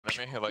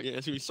I mean, like, yeah,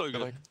 it's gonna be so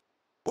good. like,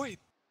 wait,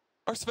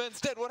 our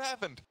Sven's dead. What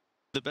happened?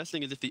 The best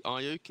thing is if the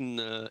IO can,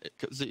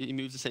 because he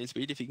moves the same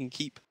speed, if he can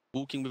keep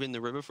walking within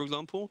the river, for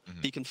example,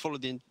 he can follow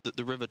the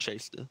river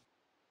chase. So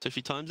if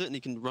he times it and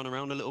he can run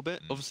around a little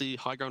bit, obviously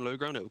high ground, low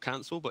ground, it will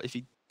cancel. But if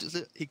he does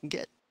it, he can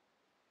get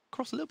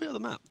across a little bit of the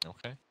map.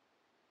 Okay.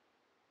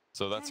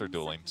 So that's our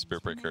dual lane,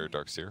 Spearbreaker,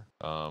 Darkseer,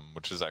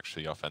 which is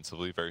actually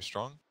offensively very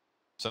strong.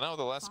 So now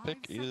the last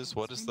pick is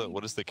what is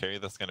the carry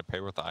that's going to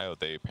pair with the IO?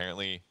 They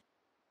apparently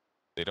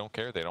don't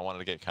care. They don't want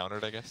to get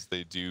countered, I guess.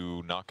 They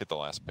do not get the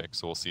last pick,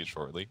 so we'll see it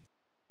shortly.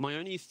 My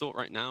only thought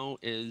right now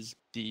is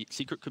the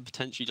Secret could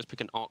potentially just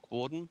pick an Arc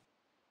Warden,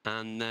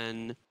 and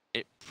then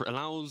it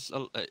allows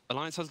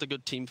Alliance has the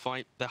good team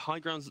fight. Their high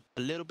ground's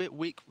a little bit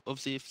weak.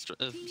 Obviously, if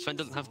Sven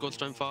doesn't have God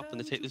Strength up and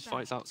they take these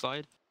fights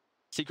outside,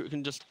 Secret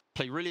can just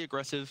play really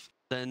aggressive.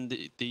 Then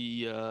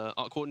the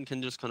Arc Warden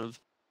can just kind of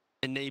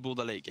enable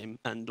the late game,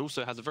 and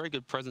also has a very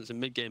good presence in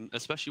mid game,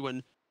 especially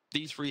when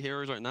these three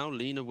heroes right now,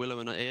 Lina, Willow,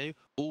 and AA,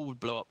 all would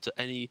blow up to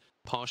any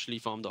partially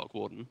farmed Arc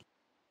Warden.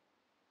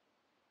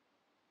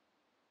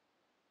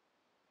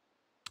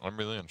 I'm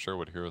really unsure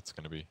what hero it's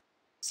going to be.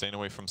 Staying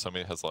away from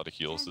somebody that has a lot of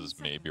heals is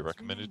maybe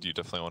recommended. You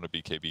definitely want a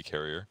BKB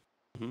carrier.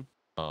 5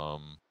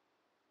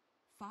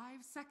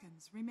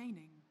 seconds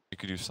remaining. You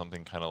could do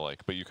something kind of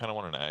like, but you kind of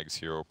want an Ags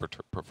hero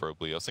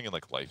preferably. I was thinking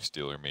like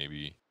Lifestealer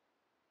maybe.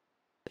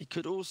 They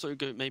could also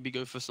maybe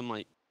go for some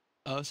like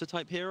Ursa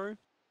type hero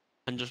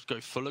and just go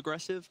full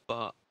aggressive,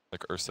 but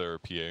like Ursa or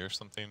PA or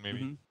something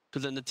maybe.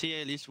 Because then the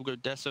TA at least will go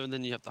Deso, and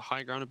then you have the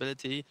high ground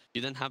ability.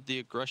 You then have the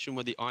aggression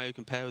where the IO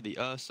can pair with the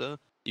Ursa.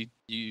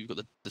 You got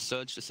the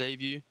Surge to save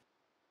you.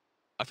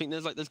 I think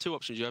there's two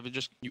options. You either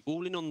just you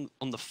all in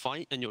on the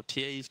fight and your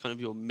TA is kind of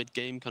your mid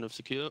game kind of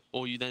secure,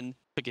 or you then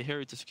pick a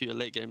hero to secure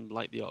late game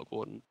like the Arc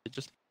Warden. It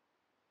just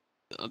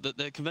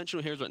the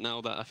conventional heroes right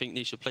now that I think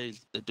Nisha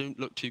plays, they don't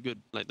look too good.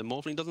 Like the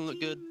Morphling doesn't look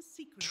good.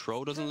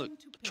 Troll doesn't look.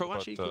 Troll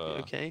actually could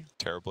be okay.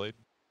 Terrorblade.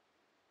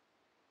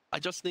 I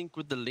just think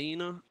with the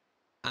Lina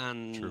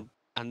and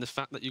the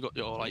fact that you got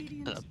your like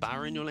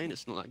Barra in your lane,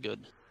 it's not that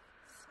good.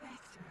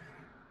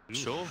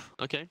 Sure.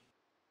 Okay.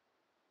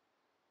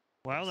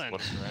 Well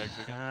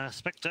then,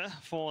 Spectre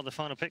for the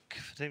final pick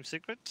for Team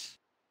Secret.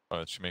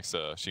 She makes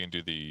she can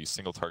do the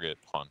single target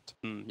haunt.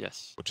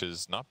 Yes. Which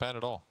is not bad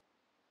at all.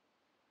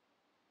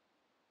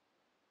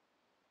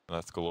 And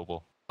that's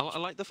global. I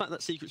like the fact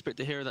that Secret's picked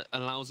a hero that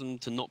allows them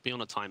to not be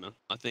on a timer.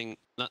 I think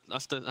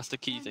that's the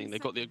key thing.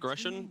 They've got the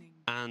aggression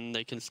and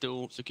they can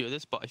still secure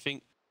this, but I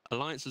think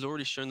Alliance has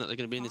already shown that they're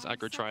going to be in this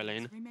aggro tri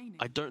lane.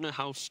 I don't know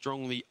how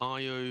strong the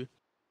IO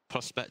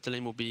plus Spectre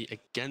lane will be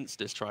against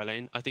this tri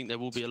lane. I think there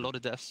will be a lot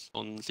of deaths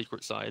on the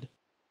Secret side.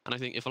 And I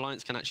think if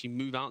Alliance can actually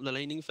move out the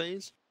laning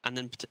phase and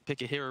then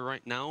pick a hero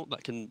right now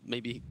that can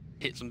maybe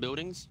hit some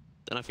buildings,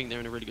 then I think they're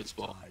in a really good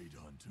spot.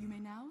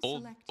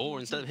 Or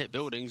instead of hit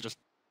buildings, just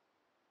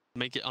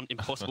make it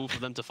impossible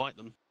for them to fight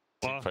them.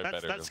 Well,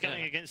 that's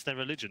going against their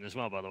religion as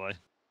well, by the way.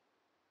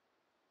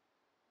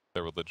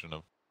 Their religion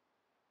of...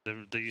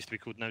 They used to be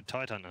called No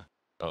Tide Hunter.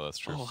 Oh, that's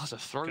true. Oh, that's a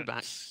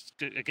throwback.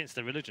 Against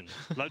their religion.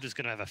 Loader's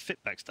going to have a fit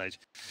backstage.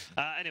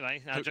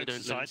 Anyway, jokes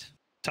aside,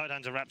 Tide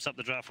Hunter wraps up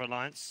the draft for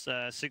Alliance.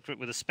 Secret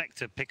with a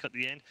Spectre pick at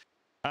the end.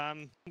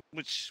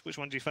 Which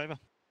one do you favour?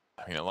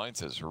 I mean,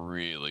 Alliance has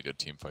really good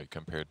team fight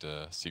compared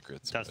to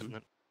Secret's. Doesn't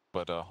it?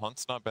 But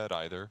Haunt's not bad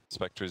either.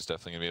 Spectre is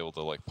definitely going to be able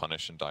to like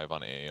punish and dive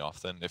on AA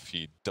often. If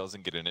he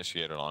doesn't get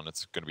initiated on,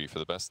 it's going to be for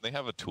the best. And they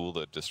have a tool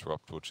to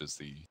disrupt, which is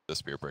the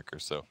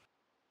Spearbreaker. So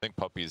I think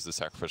Puppey is the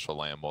sacrificial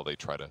lamb while they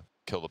try to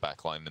kill the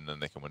backline, and then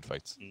they can win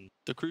fights.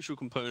 The crucial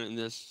component in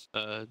this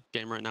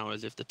game right now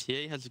is if the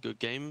TA has a good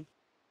game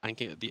and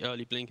can get the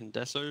early blink and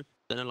Deso,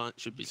 then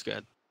Alliance should be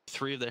scared.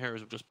 3 of their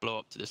heroes will just blow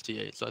up to this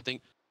TA. So I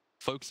think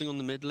focusing on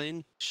the mid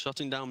lane,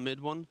 shutting down mid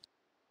one,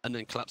 and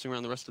then collapsing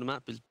around the rest of the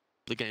map is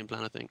the game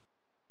plan, I think.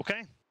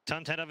 Okay,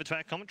 time to head over to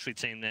our commentary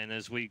team then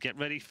as we get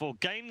ready for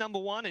game number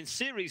 1 and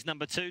series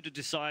number 2 to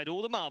decide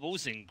all the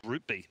marbles in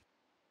Group B.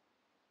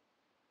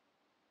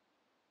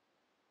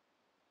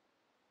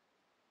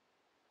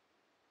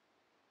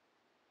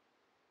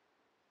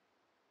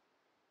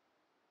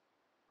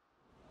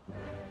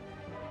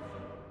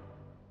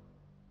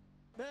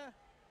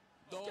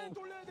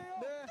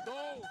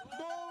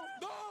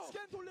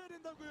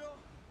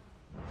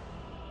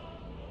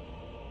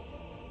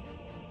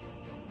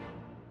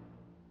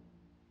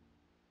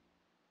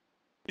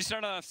 We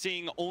start off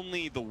seeing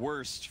only the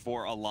worst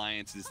for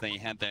Alliance as they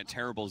had that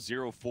terrible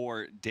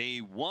 0-4 day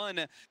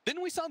 1.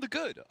 Then we saw the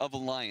good of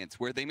Alliance,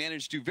 where they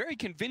managed to very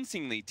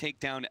convincingly take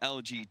down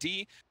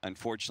LGD.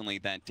 Unfortunately,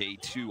 that day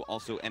 2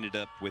 also ended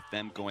up with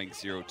them going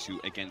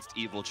 0-2 against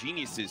Evil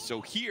Geniuses. So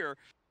here,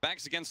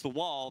 backs against the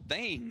wall,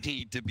 they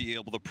need to be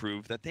able to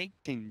prove that they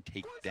can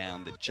take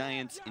down the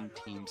Giants in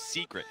Team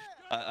Secret.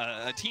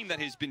 A team that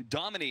has been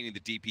dominating the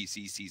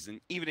DPC season,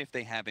 even if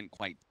they haven't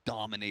quite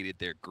dominated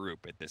their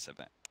group at this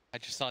event. I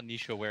just saw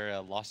Nisha wear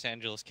a Los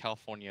Angeles,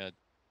 California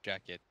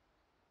jacket.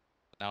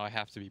 Now I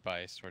have to be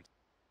biased towards.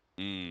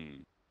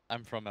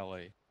 I'm from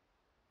LA.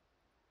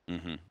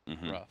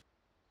 Rough.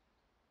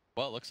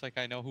 Well, it looks like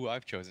I know who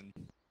I've chosen.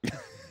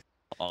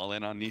 All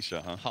in on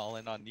Nisha, huh? All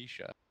in on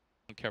Nisha.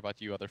 Don't care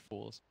about you other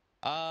fools.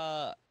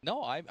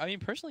 No, I mean,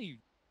 personally,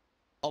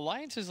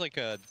 Alliance is like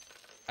a...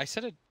 I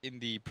said it in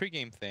the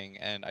pregame thing,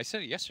 and I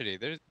said it yesterday.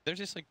 They're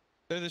just like...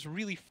 They're this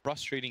really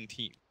frustrating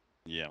team.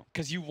 Yeah.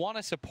 Because you want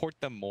to support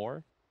them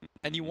more,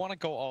 and you want to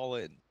go all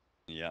in.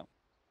 Yeah.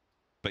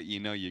 But you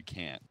know you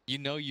can't. You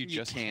know you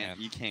just can't.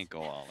 You can't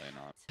go all in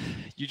on.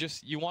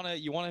 You want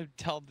to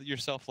tell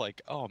yourself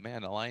like, oh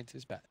man, Alliance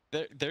is bad.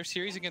 Their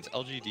series against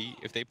LGD,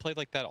 if they played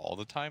like that all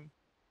the time,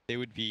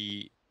 they'd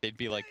be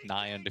like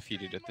nigh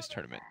undefeated at this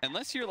tournament.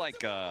 Unless you're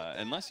like a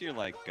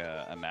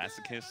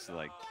masochist,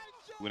 like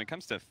when it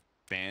comes to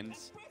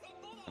fans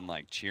and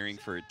like cheering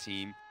for a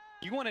team,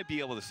 you want to be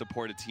able to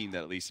support a team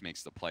that at least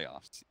makes the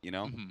playoffs, you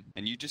know?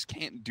 And you just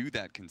can't do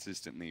that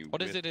consistently.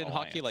 What is it in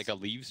Alliance. hockey, like a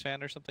Leaves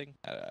fan or something?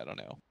 I don't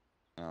know.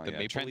 Oh, The yeah.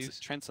 Maple Leafs?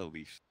 Trent's a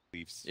Leafs.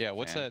 Yeah,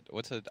 what's fan. that?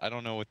 What's that? I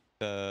don't know what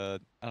an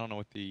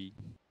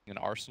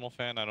Arsenal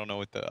fan. I don't know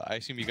what the. I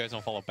assume you guys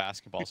don't follow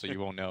basketball, so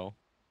you won't know.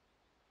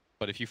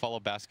 But if you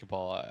follow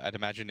basketball, I'd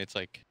imagine it's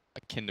like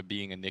akin to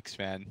being a Knicks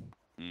fan.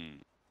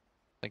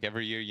 Like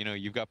every year, you know,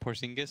 you've got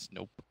Porzingis.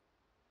 Nope.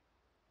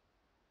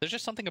 There's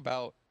just something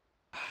about.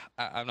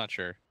 I'm not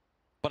sure,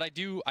 but I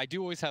do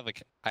always have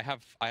like I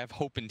have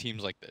hope in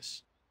teams like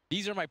this.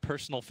 These are my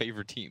personal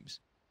favorite teams.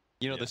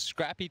 You know, the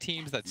scrappy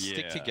teams that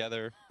stick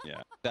together.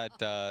 Yeah.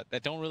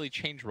 That don't really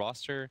change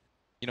roster.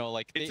 You know,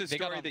 like it's a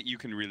story that you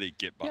can really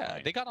get behind.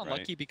 Yeah, they got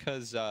unlucky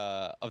because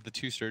of the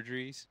 2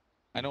 surgeries.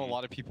 I know a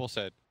lot of people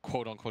said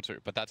quote unquote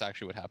surgery, but that's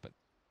actually what happened.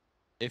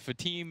 If a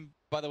team,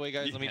 by the way,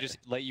 guys, let me just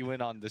let you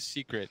in on the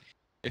secret.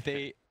 If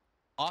they,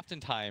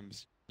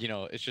 oftentimes, you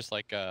know, it's just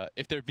like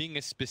if they're being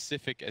as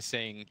specific as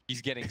saying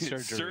he's getting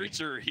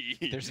surgery.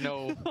 There's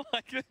no.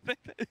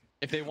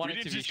 If they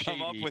wanted to just be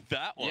come up shady, with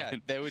that one. Yeah,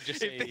 they would just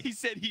say. If they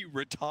said he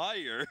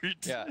retired.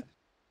 Yeah.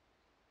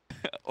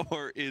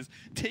 Or is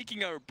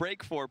taking a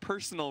break for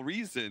personal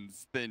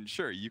reasons, then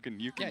sure, you can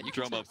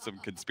drum up some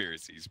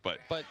conspiracies. But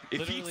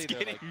if he's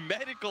getting like,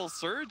 medical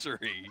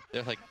surgery,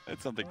 they're like,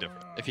 that's something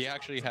different. If he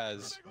actually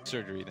has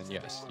surgery, then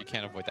yes, you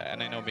can't avoid that.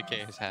 And I know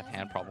Michał has had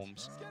hand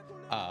problems,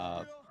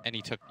 and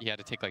he had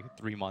to take like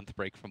a 3-month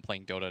break from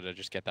playing Dota to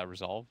just get that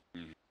resolved.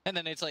 And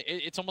then it's like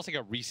it's almost like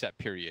a reset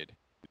period.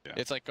 Yeah.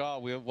 It's like, oh,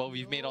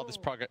 we've made all this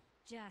progress.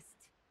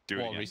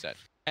 We'll reset.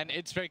 And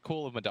it's very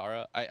cool of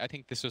Madara. I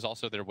think this was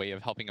also their way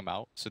of helping him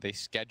out. So they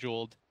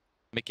scheduled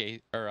Michał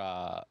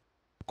or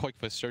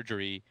Koikva's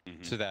surgery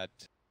so that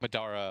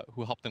Madara,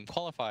 who helped them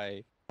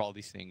qualify for all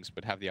these things,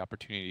 would have the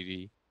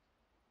opportunity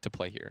to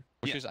play here.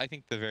 Which is, I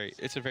think,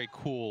 it's a very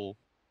cool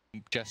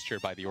gesture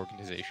by the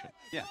organization.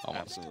 Yeah,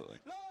 absolutely.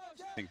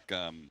 I think,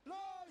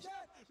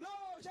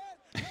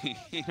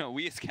 you know,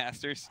 we as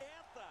casters,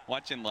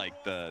 watching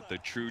like the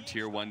true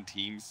tier 1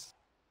 teams,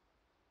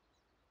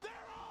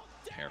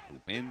 care who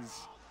wins.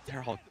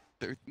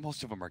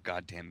 Most of them are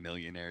goddamn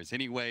millionaires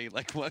anyway.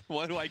 Like,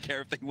 what do I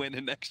care if they win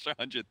an extra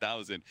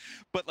 100,000?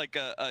 But like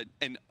a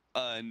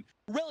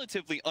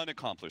relatively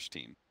unaccomplished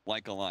team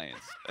like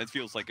Alliance, it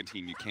feels like a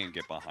team you can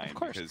get behind. Of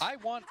course, I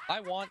want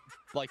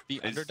like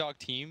the underdog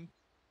team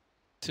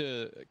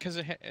to, because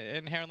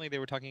inherently they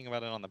were talking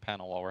about it on the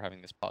panel while we're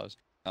having this pause.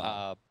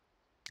 I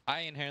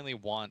inherently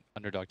want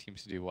underdog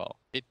teams to do well.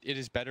 It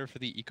is better for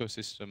the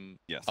ecosystem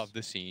of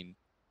the scene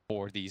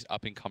for these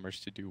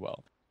up-and-comers to do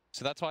well.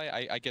 So that's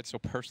why I get so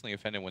personally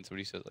offended when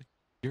somebody says, like,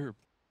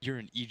 you're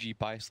an EG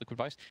bias, liquid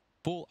bias.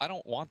 Fool, I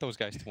don't want those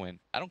guys to win.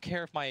 I don't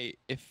care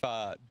if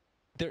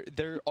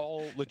they're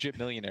all legit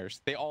millionaires.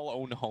 They all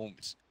own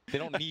homes. They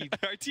don't need...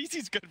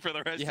 RTC's good for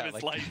the rest of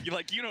his life. You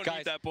don't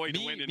need that boy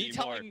to win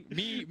anymore.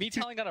 Me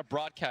telling on a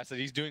broadcast that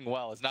he's doing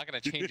well is not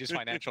going to change his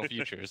financial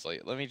futures.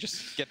 Like, let me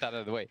just get that out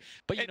of the way.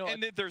 But you know,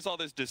 and there's all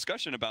this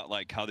discussion about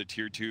like how the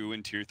tier 2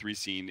 and tier 3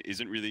 scene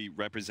isn't really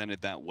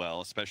represented that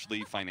well,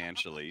 especially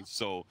financially.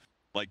 So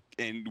like,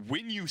 and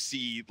when you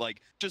see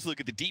like, just look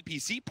at the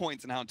DPC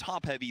points and how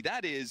top heavy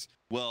that is,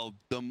 well,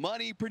 the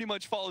money pretty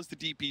much follows the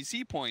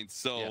DPC points.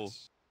 So,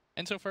 yes.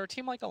 And so for a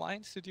team like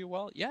Alliance to do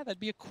well, yeah, that'd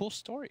be a cool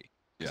story.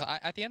 Yeah.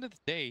 At the end of the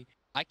day,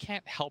 I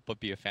can't help but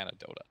be a fan of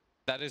Dota.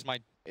 That is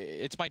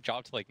it's my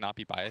job to like not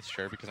be biased,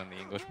 sure, because I'm the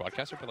English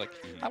broadcaster, but like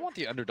I want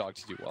the underdog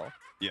to do well.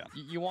 Yeah.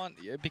 You want,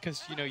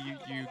 because you know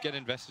you get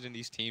invested in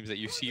these teams that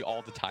you see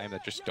all the time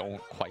that just don't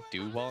quite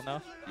do well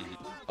enough.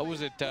 Oh,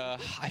 was it?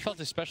 I felt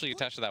especially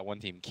attached to that one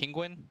team,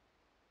 Kingwin.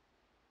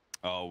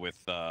 Oh,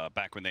 with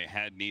back when they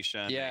had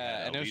Nisha. And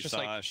and it was just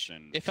like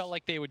it felt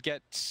like they would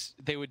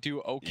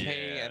do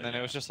okay, and then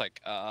it was just like.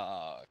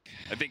 I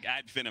think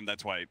Ad Finum.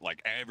 That's why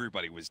like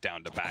everybody was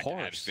down to back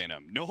Ad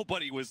Finum.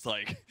 Nobody was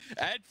like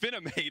Ad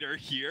Finum hater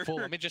here. Well,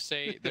 let me just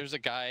say, there's a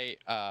guy.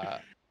 I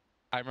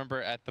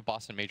remember at the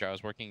Boston Major, I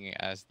was working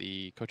as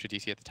the coach of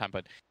DC at the time,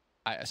 but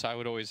so I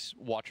would always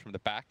watch from the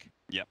back.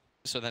 Yep.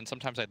 So then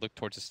sometimes I'd look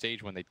towards the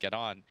stage when they'd get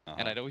on,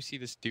 and I'd always see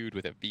this dude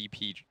with a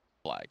VP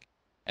flag.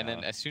 And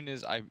then as soon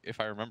as if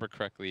I remember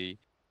correctly,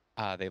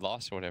 they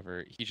lost or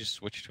whatever, he just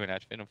switched to an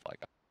Ad Finum flag.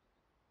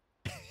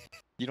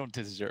 You don't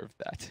deserve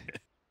that.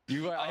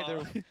 You are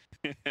either...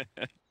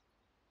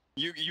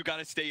 You got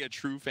to stay a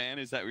true fan.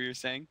 Is that what you're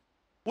saying?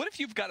 What if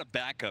you've got a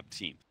backup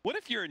team? What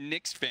if you're a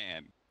Knicks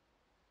fan?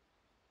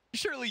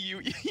 Surely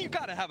you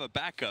got to have a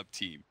backup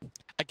team.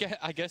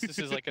 I guess this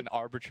is like an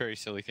arbitrary,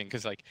 silly thing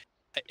because, like,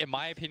 in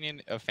my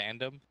opinion, a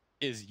fandom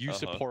is you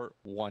support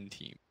one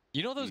team.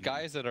 You know those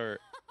guys that are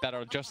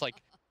just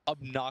like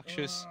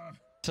obnoxious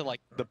to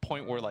like the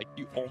point where like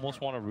you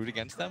almost want to root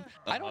against them.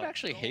 I don't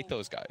actually hate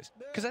those guys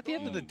because at the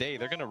end of the day,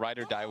 they're gonna ride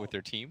or die with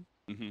their team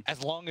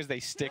as long as they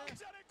stick.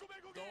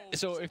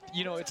 So if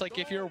you know, it's like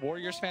if you're a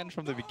Warriors fan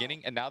from the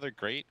beginning and now they're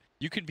great,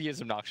 you can be as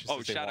obnoxious. Oh,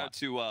 as they shout want. out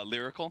to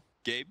Lyrical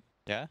Gabe.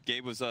 Yeah,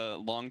 Gabe was a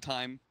long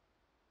time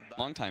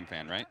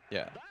fan, right?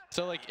 Yeah.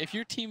 So like if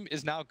your team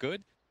is now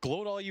good,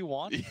 gloat all you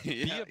want,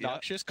 be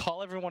obnoxious,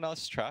 call everyone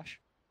else trash.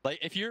 Like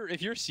if you're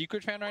a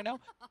Secret fan right now,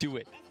 do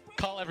it.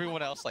 Call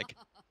everyone else like,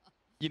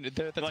 you know,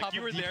 the like top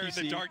you were there in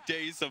the dark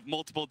days of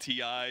multiple TIs.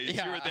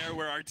 Yeah. You were there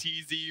where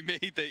RTZ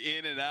made the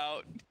in and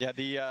out. Yeah,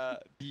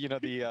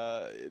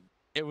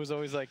 it was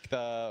always like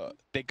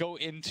they go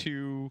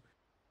into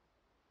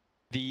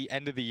the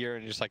end of the year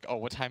and just like, oh,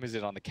 what time is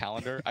it on the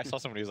calendar? I saw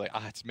somebody who was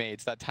like, it's May.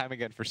 It's that time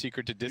again for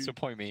Secret to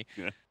disappoint me.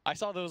 Yeah. I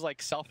saw those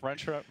like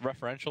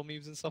self-referential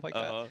memes and stuff like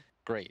that.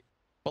 Great.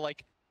 But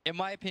like, in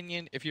my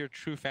opinion, if you're a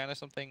true fan of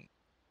something,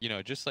 you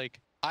know, just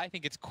like, I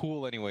think it's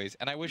cool anyways.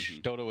 And I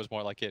wish Dota was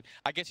more like it.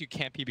 I guess you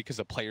can't be because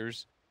the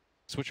players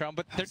switch around,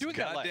 but they're doing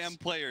that less. Goddamn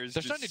players.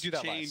 They're starting to do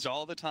that change less.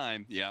 all the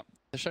time. Yeah.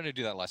 They're starting to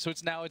do that less. So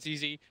it's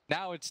easy.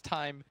 Now it's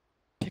time.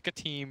 Pick a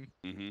team.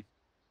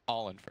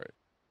 All in for it.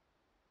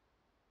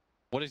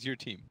 What is your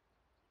team?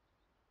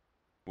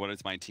 What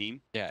is my team?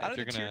 Yeah, out if of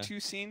you're the gonna... tier 2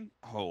 scene,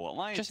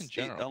 Alliance. Just in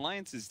general.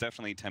 Alliance is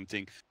definitely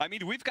tempting. I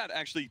mean, we've got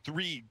actually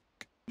 3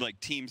 like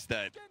teams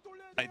that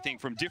I think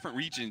from different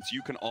regions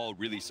you can all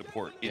really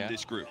support in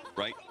this group,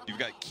 right? You've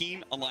got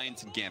Keen,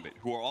 Alliance, and Gambit,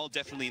 who are all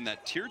definitely in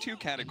that tier 2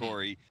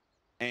 category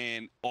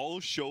and all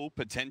show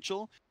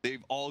potential.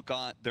 They've all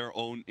got their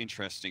own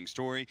interesting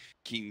story.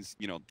 Keen's,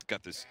 you know,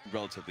 got this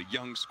relatively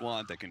young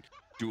squad that can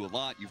do a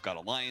lot. You've got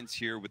Alliance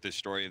here with this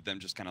story of them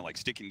just kind of like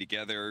sticking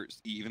together,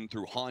 even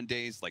through Han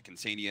days, like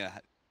Insania,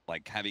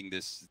 like having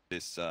this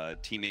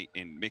teammate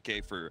in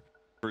Mickey for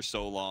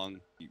so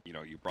long. You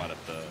know, you brought up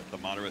the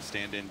Madara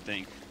stand-in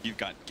thing. You've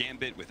got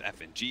Gambit with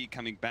FNG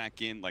coming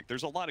back in. Like,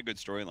 there's a lot of good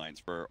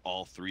storylines for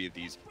all 3 of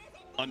these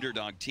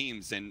underdog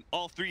teams, and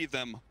all 3 of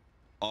them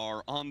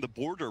are on the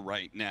border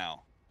right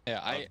now. Yeah,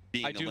 I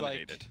do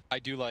like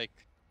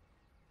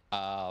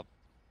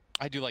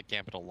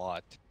Gambit a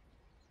lot.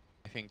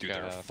 I think dude,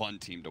 they're a fun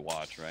team to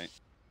watch, right?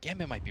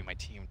 Gambit might be my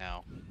team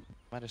now.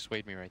 Might have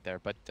swayed me right there,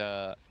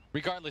 but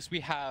regardless, we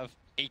have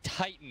a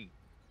Titan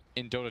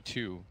in Dota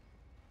 2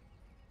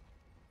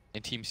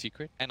 in Team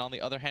Secret, and on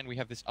the other hand, we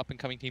have this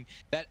up-and-coming team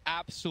that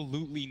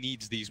absolutely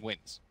needs these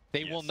wins.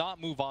 They will not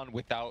move on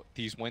without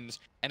these wins,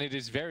 and it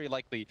is very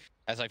likely,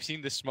 as I've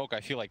seen this smoke, I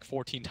feel like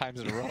 14 times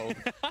in a row,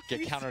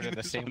 get countered in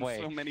the same way.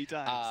 So many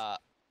times.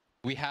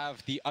 We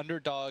have the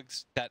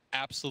underdogs that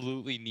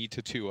absolutely need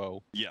to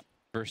 2-0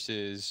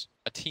 versus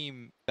a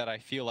team that I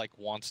feel like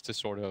wants to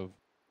sort of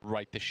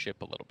right the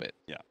ship a little bit.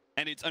 Yeah,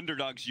 and it's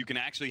underdogs you can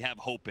actually have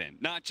hope in,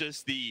 not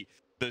just the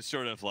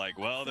sort of like,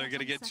 well, they're going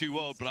to get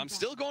 2-0, but I'm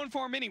still going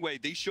for them anyway.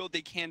 They showed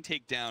they can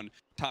take down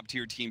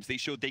top-tier teams. They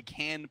showed they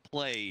can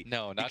play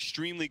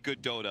extremely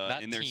good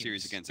Dota in their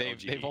series against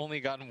LG. They've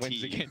only gotten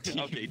wins against teams.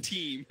 Okay,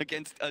 team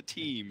against a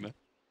team.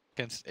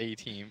 Against a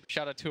team.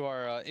 Shout out to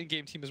our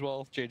in-game team as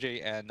well,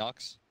 JJ and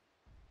Nox,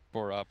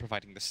 for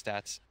providing the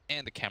stats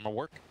and the camera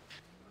work.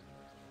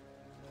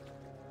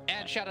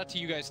 And shout out to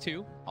you guys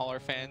too, all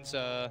our fans,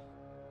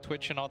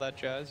 Twitch and all that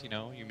jazz. You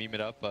know, you meme it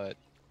up, but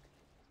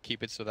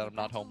keep it so that I'm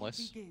not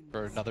homeless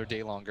for another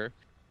day longer.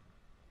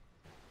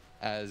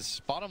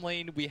 As bottom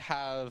lane, we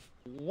have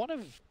one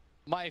of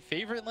my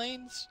favorite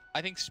lanes.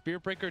 I think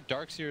Spearbreaker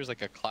Darkseer is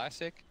like a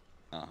classic.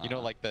 You know,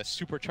 like the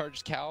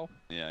supercharged cow.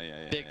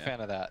 Yeah. Big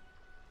fan of that.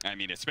 I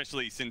mean,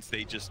 especially since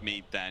they just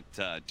made that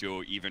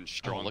duo even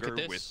stronger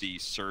with the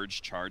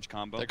surge charge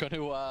combo. They're going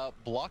to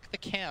block the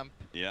camp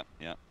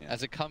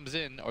as it comes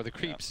in, or the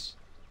creeps.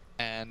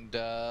 And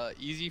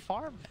easy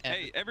farm. And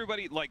hey,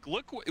 everybody, like,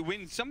 look,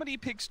 when somebody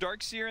picks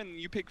Darkseer and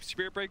you pick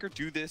Spearbreaker,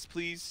 do this,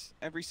 please,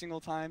 every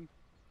single time.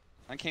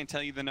 I can't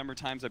tell you the number of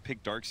times I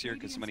picked Darkseer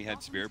because somebody had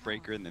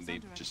Spearbreaker and then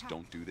they just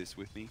don't do this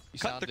with me.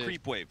 Cut the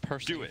creep wave.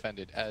 Personally do it.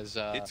 Offended as,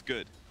 it's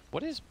good.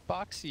 What is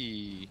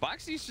Boxy?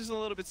 Boxy's just a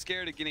little bit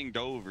scared of getting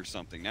dove or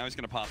something. Now he's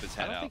going to pop his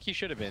head out. I don't think he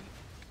should have been,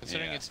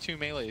 considering it's 2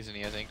 melees and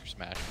he has Anchor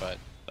Smash, but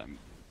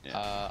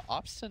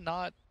opts to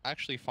not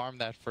actually farm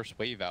that first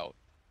wave out.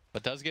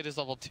 But does get his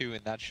level 2,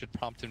 and that should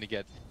prompt him to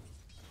get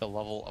the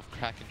level of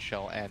Kraken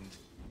Shell. And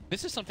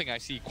this is something I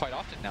see quite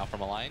often now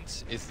from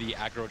Alliance, is the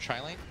aggro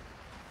tri-lane.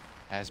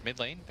 As mid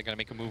lane, they're going to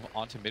make a move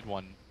onto mid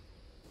one,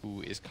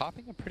 who is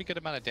copying a pretty good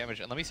amount of damage.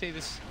 And let me say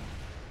this,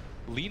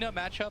 Lina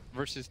matchup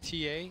versus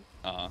TA,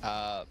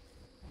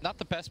 not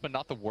the best, but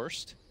not the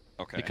worst.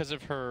 Okay. Because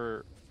of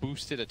her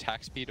boosted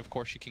attack speed, of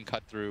course, she can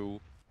cut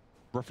through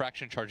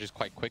refraction charges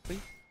quite quickly.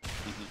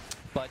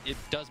 But it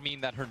does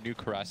mean that her new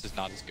Caress is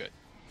not as good.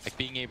 Like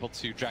being able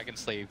to Dragon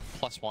Slave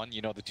 +1,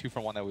 you know, the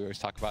 2-for-1 that we always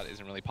talk about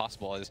isn't really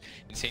possible. Is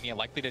Insania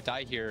likely to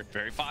die here?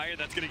 Very fired.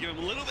 That's going to give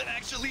him a little bit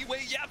extra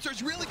leeway.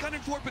 YapzOr's really gunning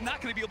for it, but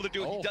not going to be able to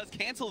do it. He does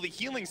cancel the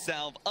healing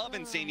salve of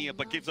Insania,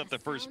 but gives up the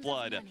first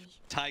blood.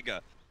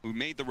 Taiga, who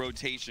made the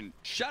rotation.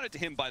 Shout out to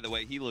him, by the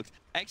way. He looked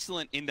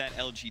excellent in that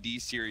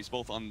LGD series,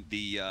 both on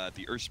the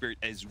Earth Spirit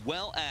as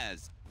well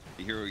as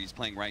the hero he's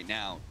playing right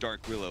now,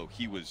 Dark Willow.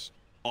 He was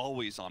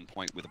always on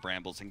point with the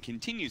Brambles and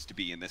continues to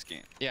be in this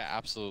game. Yeah,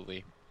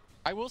 absolutely.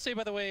 I will say,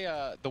 by the way,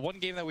 the one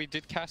game that we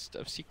did cast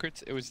of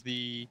Secrets, it was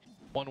the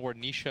one where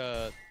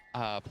Nisha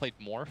played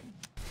Morph.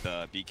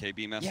 The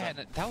BKB mess Yeah, up.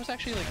 and that was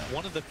actually like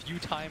one of the few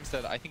times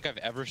that I think I've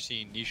ever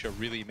seen Nisha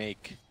really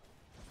make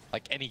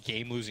like any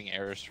game-losing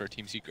errors for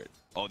Team Secret.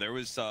 Oh, there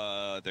was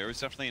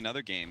definitely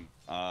another game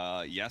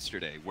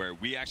yesterday where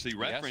we actually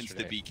referenced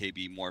the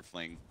BKB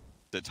Morphling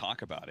to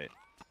talk about it.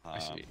 I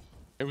see.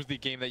 It was the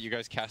game that you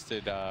guys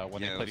casted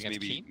when they played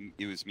against Keen?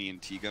 It was me and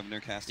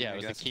T-Governor casting. Yeah,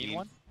 it was the Keen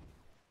one?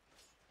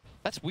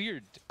 That's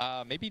weird.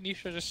 Maybe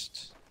Nisha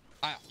just...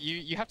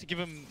 you have to give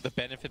him the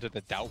benefit of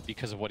the doubt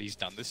because of what he's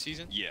done this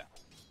season. Yeah.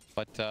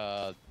 But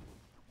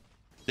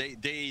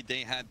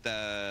they had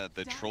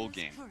the troll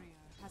game.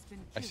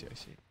 I see.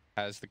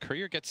 As the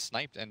courier gets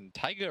sniped and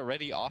Taiga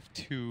already off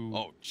to...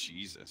 Oh,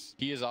 Jesus.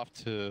 He is off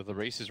to the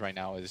races right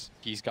now.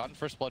 He's gotten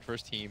first blood for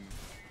his team.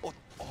 Oh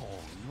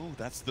no,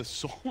 that's the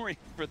soul ring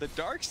for the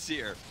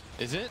Darkseer.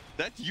 Is it?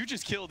 That you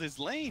just killed his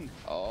lane.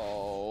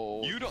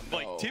 Oh, you don't no.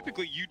 like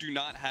typically you do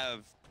not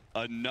have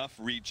enough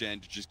regen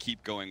to just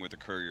keep going with a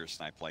courier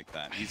snipe like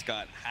that. He's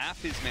got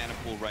half his mana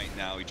pool right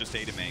now. He just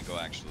ate a mango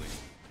actually.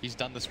 He's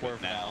done the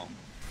swerve now.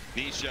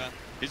 Nisha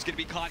is going to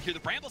be caught here. The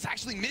Bramble's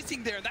actually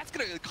missing there. That's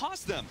going to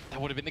cost them. That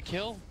would have been the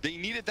kill. They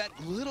needed that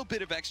little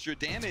bit of extra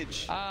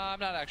damage. I'm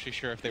not actually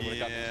sure if they would have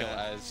gotten the kill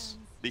as...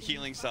 The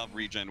healing self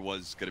regen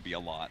was going to be a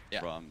lot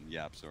from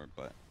YapzOr,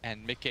 but...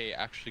 And Mickey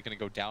actually going to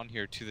go down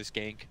here to this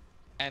gank.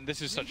 And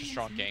this is such a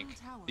strong gank.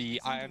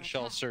 The Ion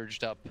Shell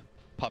surged up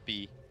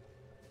Puppey.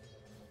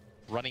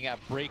 Running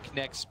at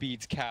breakneck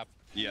speeds, Cap.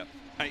 Yeah.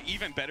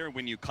 Even better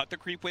when you cut the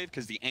creep wave,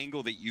 because the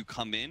angle that you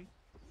come in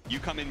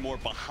more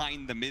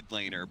behind the mid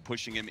laner,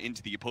 pushing him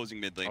into the opposing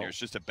mid laner. It's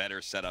just a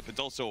better setup. It's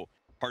also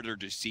harder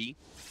to see.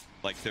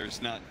 Like,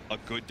 there's not a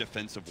good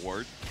defensive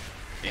ward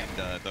in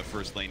the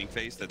first laning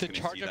phase that's going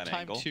to see that angle. The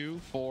charge up time, too,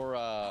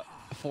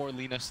 for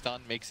Lina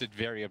stun makes it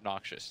very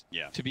obnoxious.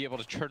 Yeah. To be able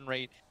to turn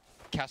rate,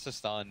 cast a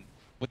stun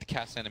with the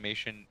cast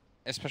animation,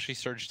 especially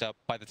surged up,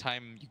 by the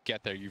time you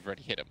get there, you've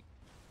already hit him.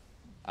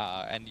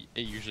 And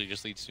it usually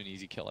just leads to an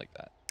easy kill like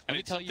that. And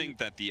it's something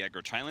that the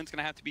aggro Triland's going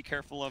to have to be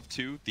careful of,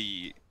 too.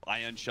 The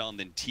Ion Shell and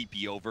then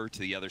TP over to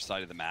the other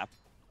side of the map.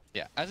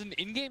 Yeah, as an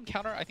in-game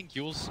counter, I think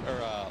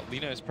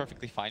Lina is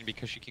perfectly fine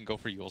because she can go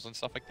for Yules and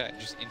stuff like that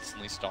and just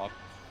instantly stop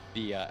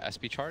the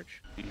SP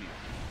charge.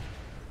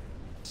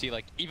 See,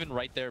 like, even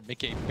right there,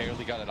 Mickey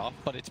barely got it off,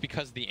 but it's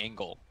because of the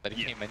angle that it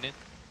came in it.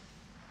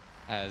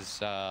 As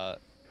the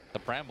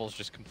Brambles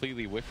just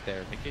completely whiffed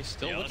there. Mickey's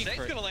still looking for it.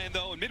 He's going to land,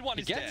 though, and mid one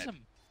is dead. Him.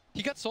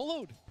 He got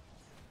soloed.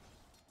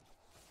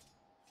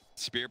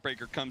 Spirit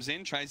Breaker comes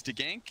in, tries to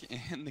gank,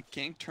 and the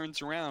gank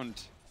turns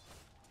around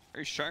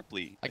very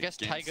sharply. I guess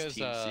Taiga's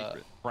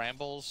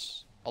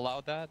Brambles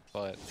allowed that,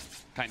 but...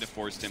 Kind of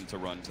forced him to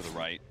run to the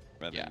right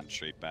rather than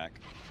straight back.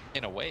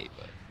 In a way,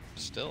 but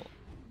still.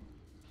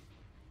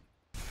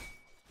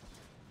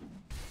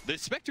 The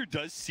Spectre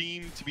does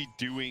seem to be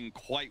doing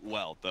quite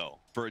well, though.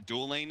 For a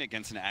dual lane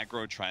against an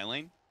aggro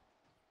tri-lane.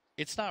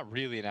 It's not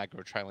really an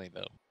aggro tri-lane,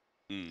 though.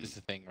 Is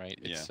the thing, right?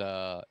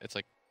 It's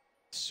like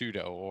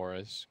pseudo, or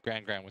as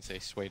Grand would say,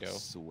 pseudo.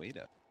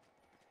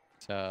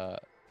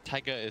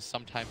 Taiga is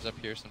sometimes up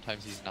here,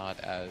 sometimes he's not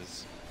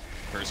as...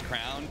 First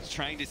Crown,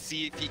 trying to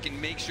see if he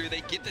can make sure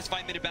they get this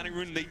 5-minute bounty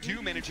rune. They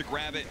do manage to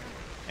grab it.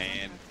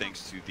 And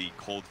thanks to the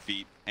Cold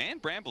Feet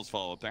and Brambles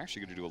follow-up, they're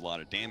actually going to do a lot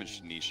of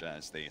damage to Nisha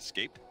as they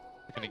escape.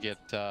 They're going to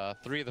get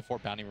 3 of the 4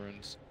 bounty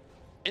runes.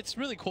 It's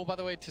really cool, by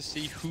the way, to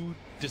see who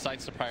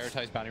decides to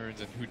prioritize bounty runes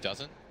and who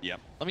doesn't.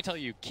 Yep. Let me tell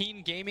you,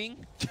 Keen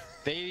Gaming,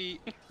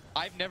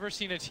 I've never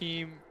seen a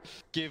team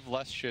give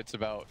less shits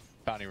about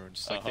bounty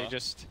runes. Like, they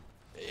just...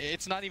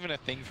 It's not even a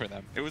thing for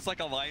them. It was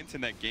like Alliance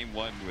in that game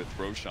 1 with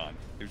Roshan.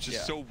 It was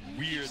just so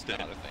weird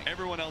that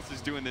everyone else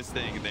is doing this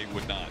thing and they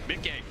would not.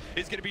 Mid-game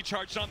is going to be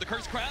charged on. The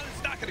Cursed Crown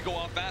is not going to go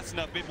off fast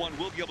enough. Mid-1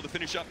 will be able to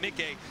finish up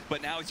mid-game,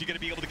 but now is he going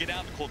to be able to get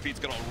out? The Cold Feet's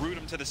going to root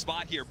him to the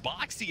spot here.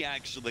 Boxy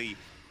actually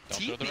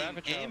teeping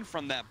in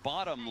from that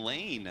bottom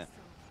lane.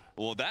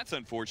 Well, that's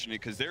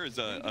unfortunate because there is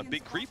a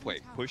big creep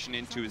wave pushing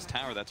into his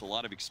tower. That's a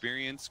lot of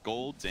experience,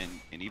 golds,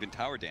 and even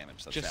tower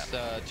damage. That's just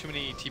too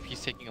many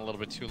TPs taking a little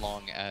bit too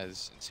long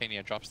as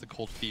Insania drops the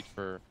Cold Feet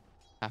for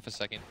half a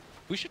second.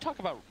 We should talk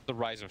about the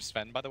rise of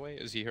Sven, by the way,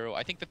 as a hero.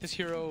 I think that this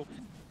hero,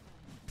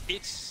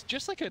 it's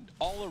just like an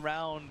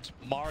all-around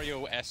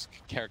Mario-esque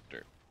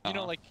character. You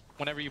know, like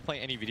whenever you play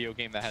any video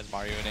game that has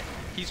Mario in it,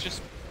 he's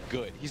just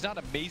good. He's not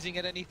amazing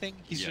at anything.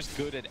 He's just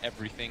good at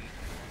everything.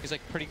 He's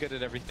like pretty good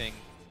at everything.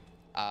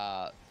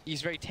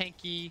 He's very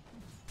tanky.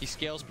 He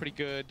scales pretty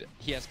good.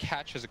 He has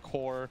catch as a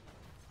core.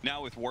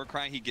 Now with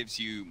Warcry, he gives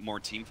you more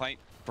team fight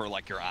for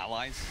like your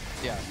allies.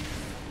 Yeah.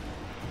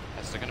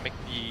 As they're gonna make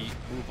the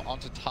move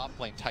onto top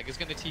lane. Taiga's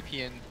gonna TP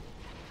in.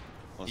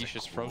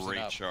 Nisha's frozen great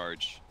up.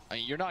 charge. I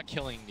mean, you're not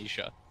killing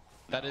Nisha.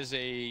 That is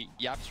a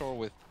YapzOr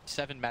with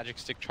 7 magic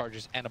stick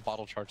charges and a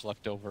bottle charge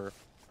left over.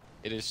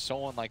 It is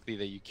so unlikely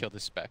that you kill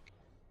this spec.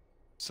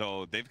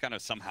 So they've got to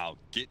somehow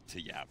get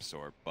to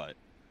YapzOr, but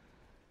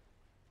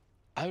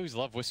I always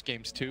love Wisp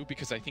games too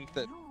because I think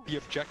that the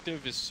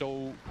objective is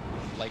so,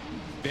 like,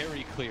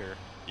 very clear.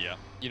 yeah.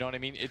 You know what I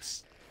mean?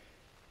 It's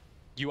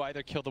you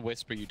either kill the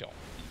Wisp or you don't.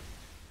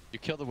 You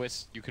kill the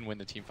Wisp, you can win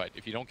the team fight.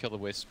 If you don't kill the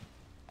Wisp,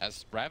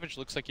 as Ravage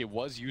looks like it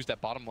was used at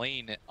bottom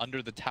lane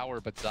under the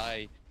tower, but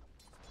Zai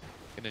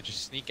gonna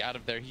just sneak out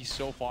of there. He's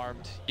so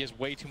farmed. He has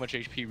way too much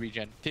HP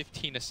regen.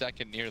 15 a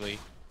second nearly.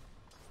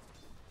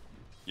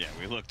 Yeah,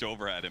 we looked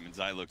over at him and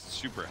Zai looks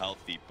super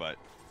healthy, but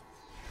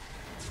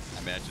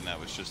I imagine that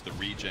was just the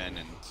regen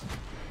and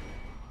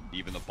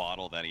even the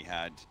bottle that he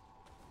had.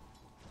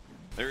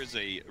 There is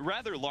a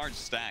rather large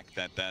stack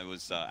that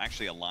was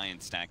actually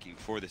Alliance stacking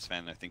for this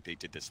Fen. I think they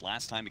did this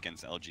last time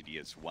against LGD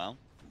as well.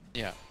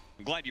 Yeah.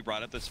 I'm glad you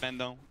brought up this Fen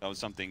though. That was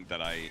something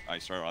that I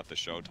started off the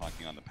show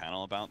talking on the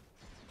panel about.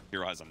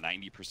 Hero has a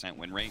 90%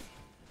 win rate,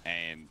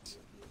 and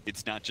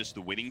it's not just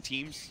the winning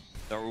teams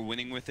that were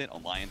winning with it.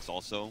 Alliance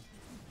also.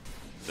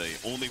 The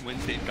only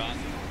wins they've gotten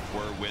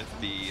were with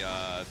the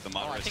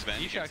moderate Sven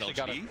Nisha against actually LGD.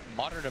 got a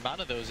moderate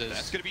amount of those.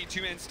 That's going to be a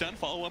 2-man stun,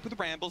 follow up with the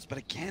Brambles, but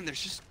again,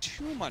 there's just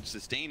too much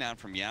sustain out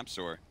from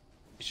YapzOr.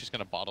 He's just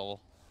gonna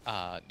bottle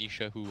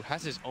Nisha, who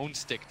has his own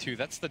stick too.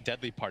 That's the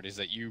deadly part, is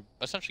that you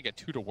essentially get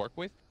 2 to work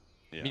with,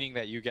 meaning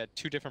that you get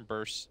 2 different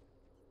bursts.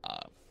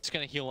 It's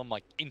gonna heal him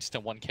like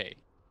instant 1k.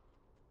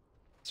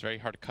 It's very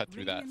hard to cut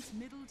through that.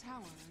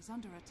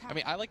 I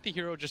mean, I like the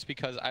hero just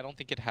because I don't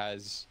think it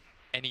has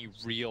any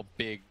real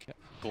big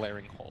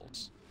glaring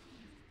holes.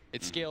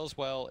 It scales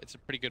well, it's a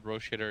pretty good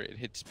roche hitter, it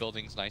hits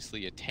buildings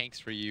nicely, it tanks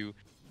for you.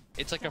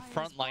 It's like a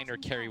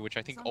frontliner carry, which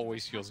I think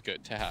always feels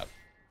good to have.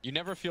 You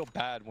never feel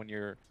bad when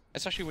you're,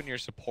 especially when you're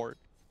support,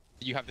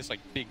 you have this like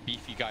big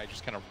beefy guy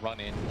just kind of run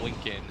in,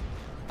 blink in,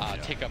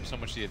 take up so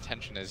much of the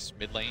attention as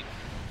mid lane.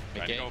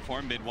 Trying to go for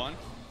him, mid one.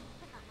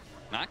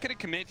 Not going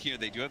to commit here.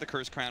 They do have the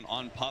Curse Crown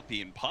on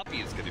Puppey, and Puppey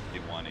is going to be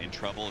the one in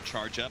trouble.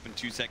 Charge up in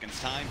 2 seconds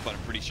time, but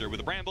I'm pretty sure with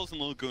the Brambles and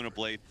Laguna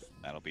Blade,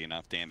 that'll be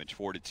enough damage.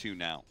 4-2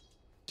 now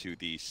to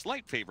the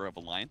slight favor of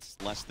Alliance.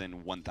 Less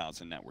than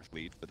 1,000 net worth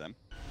lead for them.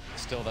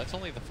 Still, that's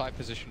only the 5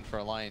 position for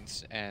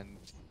Alliance, and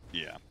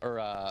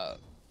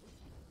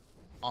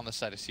on the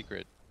side of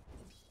Secret.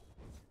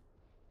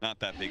 Not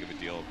that big of a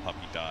deal if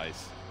Puppey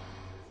dies.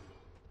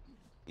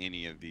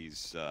 Any of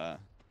these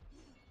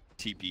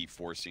TP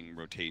forcing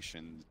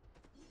rotations.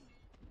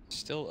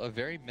 Still a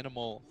very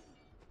minimal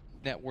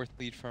net worth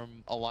lead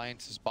from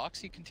Alliance's.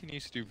 Boxy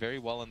continues to do very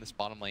well in this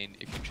bottom lane.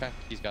 If you check,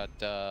 he's got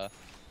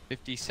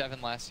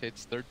 57 last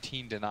hits,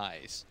 13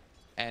 denies.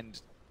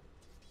 And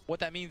what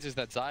that means is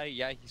that Zai,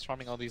 yeah, he's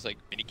farming all these like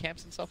mini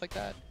camps and stuff like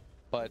that,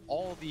 but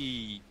all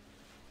the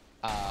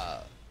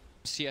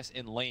CS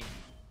in lane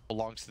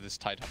belongs to this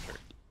Tidehunter.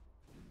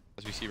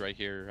 As we see right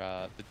here,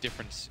 the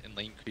difference in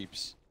lane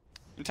creeps.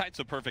 And Tide's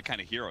the perfect kind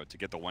of hero to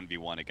get the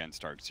 1v1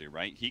 against Darkseer,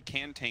 right? He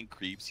can tank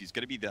creeps, he's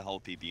going to be the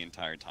healthy the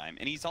entire time,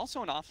 and he's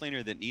also an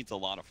offlaner that needs a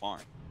lot of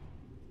farm.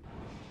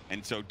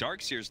 And so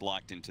Darkseer's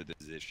locked into the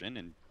position,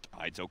 and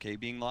Tide's okay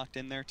being locked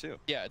in there too.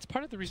 Yeah, it's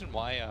part of the reason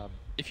why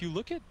if you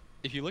look at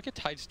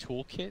Tide's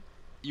toolkit,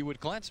 you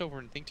would glance over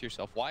and think to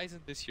yourself, why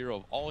isn't this hero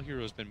of all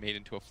heroes been made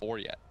into a 4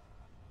 yet?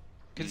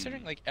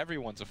 Considering like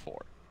everyone's a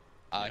 4.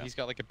 He's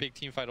got like a big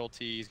teamfight ulti,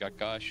 he's got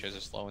Gush as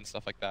a slow and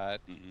stuff like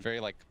that. Very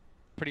like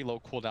pretty low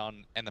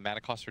cooldown, and the mana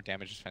cost for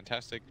damage is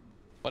fantastic.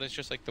 But it's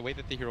just like the way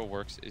that the hero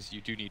works is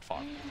you do need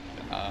farm.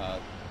 So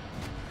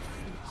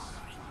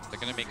they're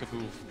gonna make a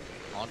move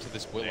onto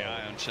this Willow. The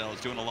Ion Shell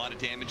is doing a lot of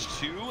damage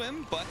to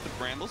him, but the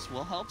Brambles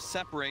will help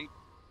separate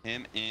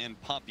him and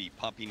Puppey.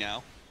 Puppey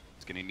now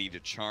is gonna need a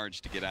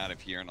charge to get out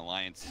of here, and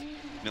Alliance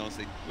knows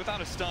that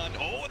without a stun.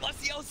 Oh, unless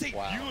the LC,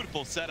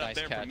 beautiful setup nice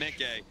there catch. from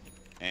Mickey.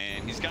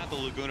 And he's got the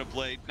Laguna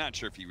Blade. Not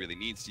sure if he really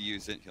needs to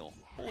use it. He'll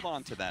hold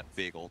on to that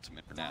big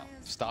ultimate for now.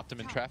 Stopped him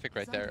in traffic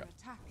right there.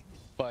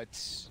 But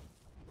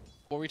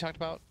what were we talking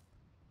about?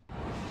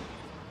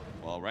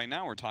 Well, right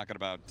now we're talking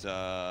about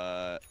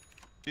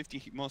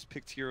 50 most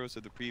picked heroes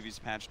of the previous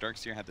patch.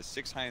 Darkseer had the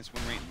 6th highest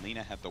win rate, and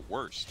Lina had the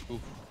worst. Ooh.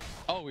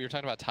 Oh, we were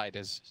talking about Tide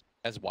as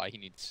why he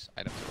needs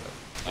items or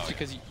whatever. It's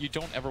because you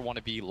don't ever want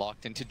to be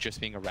locked into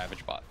just being a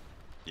Ravage bot.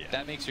 Yeah.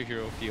 That makes your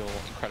hero feel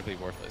incredibly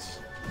worthless.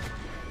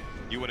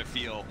 You want to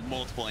feel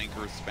multiple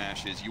anchor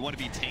smashes. You want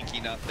to be tanky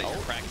enough that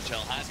your Kraken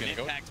Shell has an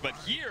impact. But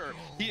here,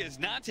 he is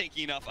not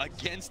tanky enough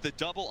against the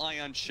double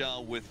Ion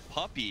Shell with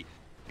Puppey.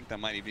 I think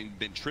that might have even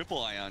been triple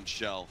Ion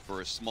Shell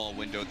for a small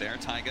window there.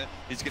 Taiga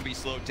is going to be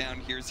slowed down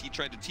here as he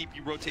tried to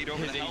TP rotate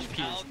over the help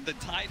out the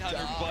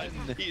Tidehunter,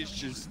 but he is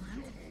just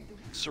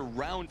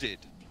surrounded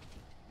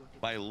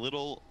by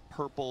little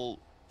purple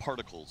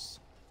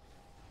particles.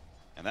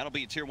 And that'll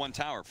be a tier 1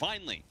 tower,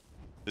 finally.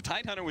 The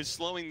Tidehunter was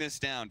slowing this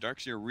down.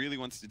 Darkseer really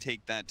wants to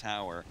take that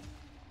tower.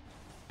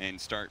 and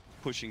start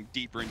pushing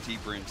deeper and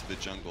deeper into the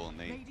jungle. And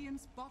they,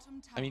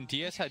 I mean,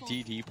 DS had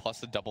DD plus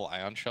the double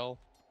Ion Shell.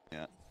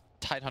 yeah,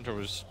 Tidehunter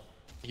was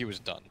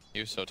done. He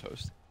was so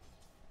toast.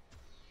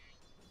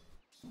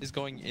 Is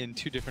going in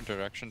two different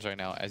directions right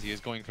now, as he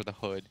is going for the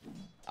hood,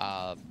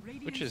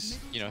 which is,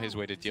 you know, his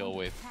way to deal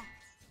with,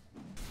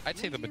 I'd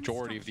say, the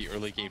majority of the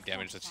early game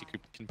damage that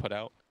Secret can put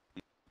out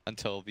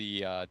until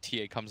the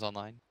TA comes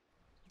online.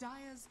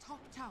 Dire's top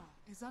tower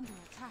is under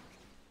attack.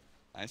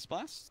 Ice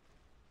Blast.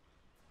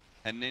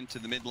 Heading into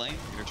the mid lane.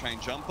 You're gonna try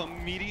and jump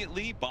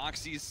immediately.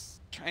 Boxy's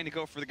trying to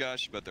go for the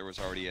gush, but there was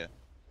already a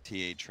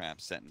TA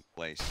trap set in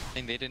place.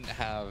 And they didn't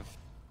have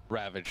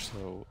Ravage,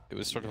 so it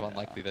was sort of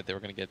unlikely that they were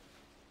going to get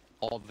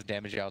all of the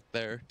damage out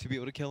there to be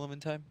able to kill him in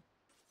time.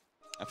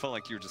 I felt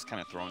like you were just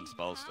kind of throwing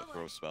spells to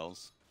throw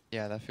spells.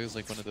 Yeah, that feels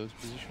like one of those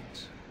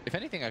positions. If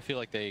anything, I feel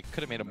like they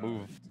could have made a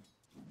move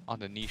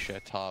onto Nisha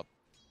at top.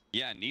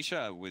 Yeah,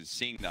 Nisha was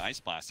seeing the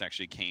Ice Blast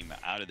actually came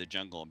out of the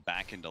jungle and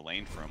back into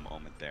lane for a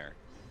moment there.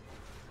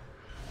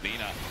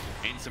 Lina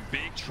in some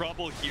big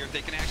trouble here.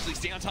 They can actually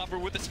stay on top of her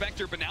with the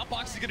Spectre, but now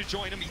Box is going to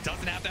join him. He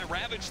doesn't have that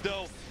Ravage,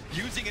 though.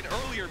 Using it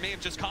earlier may have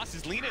just cost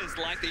his Lina his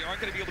life. They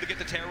aren't going to be able to get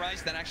the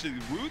Terrorize. That actually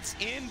roots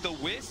in the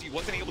Wisp. He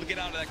wasn't able to get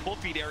out of that cold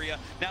feed area.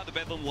 Now the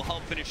Bedlam will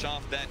help finish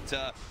off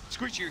that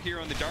Screechier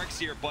here on the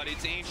Darkseer, but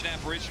it's Ancient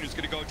Apparition who's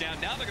going to go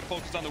down. Now they're going to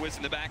focus on the Wisp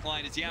in the back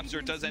line as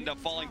YapzOr does end up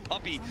falling.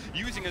 Puppey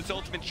using his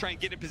ultimate to try and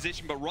get in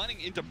position, but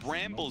running into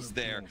Brambles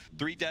there.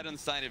 3 dead on the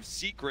side of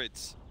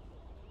Secrets.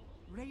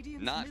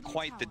 Not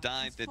quite the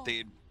dive that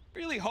they'd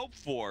really hoped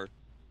for.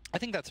 I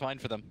think that's fine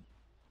for them.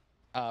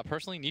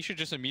 Personally, Nisha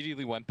just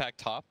immediately went back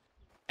top,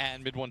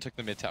 and mid one took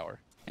the mid tower.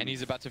 And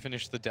he's about to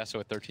finish the Deso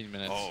at 13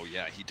 minutes. Oh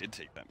yeah, he did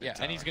take that mid Yeah,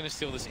 tower. and he's going to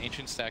steal this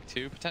Ancient stack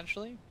too,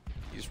 potentially.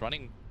 He's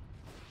running.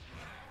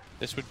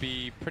 This would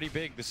be pretty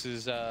big. This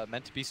is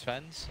meant to be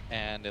Sven's,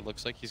 and it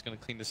looks like he's going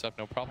to clean this up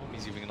no problem.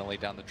 He's even going to lay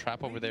down the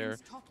trap over there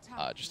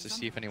just to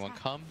see if anyone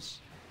comes.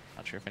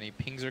 Not sure if any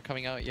pings are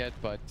coming out yet,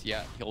 but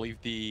yeah, he'll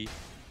leave the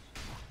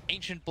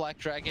Ancient Black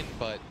Dragon,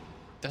 but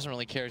doesn't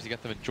really care as he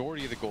got the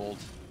majority of the gold.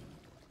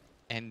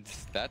 And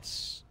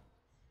that's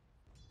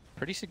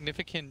pretty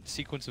significant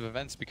sequence of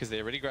events because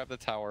they already grabbed the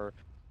tower.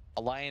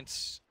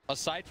 Alliance,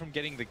 aside from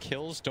getting the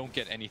kills, don't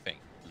get anything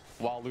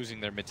while losing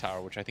their mid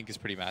tower, which I think is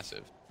pretty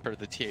massive for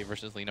the TA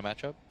versus Lina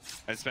matchup.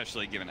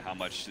 Especially given how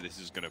much this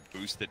is going to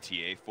boost the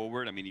TA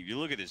forward. I mean, if you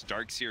look at this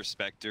Darkseer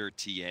Spectre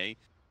TA,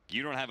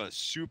 you don't have a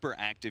super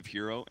active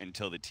hero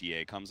until the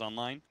TA comes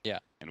online. Yeah.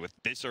 And with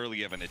this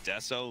early of an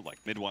Adesso, like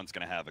mid one's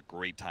going to have a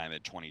great time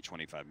at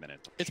 20-25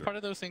 minutes. It's part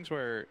of those things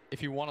where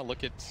if you want to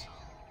look at,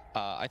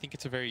 I think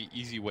it's a very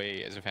easy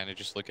way as a fan to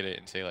just look at it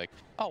and say like,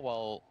 oh,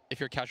 well,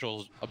 if you're a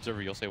casual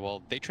observer, you'll say,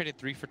 well, they traded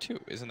 3 for 2.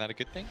 Isn't that a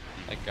good thing?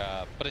 Like,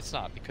 but it's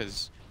not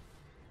because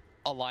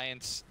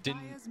Alliance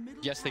didn't,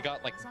 yes, they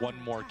got like 1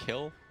 more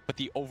kill, but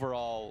the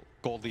overall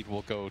gold lead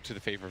will go to the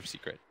favor of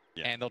Secret.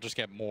 Yeah. And they'll just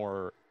get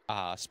more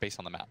space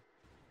on the map.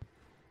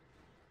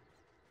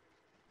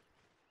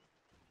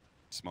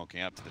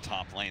 Smoking up to the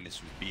top lane.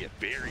 This would be a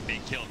very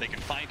big kill if they can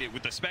find it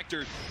with the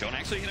Spectre. Don't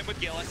actually hit him with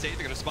the LSA. They're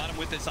going to spot him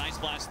with this Ice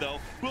Blast, though.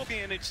 Will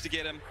manage to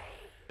get him.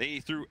 They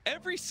threw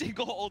every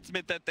single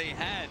ultimate that they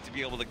had to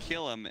be able to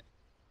kill him.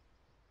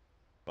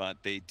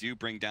 But they do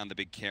bring down the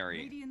big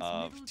carry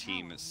of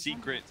Team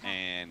Secret,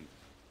 and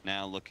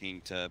now looking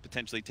to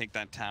potentially take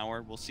that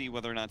tower. We'll see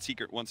whether or not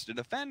Secret wants to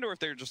defend or if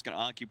they're just going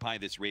to occupy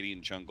this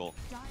Radiant jungle.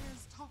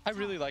 I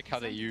really like how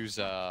they use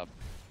AA,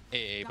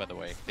 by the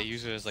way. They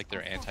use it as like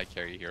their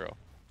anti-carry hero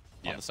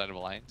on the side of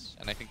Alliance,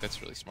 and I think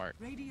that's really smart.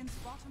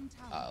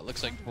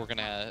 Looks like we're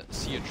gonna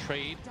see a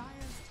trade.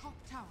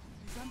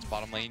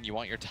 Bottom lane, you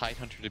want your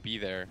Tidehunter to be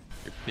there,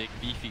 your big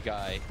beefy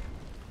guy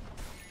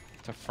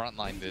to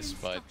frontline this,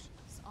 but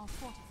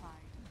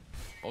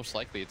most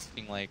likely it's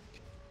looking like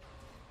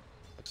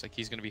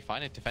he's gonna be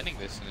fine at defending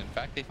this, and in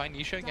fact they find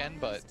Nisha again,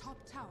 but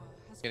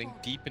getting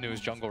deep into his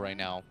jungle right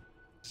now.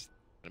 It's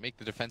gonna make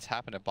the defense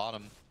happen at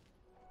bottom.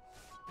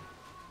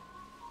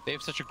 They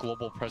have such a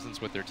global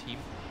presence with their team.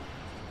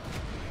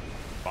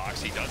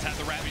 Boxy does have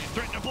the Ravage. He's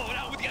threatening to blow it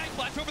out with the Ice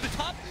Blast over the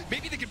top.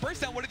 Maybe they can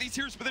burst down one of these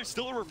heroes, but there's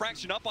still a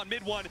refraction up on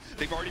mid one.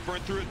 They've already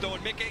burned through it though,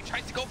 and Mickey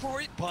tries to go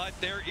for it, but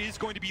there is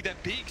going to be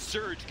that big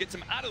surge. Gets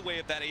him out of the way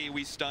of that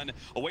AoE stun,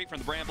 away from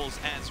the Brambles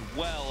as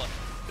well.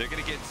 They're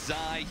going to get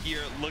Zai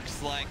here.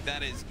 Looks like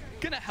that is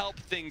going to help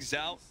things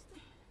out.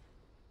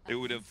 It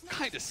would have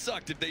kind of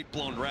sucked if they'd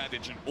blown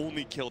Ravage and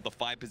only killed the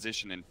 5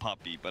 position in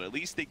Puppey, but at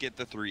least they get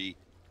the 3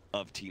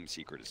 of Team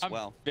Secret as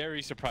well. I'm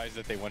very surprised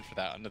that they went for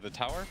that under the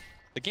tower.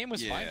 The game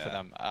was fine for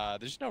them.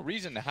 There's no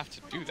reason to have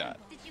to do that.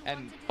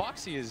 And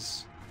Boxy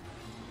is,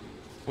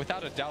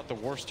 without a doubt, the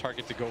worst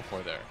target to go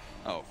for there.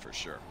 Oh, for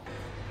sure.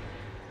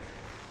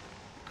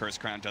 Curse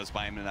Crown does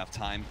buy him enough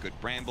time. Good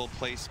Bramble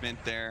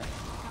placement there.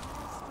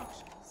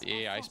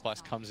 The AI Ice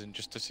Blast comes in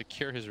just to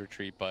secure his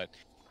retreat, but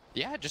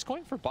yeah, just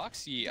going for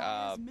Boxy.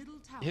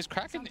 His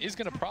Kraken is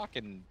going to proc,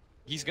 and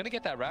he's going to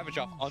get that Ravage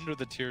off under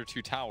the tier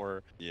 2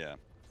 tower. Yeah.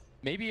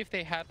 Maybe if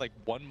they had like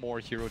 1 more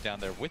hero down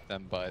there with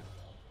them, but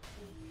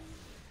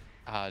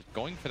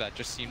going for that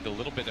just seemed a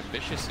little bit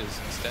ambitious.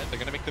 Instead, they're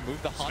going to make the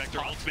move. The Haunt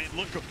Spectre ultimate,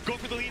 look, go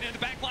for the lead in the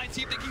back line,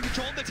 see if they can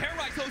control him. The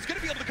Terrorize, though, is going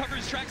to be able to cover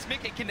his tracks.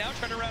 Mickey can now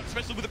turn around,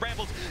 especially with the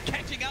Brambles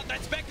catching out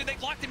that Spectre.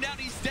 They've locked him down,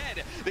 he's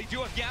dead. They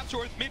do have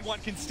YapzOr with mid one,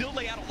 can still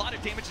lay out a lot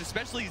of damage,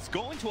 especially he's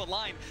going to a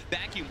line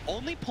vacuum,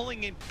 only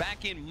pulling in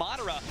back in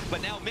Madara.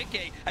 But now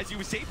Mickey, as he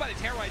was saved by the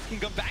Terrorize, can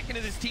come back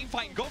into this team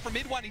fight and go for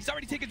mid one. He's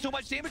already taken so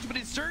much damage, but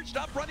it's surged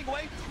up, running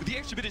away with the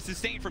extra bit of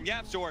sustain from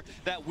YapzOr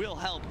that will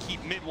help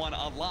keep mid one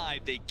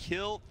alive. They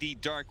kill the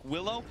Dark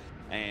Willow,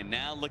 and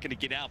now looking to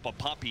get out, but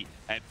Puppey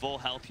at full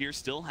health here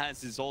still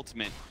has his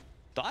ultimate.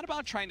 Thought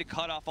about trying to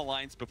cut off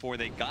Alliance before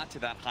they got to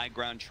that high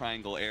ground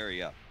triangle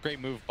area. Great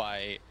move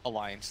by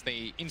Alliance.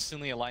 They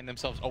instantly align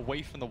themselves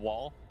away from the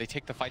wall. They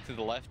take the fight to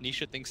the left.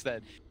 Nisha thinks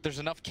that there's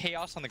enough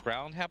chaos on the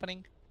ground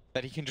happening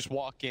that he can just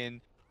walk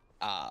in.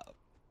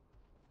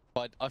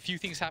 But a few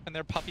things happened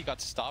there. Puppey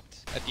got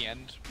stopped at the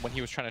end when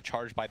he was trying to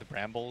charge by the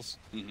Brambles.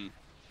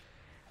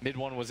 Mid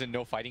one was in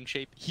no fighting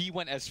shape. He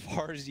went as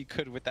far as he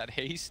could with that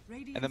haste,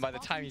 and then by the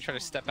time he tried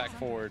to step back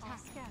forward,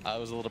 it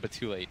was a little bit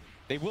too late.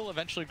 They will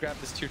eventually grab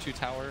this tier 2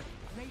 tower.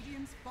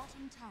 Radiant's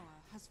bottom tower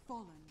has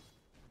fallen.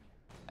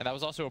 And that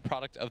was also a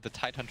product of the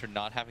Tidehunter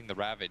not having the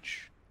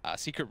Ravage.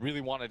 Secret really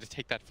wanted to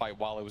take that fight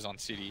while it was on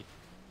CD.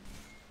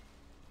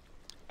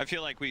 I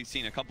feel like we've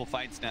seen a couple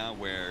fights now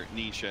where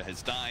Nisha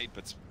has died,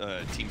 but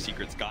Team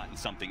Secret's gotten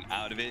something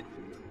out of it.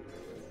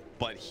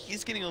 But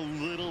he's getting a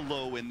little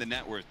low in the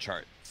net worth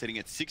chart, sitting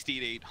at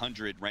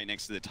 6,800 right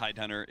next to the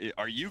Tidehunter.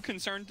 Are you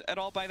concerned at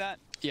all by that?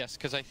 Yes,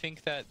 because I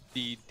think that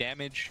the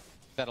damage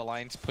that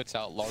Alliance puts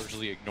out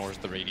largely ignores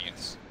the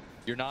Radiance.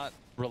 You're not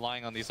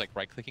relying on these like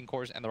right-clicking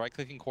cores, and the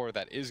right-clicking core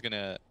that is going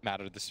to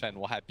matter to Sven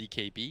will have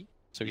BKB,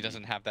 so he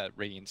doesn't have that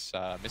Radiance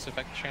miss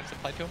effect chance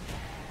applied to him.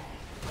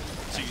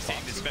 So you're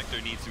saying the Spectre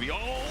needs to be...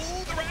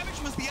 Oh, the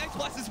Ravage was the Ice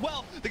Blast as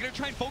well. They're going to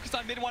try and focus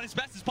on mid-one as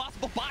best as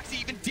possible.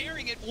 Boxy even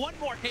daring it. One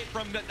more hit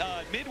from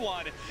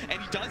mid-one,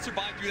 and he does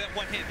survive through that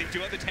one hit. They do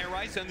have the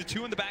Terrorize and the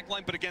two in the back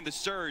line, but again, the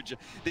Surge,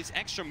 this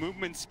extra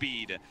movement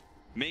speed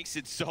makes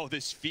it so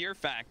this fear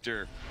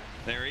factor,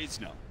 there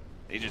is no.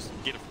 They just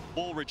get a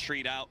full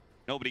retreat out.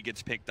 Nobody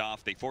gets picked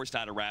off. They forced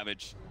out a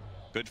Ravage.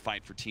 Good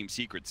fight for Team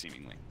Secret,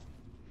 seemingly.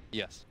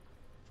 Yes.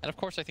 And of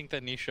course, I think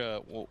that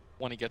Nisha, will,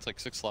 when he gets like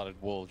 6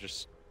 slotted, will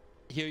just...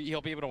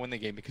 He'll be able to win the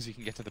game because he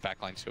can get to the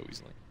backline so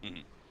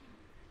easily.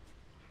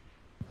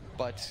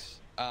 But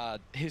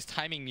his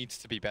timing needs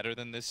to be better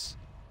than this,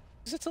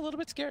 because it's a little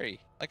bit scary.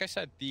 Like I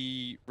said,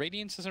 the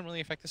Radiance doesn't really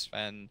affect the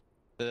Sven.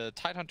 The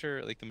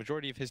Tidehunter, like the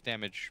majority of his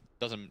damage,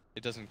 doesn't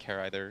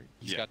care either.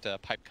 He's got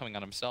Pipe coming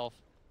on himself.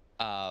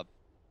 And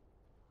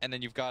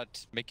then you've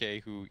got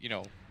Mickey, who, you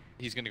know,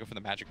 he's going to go for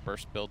the Magic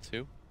Burst build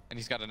too. And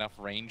he's got enough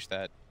range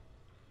that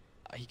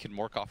he can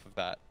work off of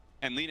that.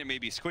 And Lina may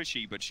be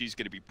squishy, but she's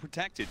going to be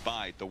protected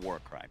by the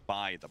Warcry,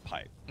 by the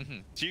Pipe.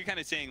 So you're kind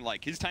of saying,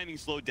 like, his timing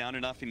slowed down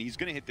enough, and he's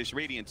going to hit this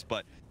Radiance,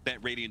 but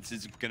that Radiance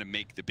isn't going to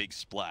make the big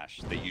splash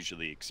they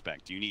usually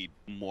expect. You need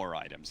more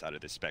items out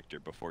of the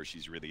Spectre before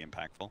she's really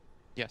impactful.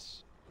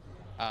 Yes.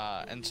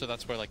 And so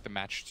that's where, like, the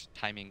matched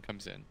timing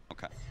comes in.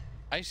 Okay.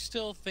 I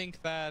still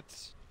think that...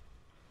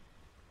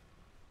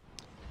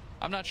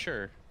 I'm not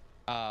sure.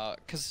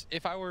 Because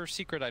if I were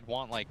Secret, I'd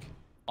want, like,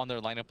 on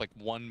their lineup, like,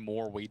 one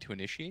more way to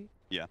initiate.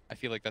 Yeah. I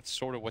feel like that's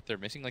sort of what they're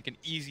missing, like an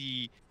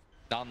easy,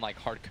 non-like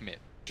hard commit.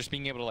 Just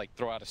being able to like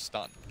throw out a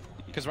stun.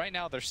 Because right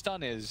now their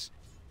stun is,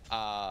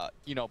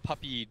 you know,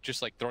 Puppey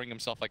just like throwing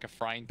himself like a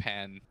frying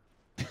pan.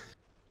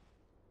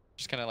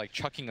 Just kind of like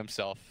chucking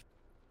himself.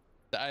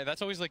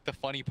 That's always like the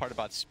funny part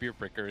about Spear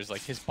Breaker is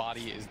like his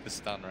body is the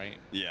stun, right?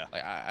 Yeah.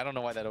 Like, I don't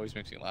know why that always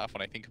makes me laugh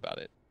when I think about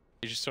it.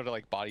 He just sort of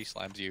like body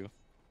slams you.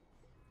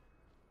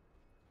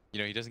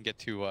 You know, he doesn't get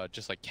to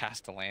just like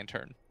cast a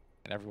lantern.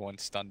 And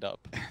everyone's stunned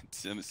up.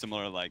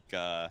 Similar like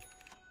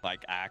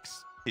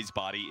Axe. His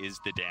body is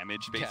the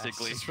damage,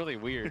 basically. Yeah, it's really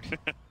weird.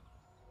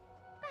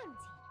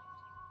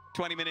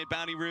 20-minute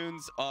bounty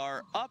runes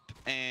are up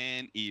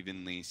and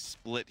evenly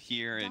split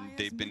here, and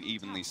they've been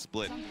evenly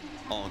split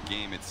all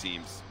game, it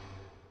seems.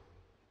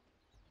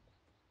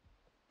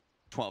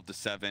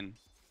 12-7,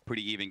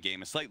 pretty even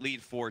game. A slight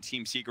lead for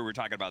Team Secret. We're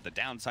talking about the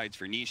downsides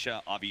for Nisha.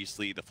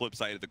 Obviously, the flip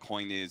side of the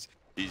coin is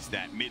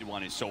that mid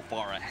one is so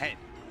far ahead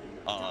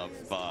of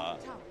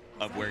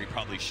where he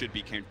probably should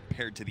be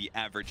compared to the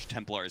average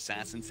Templar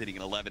assassin, sitting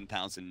at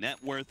 11,000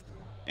 net worth.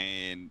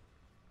 And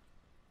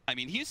I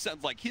mean, he's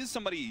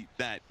somebody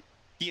that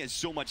he has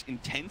so much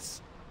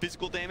intense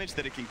physical damage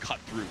that it can cut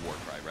through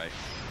Warcry, right?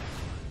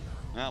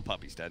 Well,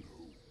 Puppey's dead.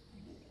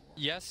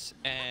 Yes,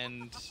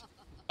 and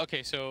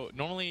okay, so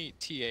normally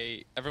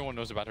TA, everyone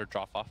knows about her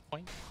drop-off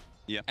point.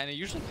 Yeah. And it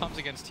usually comes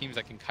against teams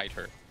that can kite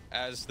her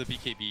as the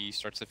BKB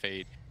starts to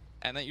fade.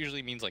 And that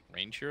usually means like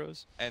range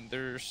heroes. And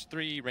there's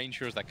 3 range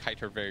heroes that kite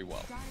her very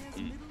well.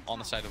 On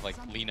the side of like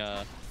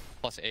Lina,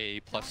 plus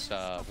A, plus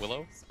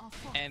Willow.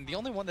 And the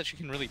only one that she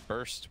can really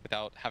burst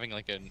without having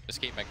like an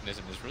escape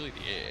mechanism is really the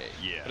AA.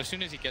 Yeah. But as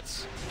soon as he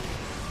gets...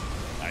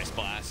 Ice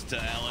Blast,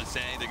 LSA,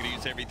 they're going to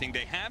use everything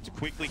they have to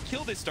quickly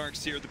kill this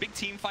Darkseer. The big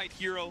team fight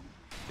hero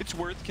it's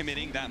worth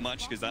committing that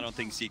much because I don't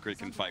think Secret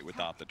can fight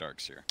without the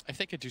Darkseer. If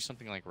they could do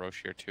something like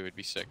Roche here too, it'd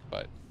be sick.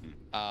 But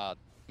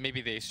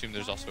maybe they assume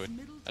there's also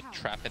a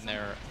trap in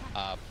there.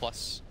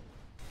 Plus,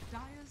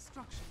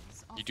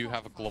 you do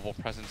have a global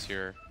presence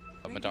here.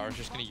 But Madara's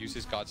just going to use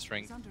his God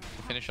Strength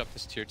to finish up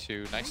this tier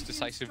 2. Nice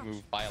decisive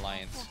move by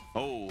Alliance.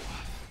 Oh,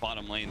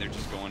 bottom lane, they're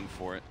just going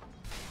for it.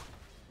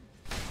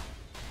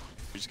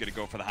 They're just going to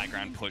go for the high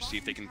ground push, see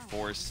if they can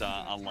force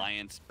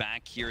Alliance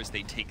back here as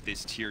they take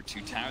this tier 2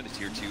 tower. The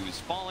tier 2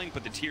 is falling,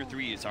 but the tier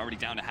 3 is already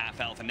down to half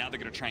health, and now they're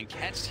going to try and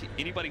catch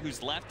anybody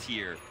who's left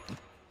here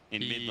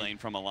in mid lane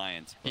from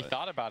Alliance. He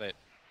thought about it.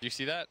 Do you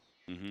see that?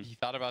 He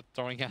thought about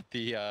throwing at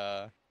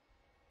the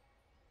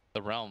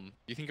Realm. Do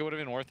you think it would have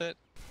been worth it?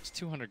 It's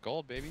 200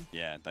 gold, baby.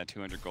 Yeah, that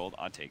 200 gold,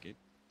 I'll take it.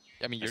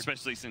 I mean,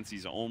 especially since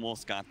he's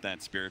almost got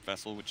that Spirit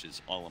Vessel, which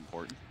is all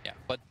important. Yeah,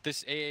 but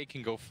this AA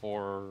can go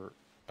for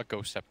a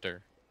Ghost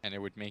Scepter, and it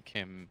would make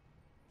him...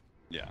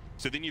 Yeah.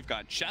 So then you've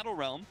got Shadow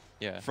Realm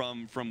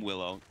from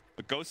Willow,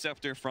 a Ghost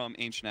Scepter from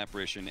Ancient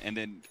Apparition, and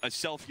then a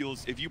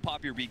Self-Heals. If you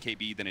pop your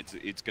BKB, then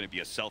it's going to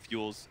be a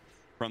Self-Heals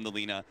from the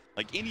Lina.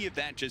 Like, any of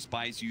that just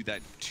buys you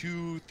that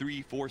 2,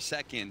 3, 4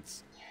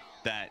 seconds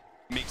that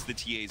makes the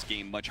TA's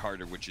game much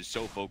harder, which is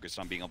so focused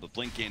on being able to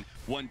blink in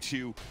 1,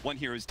 2, 1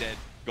 hero's dead,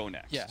 go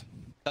next. Yeah,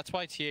 that's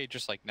why TA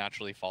just like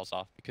naturally falls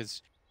off,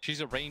 because she's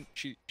a range.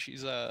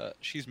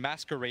 She's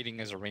masquerading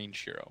as a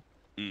range hero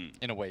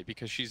in a way,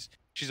 because she's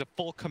a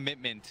full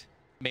commitment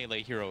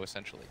melee hero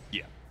essentially.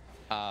 Yeah.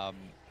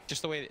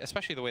 Just the way,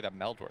 especially the way that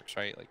meld works,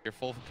 right? Like you're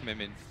full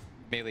commitment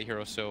melee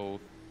hero, so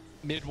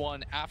mid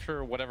one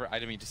after whatever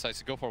item he decides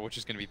to go for, which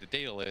is going to be the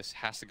Daedalus,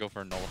 has to go for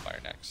a nullifier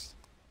next.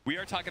 We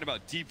are talking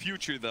about deep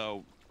future,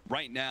 though.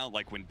 Right now,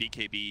 like when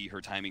BKB, her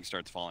timing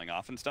starts falling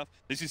off and stuff,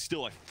 this is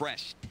still a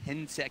fresh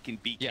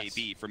 10-second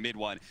BKB for mid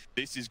one.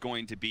 This is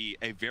going to be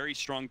a very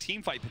strong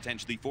team fight,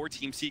 potentially, for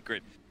Team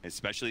Secret,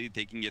 especially if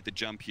they can get the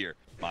jump here.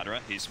 Madara,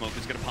 his smoke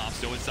is going to pop,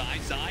 so is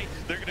Zai.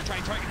 They're going to try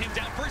and target him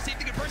down first, see if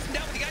they can burst him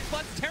down with the Ice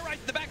Blast, terrorize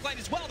the backline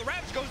as well. The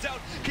Ravage goes out,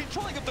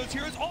 controlling up those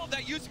heroes. All of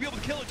that used to be able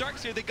to kill a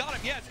Darkseer. They got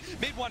him, yes.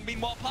 Mid one,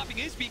 meanwhile, popping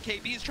his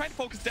BKB, is trying to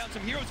focus down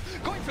some heroes.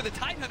 Going for the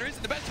Tidehunter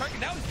isn't the best target.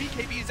 Now his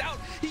BKB is out.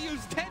 He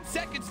used 10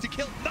 seconds to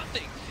kill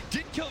nothing.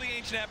 Did kill the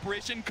Ancient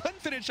Apparition,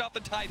 couldn't finish off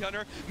the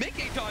Tidehunter.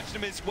 Mickey dodged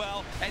him as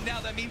well, and now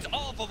that means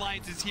all of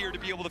Alliance is here to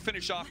be able to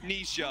finish off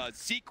Nisha.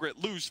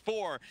 Secret lose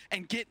 4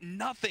 and get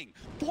nothing.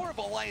 4 of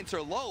Alliance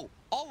are low.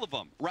 All of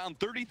them, around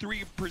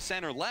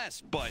 33% or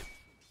less, but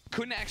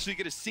couldn't actually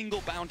get a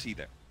single bounty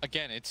there.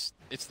 Again, it's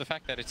the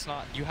fact that it's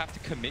not, you have to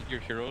commit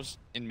your heroes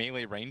in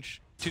melee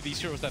range to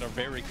these heroes that are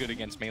very good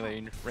against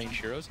melee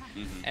range heroes.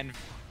 And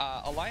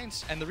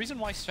Alliance, and the reason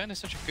why Sven is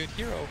such a good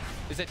hero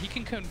is that he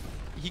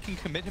can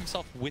commit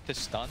himself with a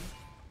stun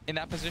in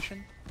that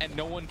position, and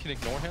no one can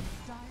ignore him.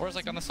 Whereas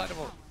like on the side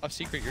of a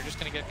Secret, you're just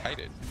gonna get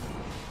kited.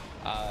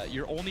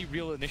 Your only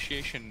real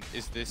initiation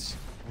is this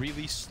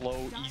really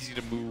slow, easy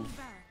to move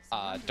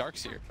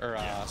Darkseer or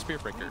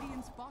Spirit Breaker.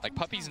 Like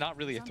Puppey's not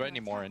really a threat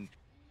anymore, and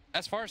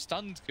as far as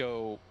stuns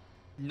go,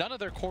 none of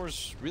their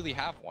cores really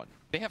have one.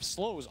 They have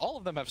slows. All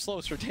of them have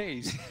slows for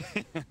days,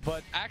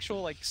 but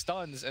actual like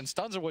stuns, and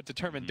stuns are what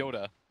determine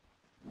Dota.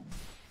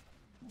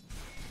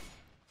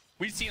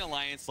 We've seen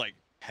Alliance like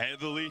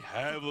heavily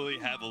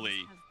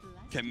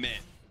commit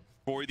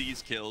for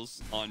these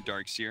kills on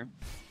Darkseer.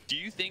 Do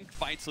you think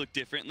fights look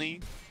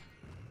differently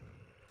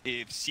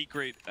if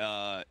Secret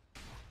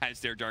has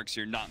their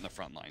Darkseer not in the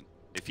front line?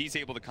 If he's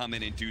able to come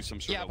in and do some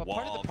sort of wall,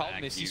 part of the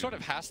problem is he sort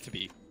of has to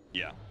be.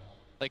 Yeah.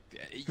 Like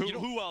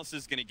who else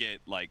is gonna get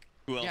like?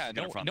 Who else? Yeah,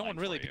 is no one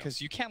really,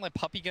 because you can't let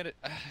Puppey get it.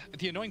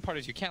 The annoying part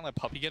is you can't let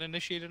Puppey get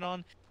initiated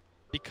on,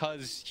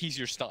 because he's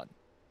your stun.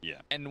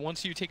 Yeah. And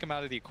once you take him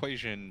out of the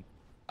equation,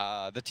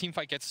 the team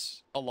fight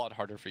gets a lot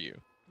harder for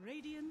you.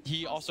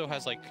 He also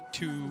has like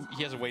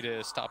he has a way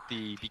to stop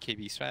the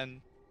BKB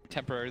Sven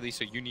temporarily,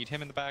 so you need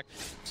him in the back.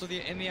 So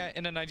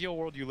in an ideal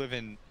world you live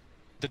in,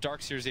 the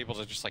Darkseer is able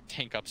to just like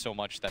tank up so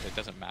much that it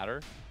doesn't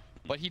matter,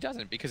 but he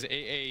doesn't, because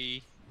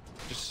AA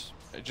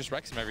just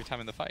wrecks him every time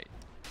in the fight.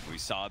 We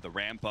saw the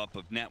ramp up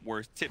of net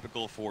worth,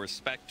 typical for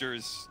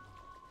Spectres.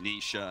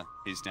 Nisha,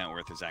 his net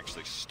worth is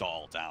actually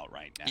stalled out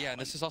right now. Yeah,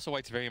 and this is also why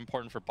it's very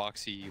important for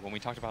Boxy, when we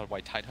talked about why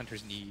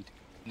Tidehunters need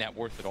net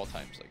worth at all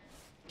times. Like,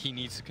 he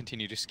needs to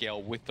continue to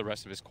scale with the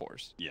rest of his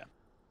cores. Yeah.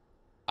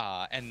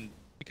 And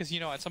because, you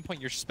know, at some point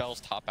your spells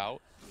top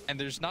out, and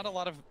there's not a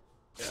lot of...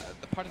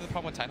 part of the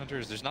problem with Tidehunter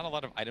is there's not a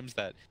lot of items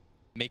that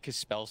make his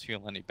spells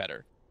feel any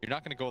better. You're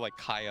not going to go like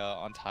Kaya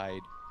on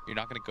Tide. You're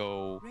not going to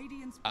go...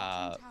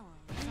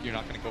 you're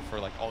not going to go for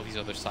like all these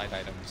other side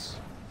items.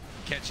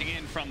 Catching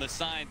in from the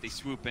side, they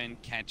swoop in,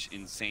 catch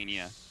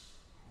Insania.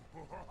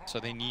 So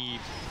you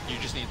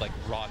just need like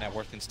raw net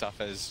worth and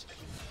stuff as...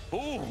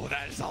 Ooh,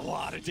 that is a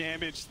lot of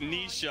damage.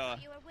 Nisha.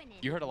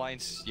 You heard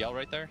Alliance yell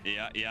right there?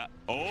 Yeah.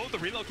 Oh, the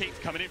relocate's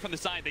coming in from the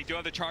side. They do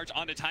have the charge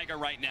onto Taiga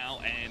right now,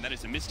 and that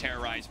is a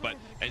misterrorize, but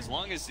as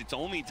long as it's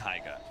only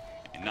Taiga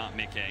and not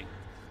Mickey,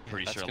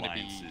 pretty sure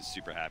Alliance is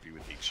super happy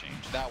with the exchange.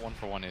 That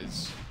 1-for-1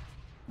 is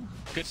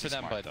Good for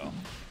them, Smart, but though.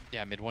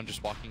 yeah, mid one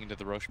just walking into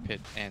the Roche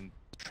pit, and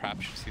the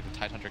trap should see the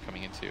Tidehunter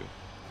coming in too.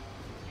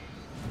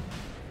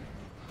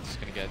 Just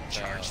gonna get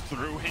Charged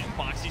through him.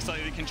 Boxy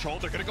slightly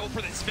controlled. They're going to go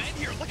for this Sven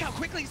here. Look how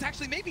quickly he's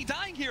actually maybe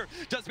dying here.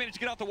 Does manage to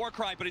get out the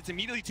Warcry, but it's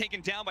immediately taken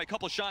down by a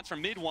couple shots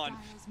from mid one.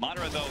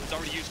 Madara, though, has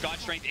already used God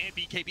Strength and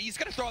BKB. He's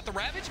going to throw out the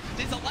Ravage.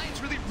 Is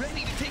Alliance really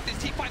ready to take this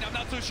team fight? I'm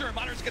not so sure.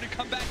 Madara's going to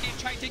come back in,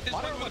 try and take this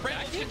fight with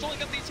Ravage,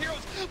 controlling up these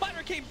heroes.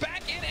 Madara came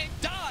back in and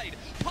died.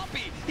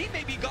 Puppey, he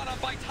may be gone on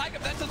by Tiger.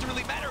 That doesn't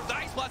really matter. The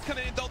Ice Blast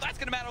coming in, though, that's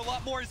going to matter a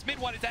lot more. As mid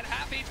one is at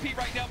half HP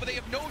right now, but they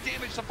have no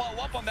damage to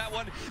follow up on that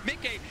one.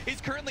 Mickey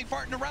is currently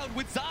farting around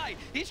with Zai.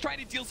 He's trying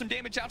to deal some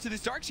damage out to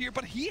this Darkseer,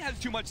 but he has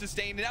too much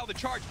sustain. And now the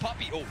charge,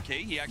 Puppey,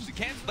 okay, he actually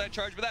canceled that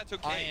charge, but that's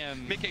okay.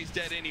 Mickey's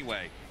dead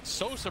anyway.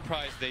 So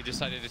surprised they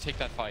decided to take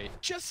that fight.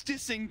 Just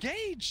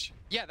disengage.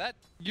 Yeah, that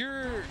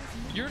you're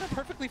in a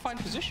perfectly fine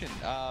position.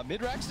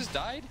 Midrax has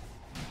died.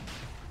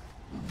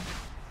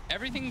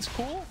 Everything's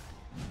cool.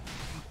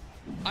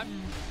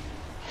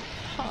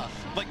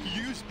 Like,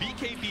 use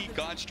BKB,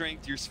 God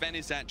Strength, your Sven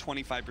is at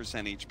 25%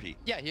 HP.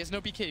 Yeah, he has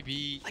no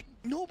BKB. Like,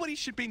 nobody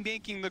should be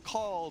making the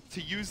call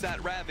to use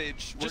that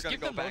Ravage. We're gonna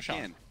go back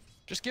in.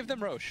 Just give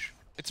them Roche.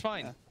 It's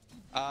fine.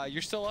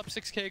 You're still up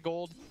 6k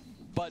gold,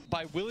 but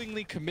by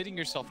willingly committing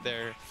yourself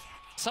there,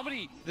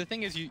 the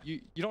thing is,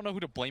 you don't know who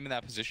to blame in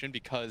that position,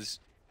 because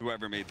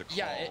whoever made the call.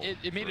 Yeah,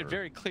 it made it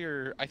very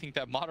clear, I think,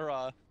 that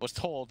Madara was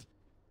told,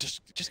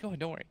 just go and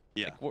don't worry.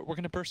 Yeah. Like, we're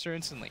gonna burst her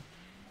instantly.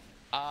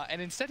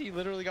 And instead, he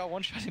literally got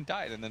one shot and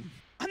died, and then...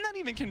 I'm not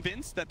even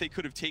convinced that they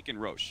could have taken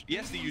Roche.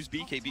 Yes, they used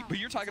BKB, but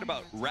you're talking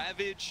about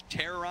Ravage,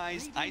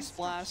 Terrorize, Ice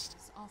Blast.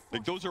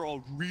 Like, those are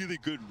all really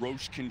good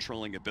Roche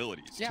controlling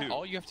abilities, yeah, too.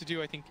 all you have to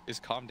do, I think, is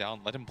calm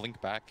down, let him blink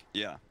back.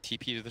 Yeah.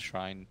 TP to the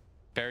shrine,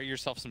 bury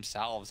yourself some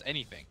salves,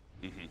 anything.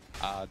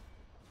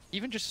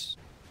 Even just...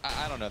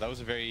 I don't know, that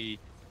was a very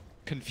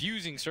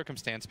confusing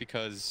circumstance,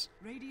 because...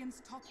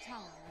 Radiant's top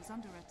tower is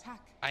under attack.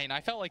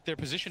 I felt like their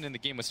position in the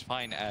game was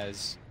fine,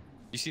 as...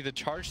 You see the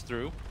charge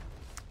through.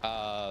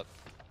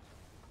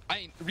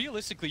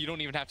 Realistically, you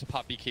don't even have to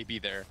pop BKB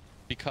there,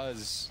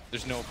 because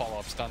there's no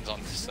follow-up stuns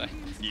on this side,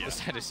 this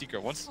side of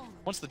Secret. Once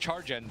the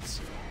charge ends,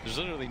 there's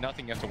literally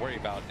nothing you have to worry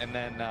about. And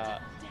then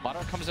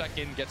Madara comes back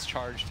in, gets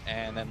charged,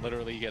 and then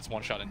literally gets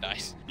one shot and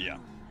dies. Yeah.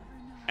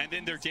 And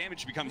then their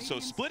damage becomes so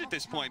split at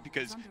this point,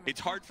 because it's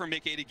hard for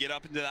Mickey to get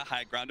up into that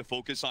high ground to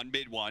focus on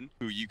mid one,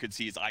 who you could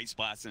see is Ice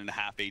Blasting and a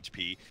half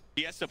HP.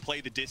 He has to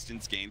play the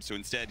distance game, so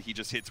instead he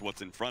just hits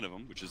what's in front of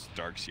him, which is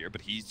Darkseer,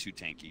 but he's too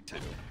tanky too.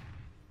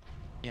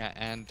 Yeah,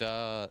 and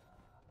well,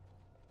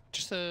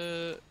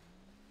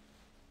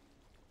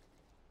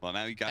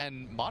 now you got...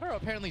 And Madara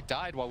apparently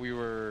died while we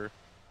were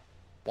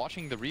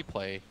watching the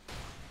replay.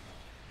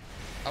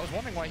 I was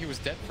wondering why he was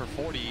dead for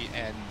 40,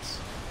 and...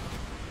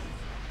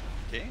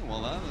 Okay,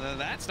 well,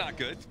 that's not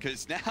good,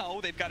 because now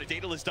they've got a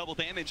Daedalus double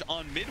damage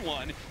on mid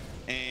one,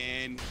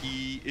 and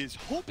he is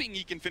hoping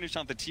he can finish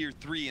off the tier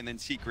 3, and then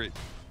Secret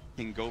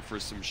can go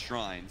for some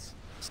shrines.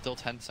 Still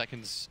 10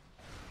 seconds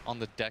on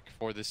the deck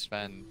for this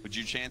Sven. Would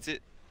you chance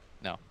it?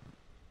 No.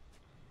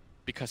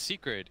 Because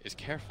Secret is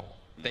careful.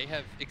 They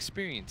have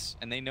experience,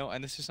 and they know,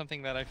 and this is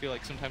something that I feel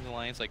like sometimes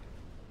Alliance, like,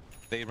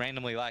 they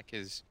randomly lack,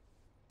 is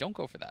don't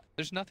go for that.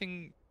 There's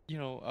nothing, you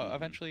know,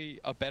 eventually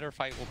a better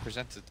fight will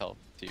present itself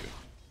to you.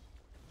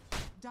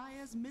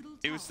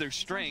 It was their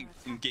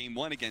strength in game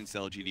 1 against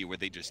LGD, where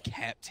they just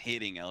kept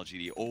hitting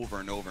LGD over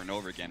and over and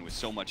over again with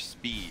so much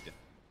speed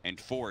and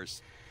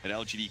force that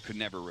LGD could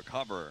never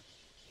recover.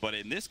 But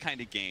in this kind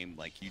of game,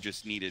 like, you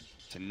just needed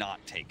to not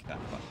take that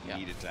fight. You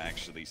needed to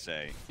actually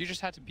say... You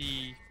just had to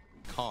be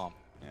calm.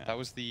 Yeah. That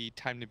was the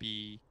time to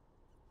be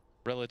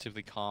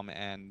relatively calm,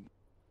 and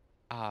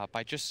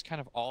by just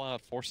kind of all out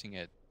forcing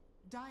it,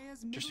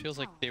 just feels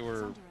like they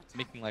were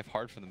making life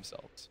hard for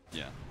themselves.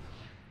 Yeah.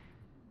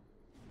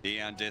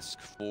 On disc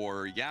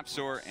for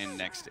YapzOr, and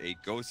next a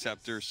Ghost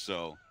Scepter,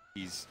 so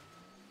he's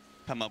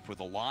come up with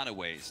a lot of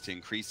ways to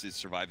increase his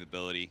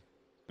survivability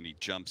when he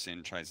jumps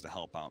in, tries to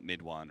help out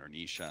mid one or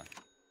Nisha in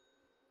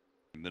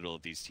the middle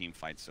of these team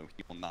fights, so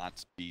he will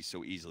not be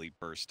so easily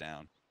burst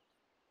down.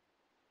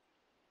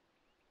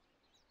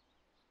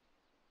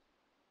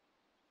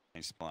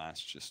 Nice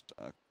blast just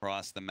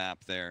across the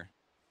map there.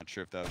 Not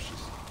sure if that was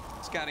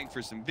just scouting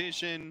for some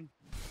vision.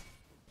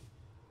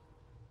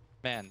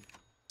 Man,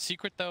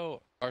 Secret,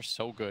 though, are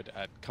so good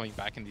at coming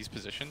back in these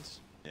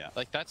positions. Yeah.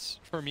 Like, that's,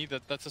 for me,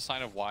 that's a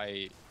sign of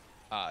why,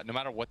 no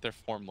matter what their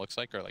form looks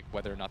like, or, like,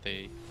 whether or not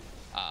they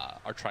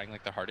are trying,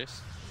 like, their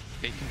hardest,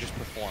 they can just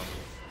perform.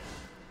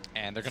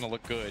 And they're going to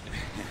look good.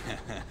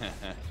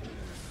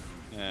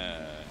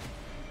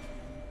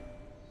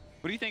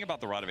 What do you think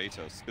about the Rod of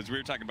Atos? Because we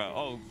were talking about,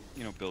 oh,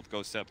 you know, build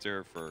Ghost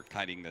Scepter for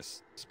kiting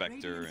this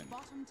Spectre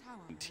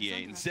and TA.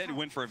 Instead,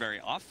 went for a very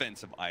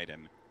offensive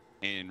item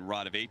in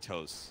Rod of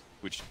Atos,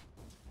 which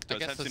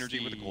does have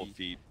synergy with the Cold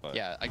Feet. But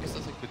yeah, I guess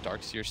that's like the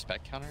Darkseer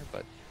spec counter,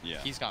 but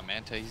he's got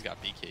Manta, he's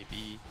got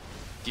BKB,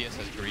 DS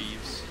has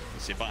Greaves.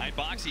 See behind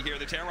Boxy here,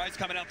 the Terrorize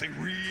coming out. They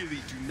really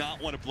do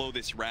not want to blow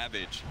this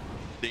Ravage.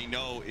 they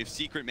know if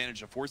Secret managed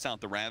to force out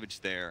the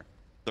Ravage there,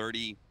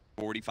 30,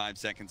 45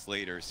 seconds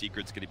later,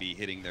 Secret's going to be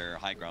hitting their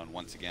high ground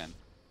once again.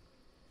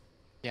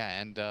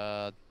 Yeah, and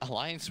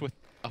Alliance with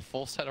a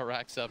full set of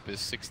racks up is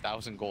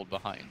 6,000 gold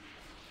behind.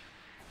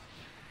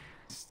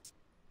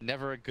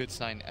 Never a good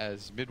sign,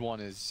 as mid one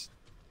is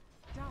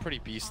pretty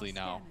beastly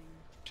now.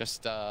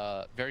 Just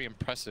very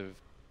impressive.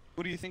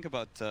 What do you think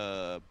about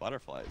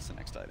Butterfly as the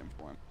next item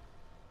for him?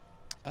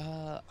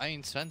 I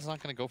mean, Sven's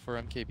not going to go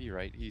for MKB,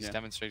 right? He's Yeah.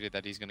 demonstrated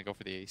that he's going to go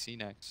for the AC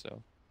next,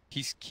 so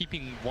he's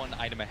keeping one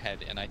item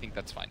ahead, and I think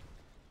that's fine.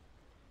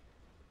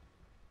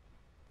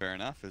 Fair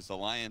enough. As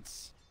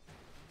Alliance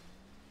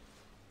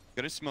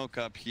gonna smoke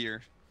up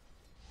here,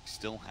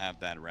 still have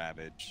that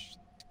Ravage,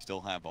 still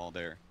have all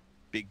their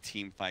big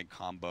team fight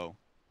combo.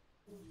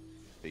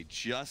 They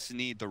just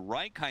need the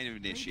right kind of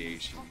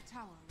initiation, Top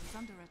tower is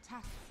under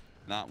attack.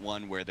 not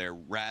one where they're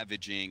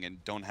ravaging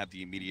and don't have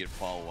the immediate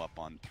follow-up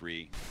on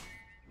 3.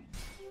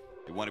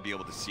 They want to be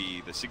able to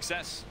see the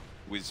success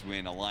was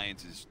when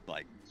Alliance is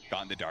like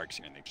got in the darks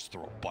here and they just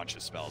throw a bunch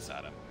of spells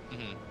at him.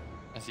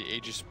 As the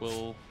Aegis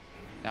will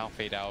now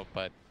fade out,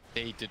 but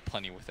they did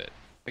plenty with it.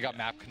 They got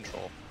map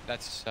control.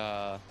 That's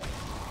that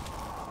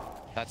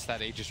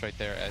Aegis right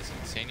there as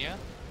Insania.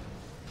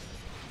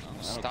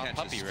 Stop Catch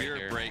Puppey a right Spirit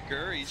here.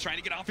 Breaker. He's trying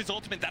to get off his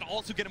ultimate. That'll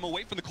also get him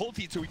away from the cold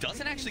feed, so he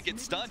doesn't actually get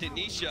stunned. And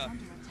Nisha,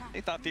 they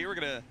thought they were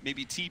gonna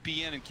maybe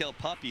TP in and kill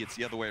Puppey. It's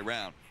the other way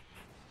around.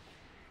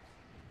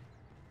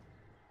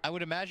 I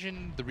would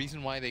imagine the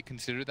reason why they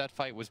considered that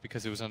fight was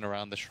because it was on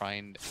around the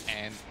shrine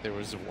and there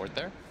was a ward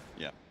there.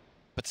 Yeah.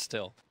 But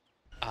still,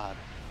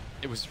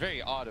 it was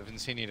very odd of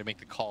Insania to make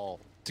the call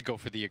to go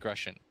for the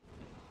aggression.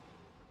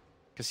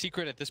 Because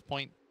Secret at this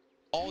point,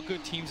 all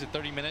good teams at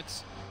 30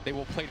 minutes, they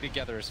will play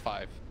together as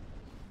 5.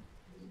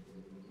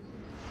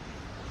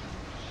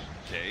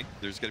 Okay,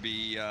 there's gonna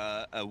be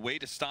a way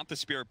to stop the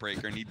Spirit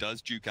Breaker, and he does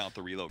juke out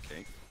the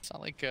relocate. It's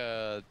not like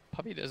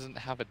Puppey doesn't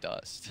have a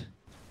dust.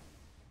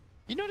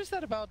 You notice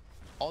that about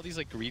all these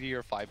like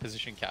greedier 5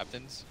 position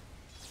captains?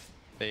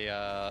 They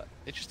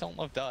just don't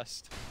love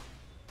dust.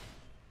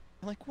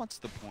 Like, what's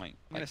the point?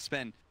 I'm Like gonna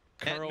spend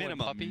at Kuro and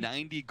minimum Puppey?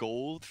 90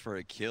 gold for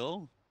a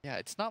kill. Yeah,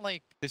 it's not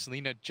like this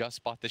Lina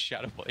just bought the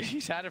Shadow Blade.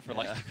 He's had it for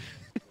like...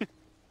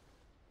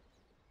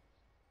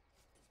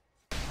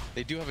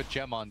 They do have a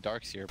gem on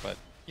Darkseer, but,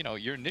 you know,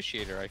 your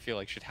Initiator, I feel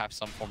like, should have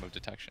some form of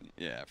detection.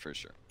 Yeah, for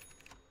sure.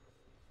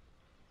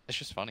 It's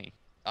just funny.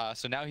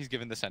 So now he's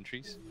given the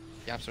sentries.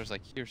 YapzOr's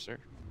like, here, sir.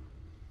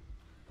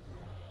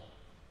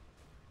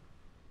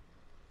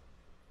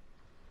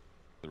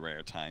 The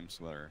rare times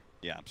where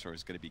YapzOr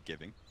is going to be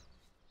giving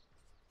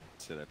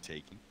instead of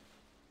taking.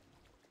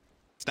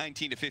 It's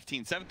 19 to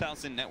 15,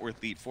 7,000 net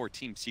worth lead for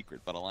Team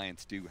Secret, but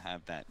Alliance do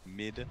have that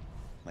mid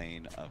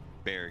lane of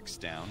barracks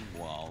down,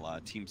 while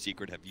Team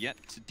Secret have yet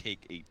to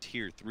take a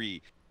tier 3.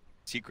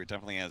 Secret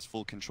definitely has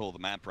full control of the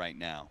map right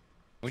now.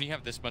 When you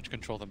have this much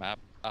control of the map,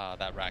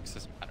 that Rax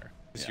doesn't matter.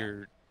 Because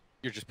you're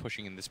just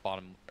pushing in this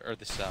bottom, or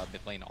this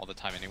mid lane all the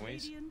time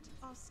anyways.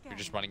 You're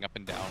just running up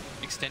and down,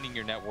 extending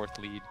your net worth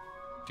lead,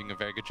 doing a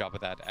very good job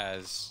of that,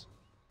 as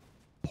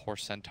poor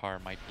Centaur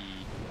might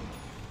be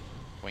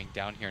going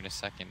down here in a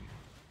second.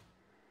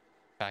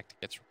 In fact,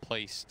 it gets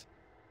replaced.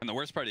 And the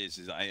worst part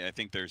is I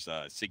think there's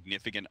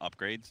significant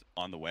upgrades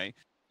on the way.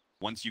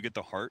 Once you get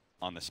the heart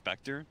on the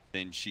Spectre,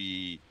 then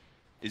she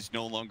is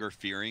no longer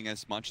fearing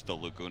as much the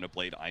Laguna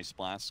Blade Ice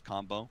Blast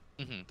combo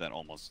that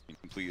almost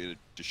completely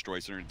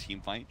destroys her in a team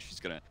fight. She's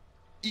gonna,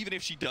 even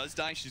if she does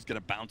die, she's gonna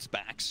bounce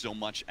back so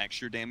much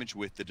extra damage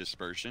with the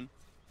dispersion.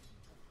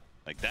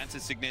 Like, that's a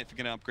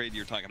significant upgrade.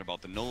 You're talking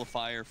about the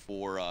Nullifier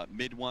for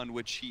mid one,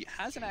 which he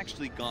hasn't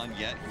actually gone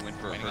yet. He went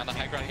for Waiting on the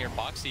high ground here.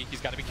 Boxy,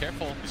 he's got to be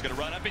careful. He's going to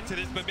run up into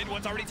this, but mid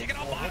one's already taken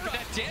off. Look at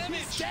that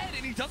damage! He's dead,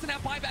 and he doesn't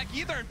have buyback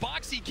either. And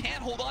Boxy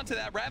can't hold on to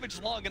that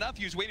Ravage long enough.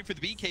 He was waiting for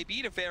the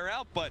BKB to fare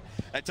out, but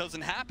that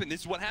doesn't happen.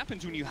 This is what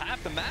happens when you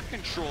have the map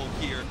control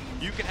here.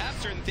 You can have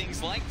certain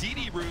things like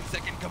DD runes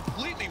that can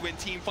completely win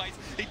team fights.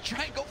 They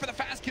try and go for the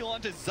fast kill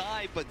onto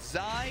Zai, but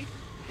Zai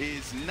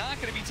is not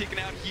going to be taken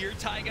out here.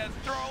 Taiga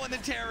throwing the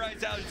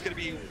Terrorize out. It's going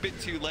to be a bit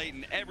too late,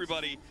 and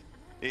everybody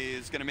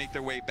is going to make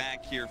their way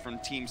back here from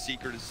Team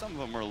Secret, as some of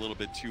them are a little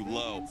bit too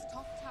low.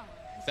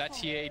 That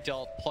TA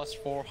dealt plus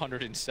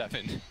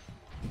 407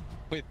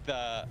 with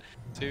so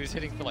he was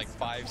hitting for like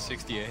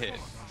 560 a hit.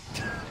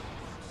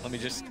 Let me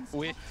just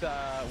with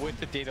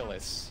the data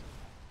lists.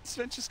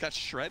 Sven just got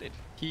shredded.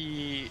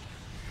 He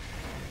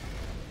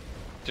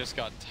just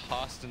got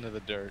tossed into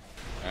the dirt.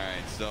 All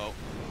right, so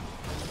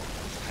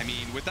I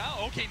mean,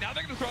 without, okay, now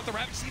they're going to throw out the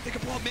Ravage, see if they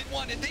can pull a mid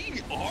one, and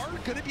they are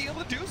going to be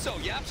able to do so.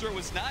 YapzOr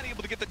was not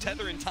able to get the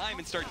tether in time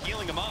and start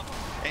healing him up,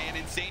 and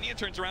Insania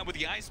turns around with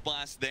the Ice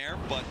Blast there,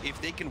 but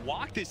if they can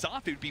walk this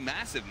off, it would be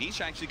massive.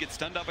 Nisha actually gets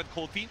stunned up at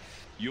Cold Feet.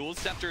 Yule's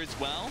Scepter as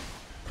well.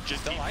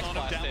 Just keep on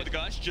him down with the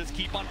Gush, just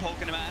keep on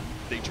poking him at.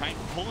 They try and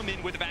pull him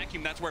in with a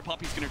vacuum. That's where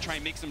Puppey's going to try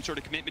and make some sort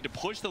of commitment to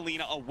push the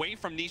Lina away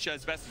from Nisha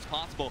as best as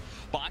possible.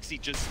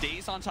 Boxy just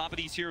stays on top of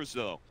these heroes,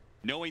 though,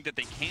 knowing that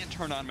they can't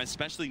turn on him,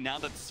 especially now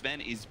that Sven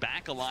is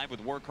back alive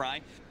with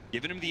Warcry.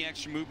 giving him the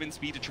extra movement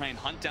speed to try and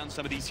hunt down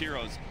some of these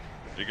heroes.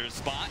 They're going to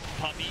spot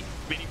Puppey,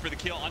 waiting for the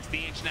kill onto the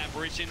Ancient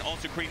Apparition,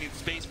 also creating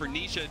space for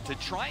Nisha to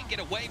try and get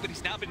away, but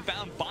he's now been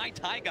found by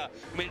Taiga,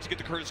 who managed to get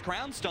the Curse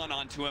Crown stun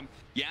onto him.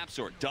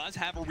 YapzOr does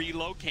have a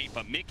relocate,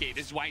 but Mickey,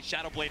 this is why he's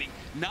Shadow Blading,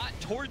 not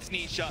towards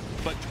Nisha,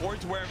 but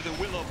towards wherever the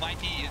Willow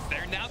might be. Is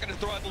they're now going to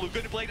throw out the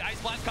Laguna Blade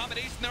Ice Blast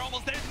combination. They're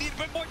almost there. They need a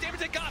bit more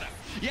damage. They got him.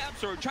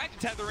 YapzOr trying to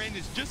tether in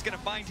is just going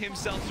to find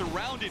himself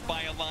surrounded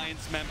by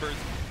Alliance members.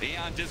 The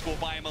Aeon Disc will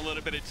buy him a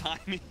little bit of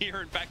time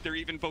here. In fact, they're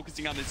even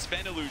focusing on the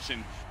Sven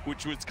illusion,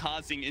 which was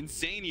causing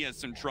Insania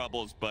some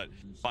troubles. But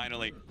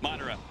finally,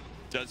 Madara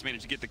does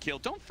manage to get the kill.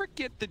 Don't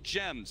forget the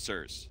gem,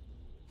 sirs.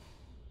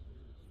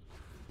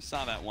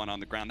 Saw that one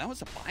on the ground. That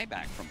was a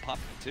buyback from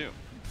Puppey too.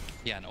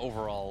 Yeah, an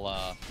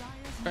overall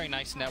very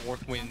nice net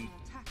worth win,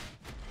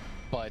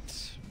 but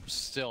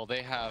still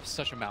they have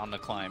such a mountain to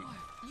climb.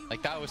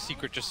 Like that was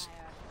Secret just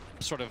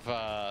sort of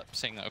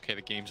saying that okay,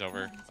 the game's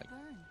over. Like,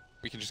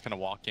 we can just kind of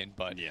walk in,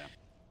 but yeah,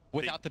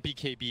 without the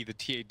BKB, the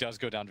TA does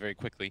go down very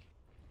quickly.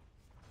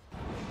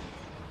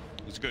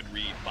 It was a good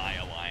read by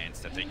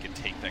Alliance that they could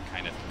take that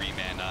kind of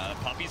three-man.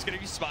 Puppey's going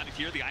to be spotted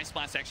here. The Ice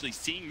Blast actually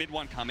seeing mid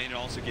one come in. It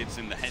also gives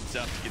him the heads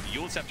up to get the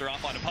Yule Scepter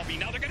off onto Puppey.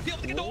 Now they're going to be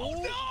able to get the...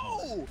 Oh,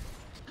 no!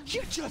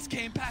 You just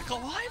came back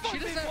alive on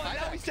mid one.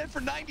 Now he's dead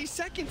for 90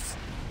 seconds.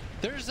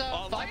 There's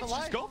 5 alive.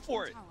 Just go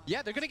for it.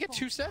 Yeah, they're going to get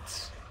 2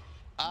 sets.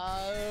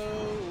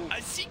 A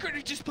Secret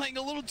is just playing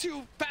a little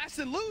too fast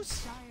and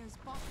loose.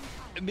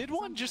 Mid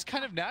one just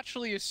kind of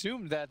naturally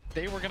assumed that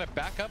they were going to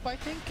back up, I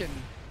think, and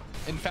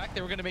in fact,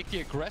 they were going to make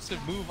the aggressive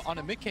move on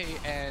a Mickey,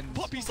 and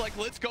Puppey's like,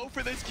 let's go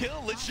for this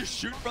kill. Let's just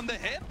shoot from the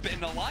hip.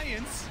 And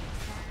Alliance,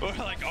 we're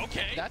like,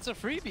 okay. That's a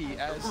freebie.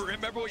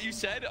 Remember what you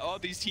said? Oh,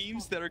 these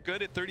teams that are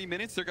good at 30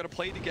 minutes, they're going to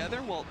play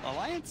together. Well,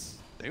 Alliance,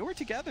 they were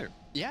together.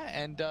 Yeah,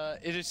 and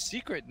it is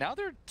Secret. Now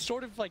they're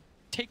sort of like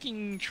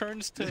taking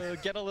turns to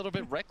get a little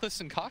bit reckless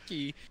and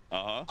cocky.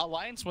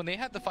 Alliance, when they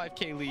had the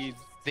 5K lead,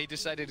 they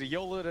decided to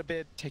YOLO it a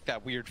bit, take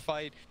that weird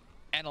fight,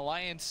 and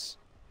Alliance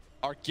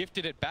are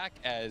gifted it back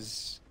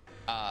as...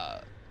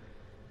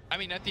 I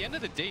mean, at the end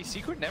of the day,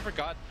 Secret never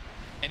got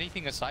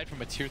anything aside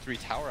from a tier 3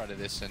 tower out of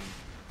this, and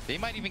they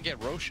might even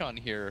get Roshan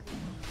here,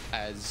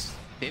 as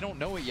they don't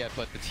know it yet,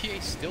 but the TA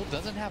still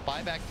doesn't have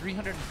buyback,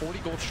 340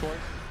 gold short.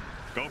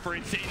 Go for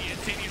Insania.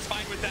 Insania's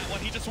fine with that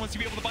one. He just wants to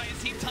be able to buy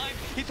his team time.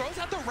 He throws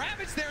out the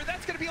Ravage there, and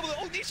that's going to be able to...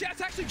 Oh,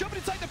 Nisha's actually jumping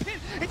inside the pit.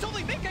 It's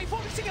only Mickey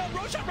focusing on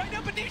Roshan right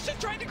now, but Nisha's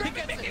trying to grab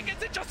it. Mickey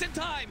gets it just in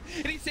time,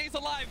 and he stays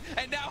alive.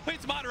 And now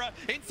it's Madara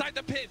inside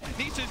the pit.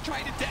 Nisha's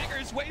trying to dagger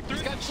his way through.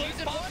 He's got cheese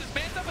and bombs his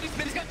man's up, but he's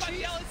been hit by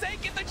the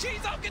LSA. Get the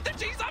cheese up! Get the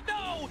cheese up!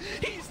 No!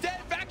 He's dead.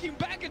 Vacuum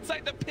back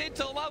inside the pit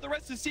to allow the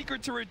rest of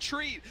Secret to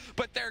retreat.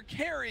 But their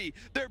carry,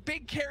 their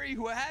big carry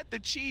who had the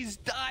cheese,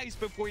 dies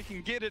before he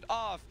can get it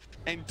off,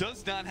 and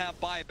does not have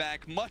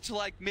buyback, much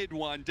like mid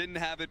one didn't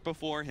have it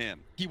before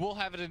him. He will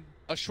have it in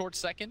a short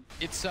second.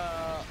 It's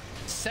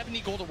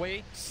 70 gold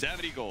away.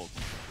 70 gold.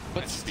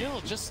 But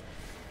still, just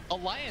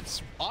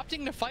Alliance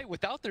opting to fight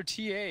without their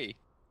TA.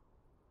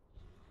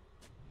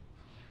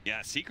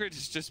 Yeah, Secret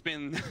has just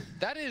been...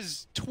 That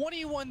is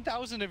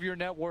 21,000 of your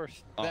net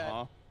worth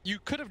that you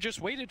could have just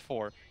waited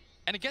for.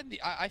 And again,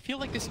 I feel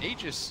like this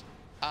Aegis,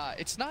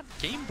 it's not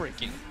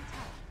game-breaking.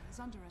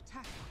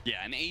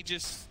 Yeah, an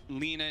Aegis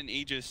Lina, an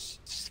Aegis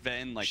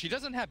Sven, like... She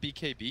doesn't have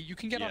BKB. You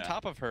can get on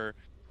top of her.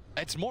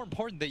 It's more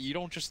important that you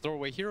don't just throw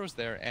away heroes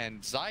there,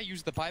 and Zai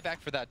used the buyback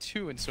for that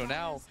too, and so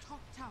now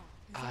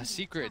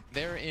Secret,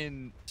 they're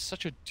in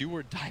such a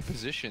do-or-die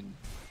position.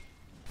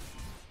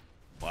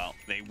 Well,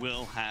 they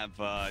will have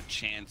a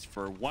chance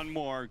for one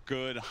more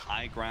good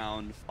high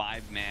ground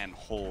 5-man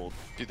hold.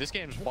 Dude, this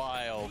game's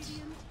wild.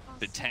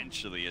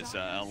 Potentially, as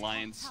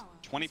Alliance,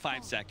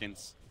 25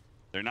 seconds.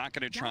 They're not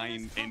going to try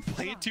and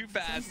play it too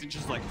fast and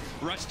just like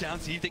rush down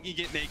so you think you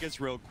get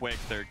Megas real quick.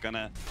 They're going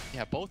to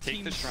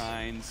take the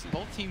shrines.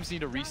 Both teams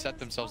need to reset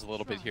themselves a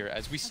little bit here.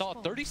 As we saw,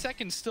 30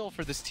 seconds still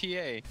for this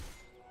TA.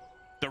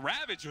 The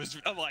Ravage was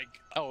like,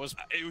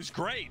 it was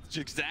great.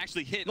 Just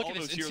actually hit all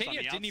those heroes on the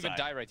outside. Didn't even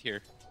die right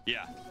here.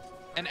 Yeah.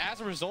 And as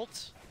a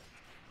result,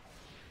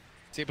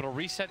 he's able to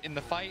reset in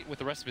the fight with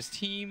the rest of his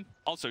team.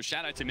 Also,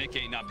 shout out to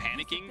Mickey not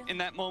panicking in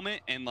that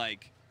moment and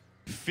like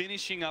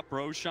finishing up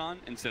Roshan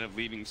instead of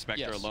leaving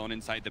Spectre alone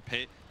inside the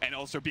pit, and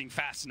also being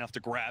fast enough to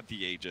grab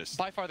the Aegis.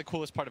 By far the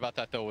coolest part about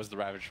that though was the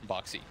Ravage from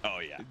Boxy. Oh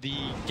yeah. The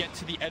get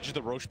to the edge of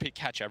the Roche pit,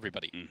 catch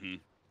everybody.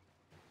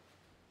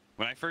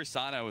 When I first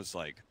saw it, I was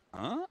like,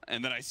 huh?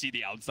 And then I see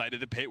the outside of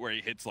the pit where he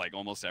hits like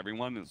almost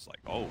everyone. It's like,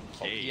 okay.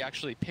 Oh, he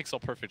actually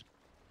pixel perfect.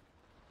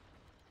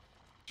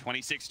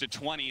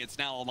 26-20. It's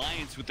now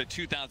Alliance with the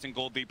 2,000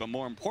 gold lead, but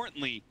more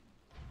importantly,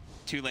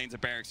 2 lanes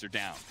of barracks are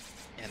down.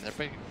 And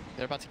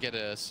they're about to get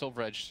a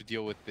Silver Edge to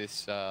deal with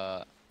this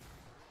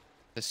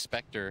this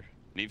Spectre.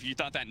 And if you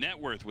thought that net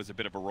worth was a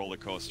bit of a roller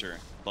coaster,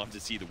 love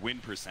to see the win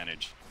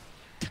percentage,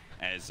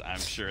 as I'm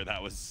sure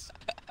that was.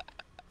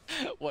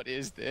 What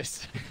is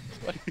this?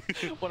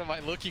 What am I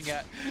looking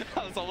at?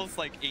 That was almost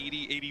like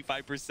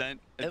 80-85%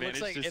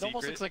 advantage. It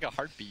almost looks like a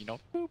heartbeat, you know?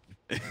 Boop.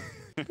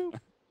 Boop.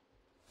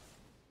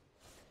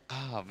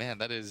 Oh man,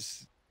 that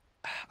is.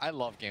 I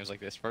love games like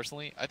this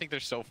personally. I think they're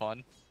so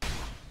fun.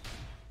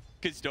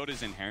 Because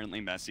Dota's inherently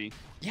messy.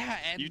 Yeah,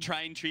 and you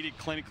try and treat it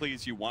clinically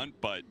as you want,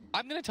 but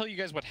I'm gonna tell you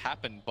guys what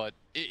happened, but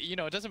it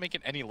doesn't make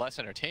it any less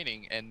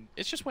entertaining, and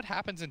it's just what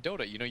happens in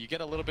Dota. You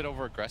get a little bit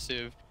over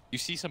aggressive. You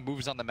see some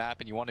moves on the map,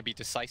 and you want to be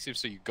decisive,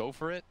 so you go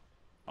for it.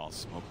 All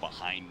smoke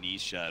behind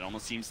Nisha. It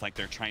almost seems like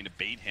they're trying to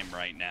bait him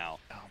right now.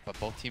 Oh, but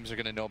both teams are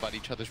going to know about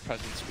each other's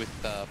presence with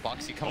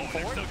Boxy coming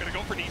They're forward. still going to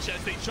go for Nisha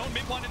as they've shown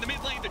mid one in the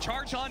mid lane. The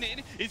charge on in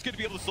is going to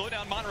be able to slow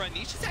down Monera.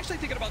 Nisha's actually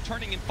thinking about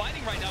turning and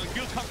fighting right now. He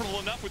feels comfortable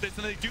enough with this,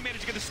 and they do manage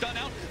to get the stun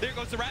out. There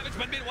goes the Ravage,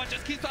 but mid one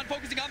just keeps on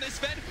focusing on this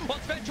Sven. While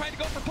Sven trying to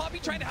go for Puppey,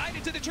 trying to hide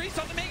into the trees.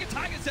 On the Mega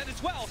Tiger set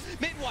as well.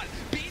 Mid one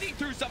beating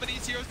through some of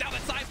these heroes. Now the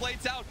side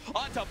blades out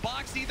onto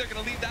Boxy. They're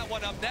going to leave that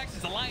one up next,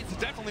 as Alliance has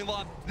definitely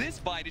lost this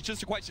fight. It's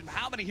just a question of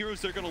how many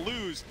heroes they're going to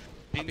lose.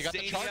 Puppey got the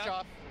charge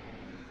off.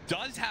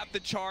 Does have the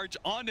charge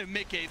onto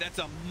Mickey. That's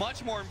a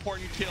much more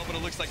important kill, but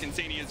it looks like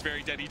Insania is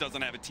very dead. He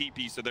doesn't have a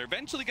TP, so they're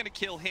eventually going to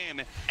kill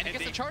him. And he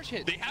gets the charge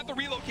hit. They have to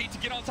relocate to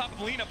get on top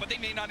of Lina, but they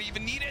may not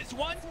even need it. It's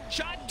one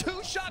shot,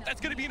 two shot. That's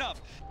going to be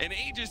enough. And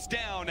Age is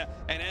down,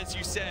 and as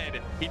you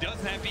said, he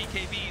doesn't have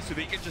BKB, so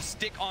they can just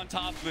stick on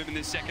top of him in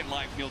this second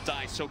life, and he'll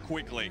die so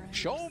quickly.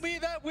 Show me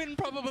that win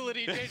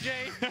probability,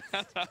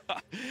 JJ.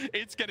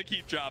 It's going to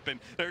keep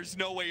dropping. There's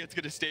no way it's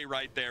going to stay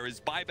right there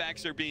as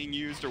buybacks are being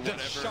used or The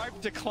whatever.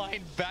 sharp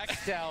decline back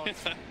down.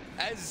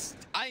 As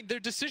their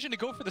decision to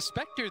go for the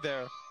Spectre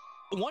there,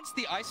 once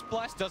the Ice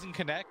Blast doesn't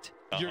connect,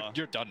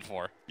 you're done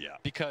for. Yeah.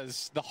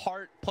 Because the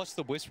Heart plus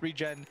the Wisp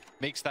regen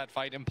makes that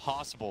fight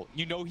impossible.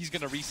 You know he's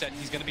going to reset,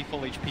 he's going to be full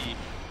HP.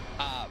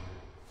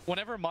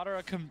 Whenever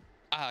Madara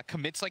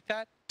commits like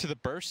that to the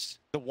burst,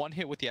 the one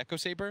hit with the Echo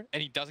Saber,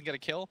 and he doesn't get a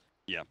kill,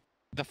 Yeah.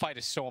 the fight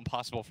is so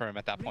impossible for him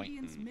at that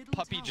point.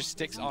 Puppey just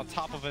sticks on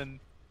top of him,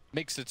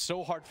 makes it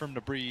so hard for him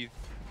to breathe.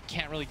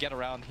 Can't really get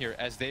around here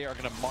as they are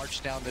going to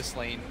march down this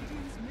lane.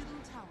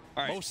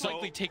 All right, Most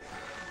likely take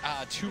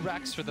 2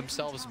 racks for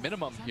themselves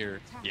minimum here.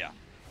 Yeah.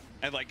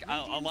 And like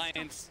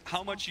Alliance,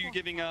 how much are you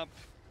giving up?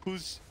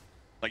 Who's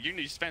like your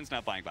Sven's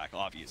not buying back,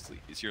 obviously.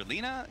 Is your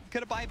Lina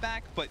gonna buy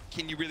back? But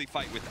can you really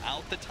fight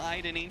without the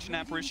Tide and Ancient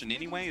Apparition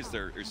anyway? Is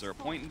there a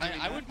point in doing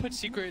I would put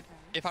Secret.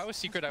 If I was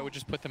Secret, I would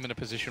just put them in a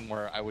position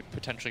where I would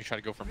potentially try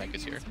to go for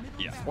Megas here.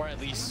 Yeah. Or at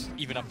least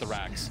even up the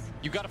racks.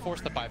 You got to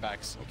force the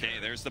buybacks. Okay,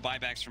 there's the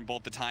buybacks from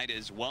both the Tide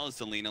as well as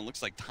the Lina.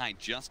 Looks like Tide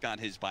just got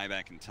his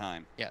buyback in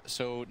time. Yeah,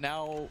 so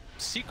now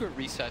Secret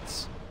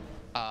resets,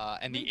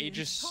 and the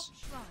Aegis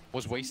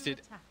was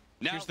wasted.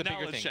 Now, Here's the bigger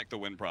let's thing. check the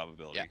win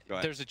probability. Yeah, Go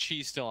ahead. there's a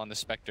cheese still on the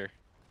Spectre.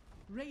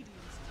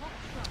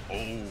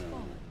 Oh.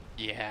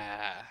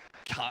 Yeah.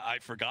 God, I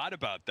forgot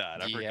about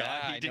that. I Yeah,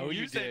 forgot I he didn't know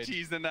you use that did.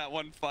 cheese in that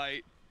one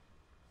fight.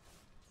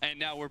 And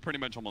now we're pretty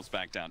much almost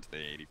back down to the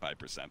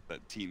 85%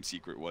 that Team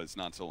Secret was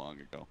not so long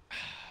ago.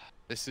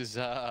 This is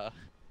oh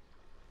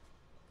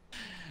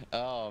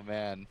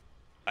man.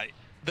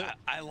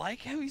 I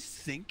like how he's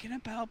thinking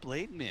about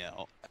Blade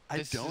Mail.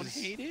 I don't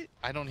hate it.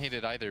 I don't hate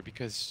it either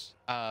because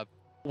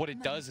what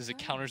it does is it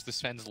counters the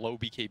Sven's low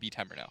BKB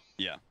timer now.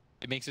 Yeah.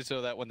 It makes it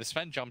so that when the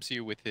Sven jumps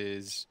you with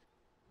his,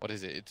 what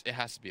is it? It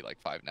has to be like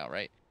 5 now,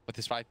 right? With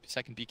his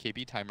 5-second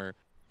BKB timer,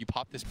 you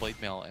pop this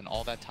Blade Mail and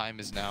all that time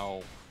is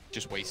now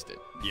just wasted.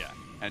 Yeah.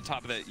 And on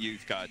top of that,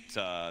 you've got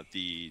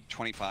the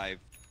 25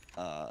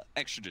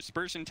 extra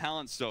dispersion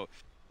talent, so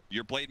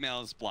your Blade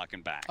Mail is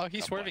blocking back. Oh,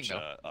 he's swerving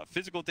though.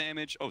 Physical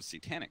damage. Oh,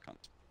 Satanic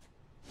Hunt.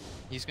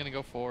 He's gonna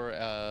go for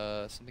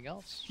something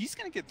else. He's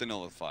gonna get the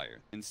Nullifier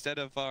instead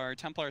of our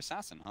Templar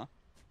Assassin, huh?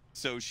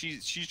 So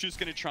she's just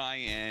gonna try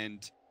and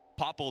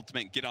pop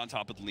ultimate, get on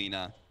top of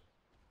Lina,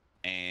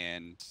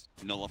 and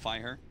nullify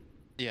her.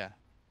 Yeah.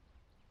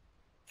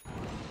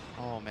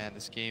 Oh man,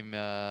 this game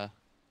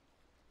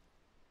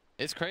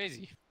it's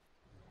crazy.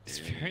 It's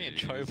very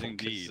enjoyable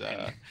indeed.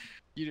 because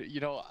you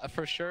know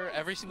for sure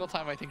every single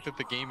time I think that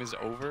the game is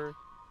over,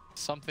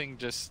 something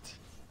just,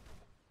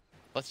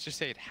 let's just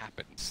say it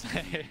happens.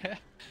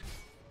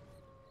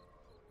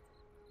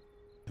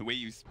 The way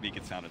you make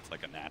it sound, it's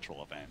like a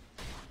natural event,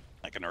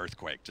 like an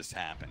earthquake just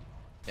happened.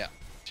 Yeah.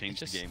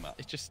 Change the game up.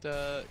 It just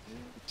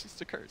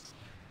occurs.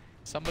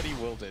 Somebody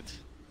willed it.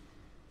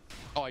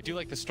 Oh, I do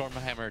like the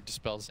Stormhammer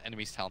dispels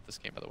enemies' talent this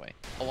game, by the way.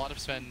 A lot of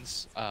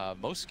Svens,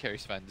 most carry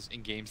Svens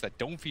in games that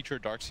don't feature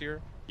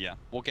Darkseer, Yeah.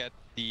 will get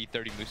the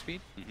 30 move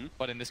speed. Mm-hmm.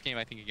 But in this game,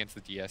 I think against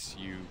the DS,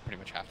 you pretty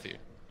much have to.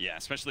 Yeah,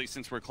 especially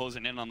since we're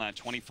closing in on that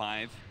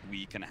 25,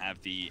 we can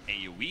have the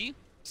AoE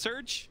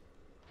surge.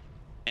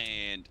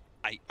 And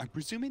I'm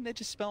presuming that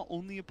dispel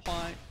only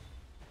apply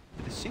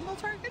to the single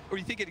target? Or do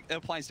you think it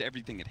applies to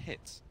everything it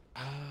hits?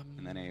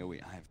 And then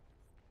AoE,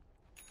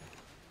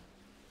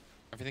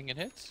 Everything it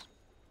hits?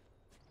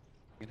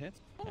 it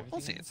hits? Everything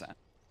Let's say it it's that.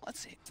 Let's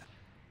say it's that.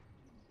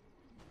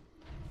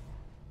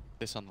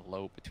 This on the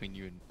low between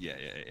you and Yeah.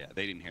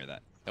 They didn't hear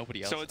that.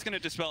 nobody else. So it's going to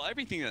dispel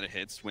everything that it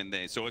hits when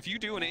they... So if you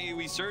do an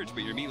AoE surge,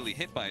 but you're immediately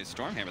hit by a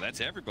Stormhammer,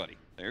 that's everybody.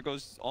 There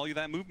goes all of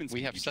that movement speed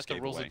we have you set just the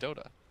gave rules away. of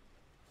Dota.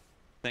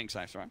 Thanks,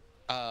 Ivanov.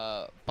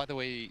 By the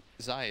way,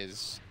 Zai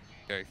is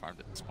very farmed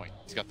at this point.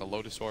 He's got the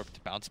Lotus Orb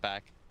to bounce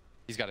back.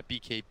 He's got a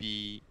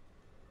BKB,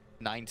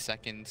 9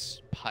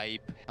 seconds,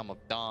 Pipe, Helm of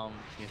Dom,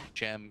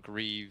 Gem,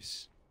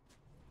 Greaves.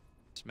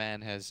 This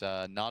man has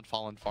not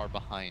fallen far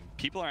behind.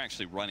 People are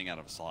actually running out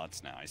of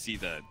slots now. I see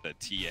the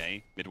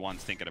TA.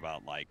 Mid-one's thinking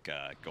about like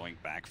going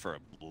back for a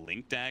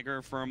Blink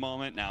Dagger for a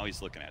moment. Now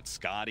he's looking at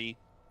Scotty.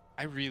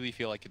 I really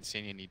feel like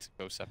Insania needs a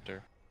Ghost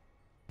Scepter.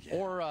 Yeah.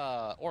 Or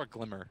a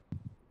Glimmer.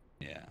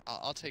 Yeah.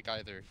 I'll take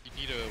either. You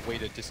need a way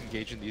to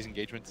disengage in these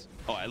engagements.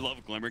 Oh, I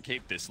love Glimmer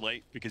Cape this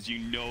late because you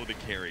know the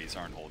carries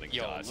aren't holding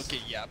Yo, dust.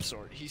 look at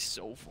YapzOr. He's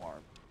so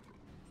farmed.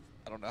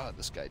 I don't know how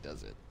this guy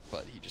does it,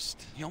 but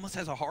He almost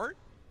has a heart?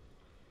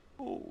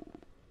 Oh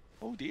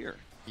dear.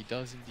 He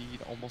does indeed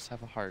almost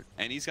have a heart.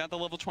 And he's got the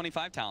level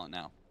 25 talent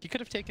now. He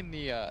could have taken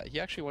the, he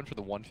actually went for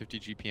the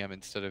 150 GPM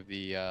instead of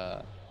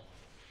the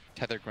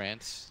Tether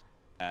Grants.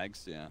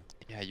 Ags, yeah.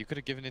 Yeah, you could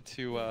have given it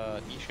to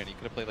Nisha and he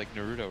could have played like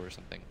Naruto or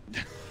something.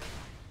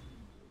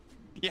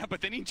 Yeah,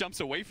 but then he jumps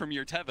away from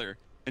your tether.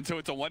 And so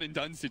it's a one and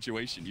done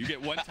situation. You get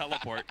one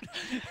teleport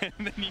and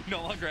then you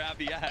no longer have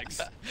the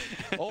Ags.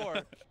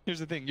 Or, here's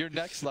the thing, you're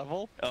next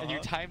level and you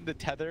time the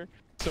tether.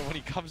 So when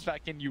he comes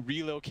back in, you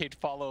relocate,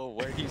 follow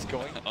where he's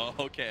going. Oh,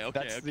 okay.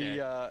 That's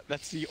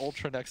the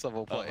ultra next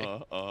level play.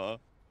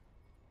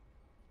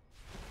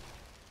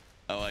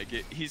 I like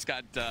it. He's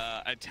got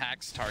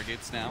attacks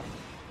targets now.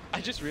 I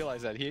just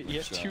realized that he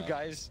has two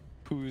guys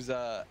whose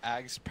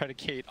Ags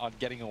predicate on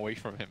getting away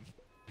from him.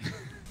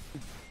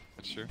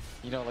 That's true.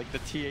 You know, like the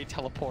TA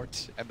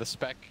teleport and the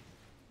spec,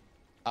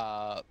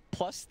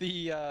 plus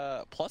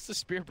the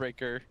Spear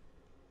Breaker.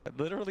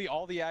 Literally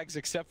all the Ags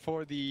except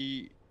for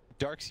the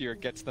Darkseer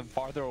gets them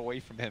farther away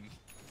from him.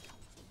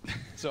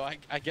 So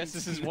I guess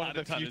this is one of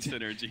the few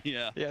synergy.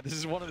 Yeah. Yeah, this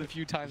is one of the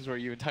few times where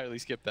you entirely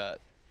skip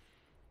that.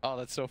 Oh,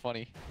 that's so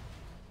funny.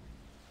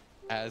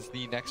 As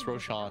the next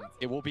Roshan,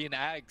 it will be an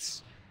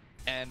Ags,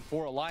 and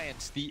for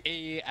Alliance, the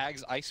AA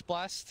Ags Ice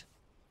Blast,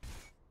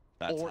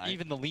 or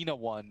even the Lina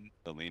one.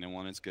 The Lina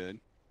one is good.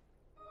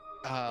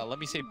 Let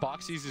me say,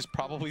 Boxy's is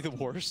probably the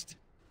worst.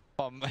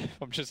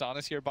 If I'm just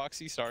honest here,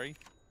 Boxy. Sorry.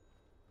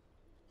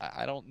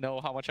 I don't know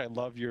how much I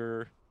love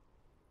your.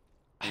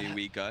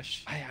 AoE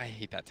Gush. I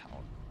hate that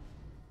talent.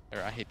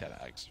 Or I hate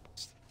that Ags.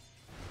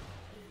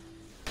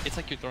 It's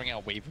like you're throwing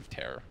out Wave of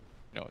Terror.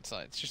 No, it's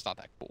not. It's just not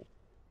that cool.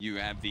 You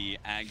have the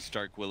Ags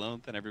Dark Willow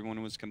that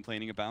everyone was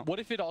complaining about. What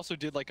if it also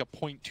did like a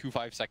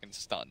 0.25 second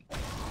stun?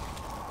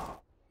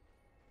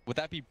 Would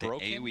that be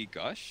broken? The AoE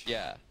Gush?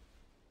 Yeah.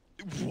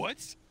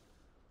 What?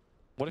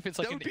 What if it's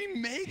like that would be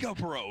mega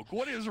broke.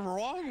 What is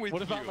wrong with you?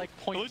 What about like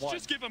 0.1? Let's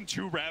just give him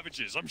 2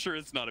 Ravages. I'm sure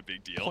it's not a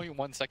big deal.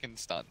 0.1 second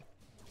stun.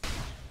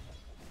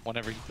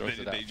 Whenever he throws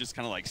it out. They just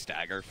kind of like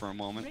stagger for a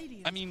moment.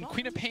 I mean,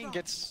 Queen of Pain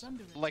gets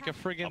like a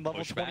friggin'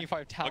 level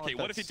 25 talent. Okay,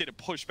 what if it did a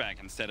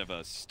pushback instead of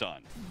a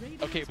stun?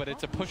 Okay, but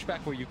it's a pushback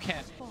where you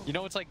can't. You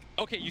know, it's like,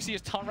 okay, you see his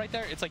taunt right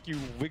there? It's like you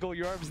wiggle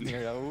your arms in the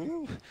air.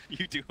 Ooh.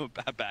 You do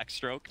a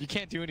backstroke. You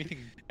can't do anything.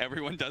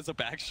 Everyone does a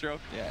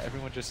backstroke. Yeah,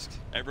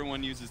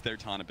 everyone uses their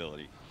taunt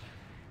ability.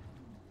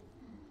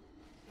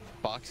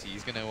 Boxy,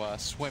 he's gonna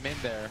swim in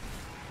there.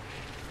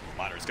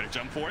 Moder's gonna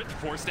jump for it.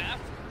 Force Staff,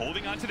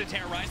 holding on to the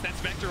Terrorize, that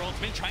Spectre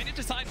ultimate, trying to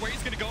decide where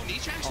he's gonna go.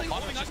 Nisha actually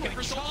holding on to it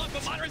for so long,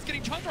 but Moder is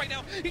getting chunked right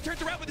now. He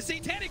turns around with the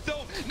Satanic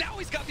though. Now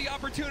he's got the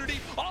opportunity.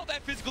 All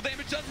that physical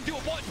damage doesn't do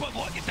it once, but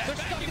look at that. They're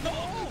stuck in the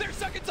wall. They're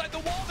stuck inside the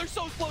wall. They're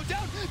so slowed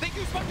down. They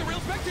do spike the real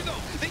Spectre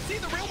though. They see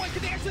the real one.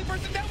 Can they actually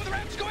burst him down with the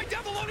Ravage going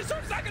down? The Lotus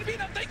Sword is not gonna be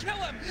enough. They kill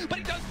him, but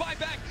he does buy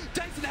back.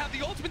 Dyson have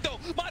the ultimate though.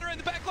 Moder in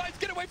the back lines.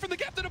 Get away from the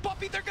Captain of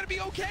Puppey. They're gonna be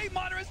okay.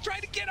 Moder is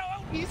trying to get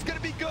out. He's gonna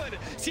be good.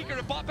 Secret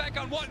of bought back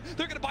on one.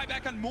 They're gonna buy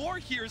back on more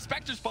here.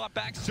 Spectre's bought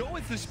back. So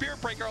is the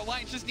Spirit Breaker.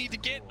 Alliance just need to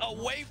get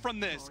away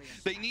from this.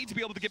 They need to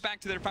be able to get back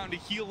to their found to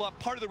heal up.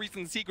 Part of the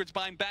reason the Secret's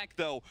buying back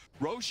though,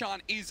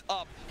 Roshan is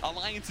up.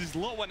 Alliance is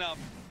low enough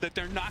that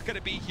they're not going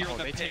to be here in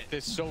the pit. They take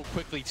this so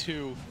quickly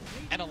too.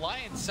 And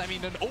Alliance, I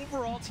mean, an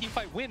overall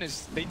teamfight win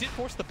is they did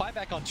force the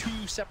buyback on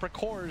 2 separate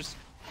cores,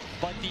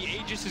 but the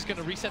Aegis is going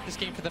to reset this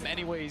game for them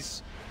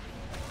anyways.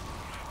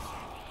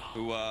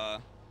 Who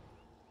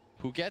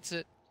gets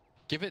it?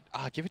 Give it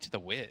to the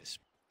Wiz.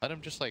 Let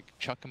him just like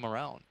chuck him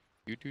around.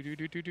 Oh,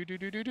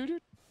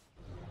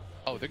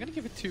 they're gonna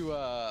give it to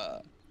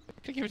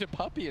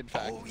Puppey, in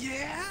fact. Oh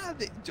yeah,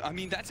 I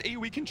mean that's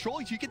AoE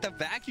control. You get the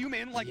vacuum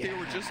in like they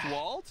were just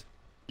walled.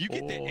 You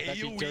get the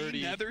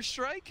AoE Nether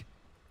Strike.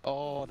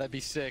 Oh, that'd be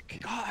sick.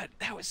 God,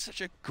 that was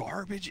such a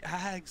garbage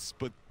Ags,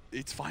 but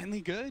it's finally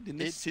good in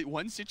this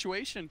one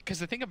situation. Because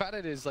the thing about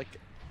it is like,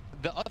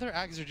 the other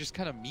Ags are just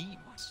kind of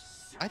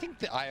memes. I think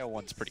the IO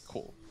one's pretty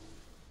cool.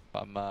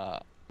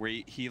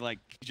 Where he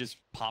just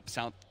pops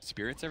out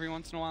spirits every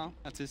once in a while.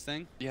 That's his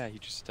thing. Yeah, he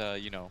just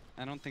you know.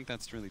 I don't think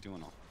that's really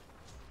doing all.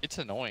 It's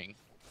annoying.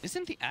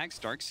 Isn't the Ags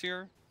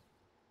Darkseer?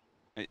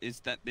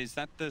 Is that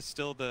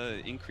still the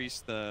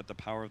increase the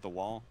power of the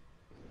wall?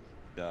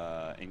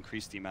 The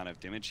increase the amount of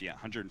damage. Yeah,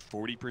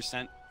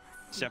 140%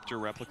 Scepter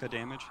replica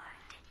damage.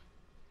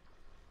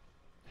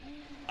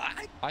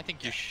 I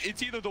think you should.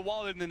 It's either the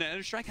wall and the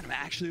Nether Strike, and I'm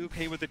actually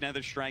okay with the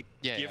Nether Strike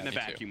given the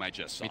vacuum I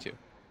just saw. Me too.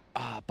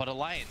 But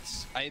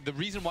Alliance, the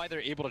reason why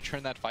they're able to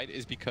turn that fight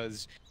is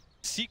because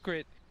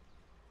Secret,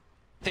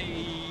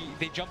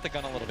 they jumped the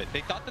gun a little bit.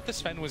 They thought that the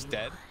Sven was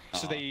dead,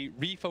 so they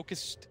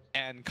refocused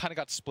and kind of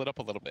got split up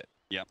a little bit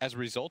as a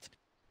result.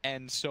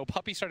 And so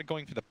Puppey started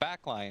going for the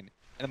back line,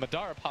 and then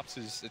Madara pops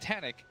his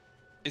Satanic,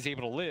 is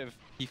able to live,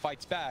 he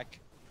fights back,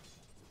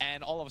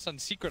 and all of a sudden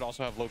Secret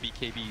also have low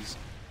BKBs,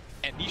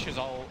 and Nisha's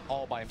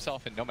all by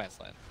himself in no man's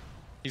land.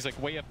 He's like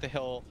way up the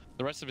hill.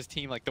 The rest of his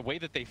team, like the way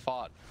that they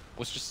fought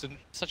was just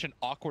such an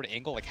awkward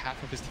angle. Like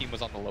half of his team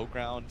was on the low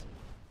ground.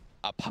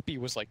 Puppey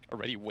was like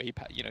already way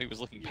past, you know, he was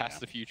looking past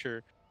the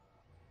future.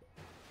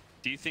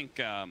 Do you think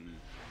they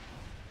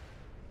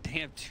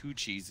have 2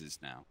 cheeses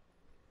now?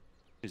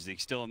 Because they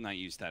still have not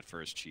used that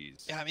first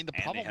cheese. Yeah, I mean the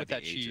problem with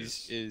that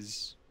cheese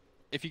is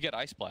if you get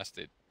ice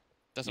blasted,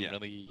 doesn't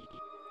really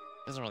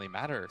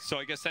matter. So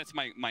I guess that's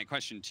my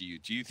question to you.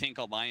 Do you think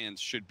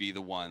Alliance should be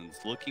the ones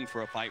looking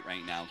for a fight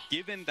right now,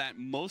 given that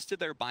most of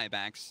their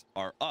buybacks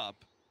are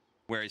up,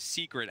 whereas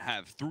Secret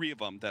have 3 of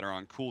them that are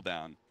on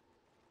cooldown?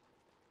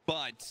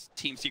 But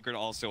Team Secret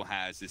also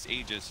has this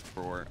Aegis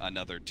for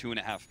another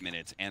 2.5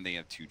 minutes, and they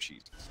have 2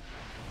 cheeses.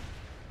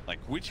 Like,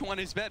 which one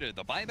is better,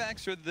 the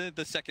buybacks or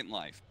the second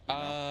life?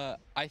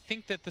 I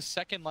think that the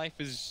second life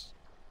is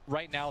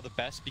right now the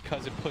best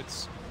because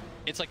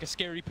it's like a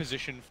scary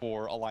position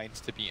for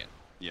Alliance to be in.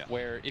 Yeah.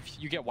 Where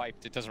if you get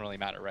wiped, it doesn't really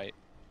matter, right?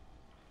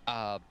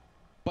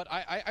 But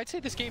I'd say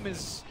this game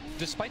is,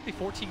 despite the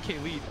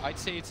 14k lead, I'd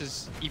say it's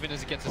as even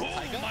as it gets as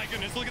Taiga. Oh my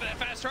goodness, look at that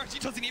fast charge. He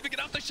doesn't even get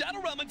out the Shadow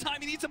Realm in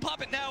time. He needs to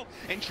pop it now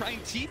and try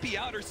and TP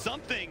out or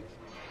something.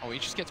 Oh, he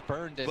just gets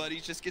burned. But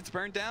he just gets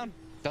burned down.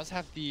 Does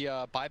have the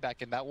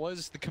buyback, and that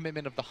was the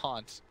commitment of the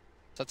Haunt. So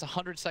that's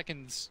 100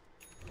 seconds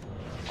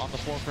on the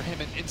floor for him.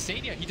 And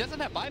Insania, he doesn't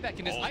have buyback,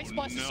 and his Ice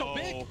Blast is so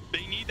big.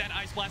 They need that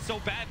Ice Blast so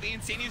badly.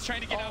 Insania's trying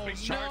to get out, but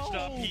he's charged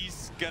up.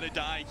 He's gonna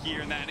die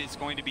here, and that is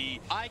going to be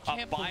a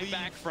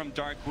buyback from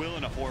Dark Will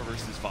in a 4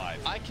 versus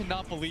 5. I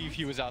cannot believe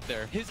he was out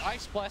there. His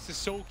Ice Blast is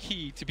so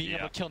key to being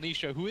able to kill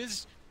Nisha, who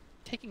is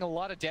taking a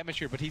lot of damage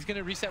here, but he's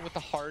gonna reset with the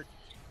Heart.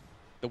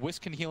 The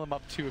Wisp can heal him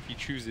up too if he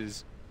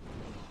chooses.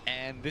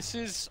 And this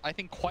is, I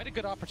think, quite a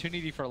good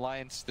opportunity for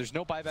Alliance. There's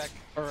no buyback,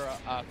 or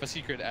for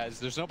Secret, as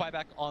there's no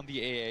buyback on the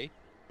AA.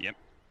 Yep.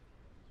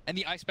 And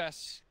the Ice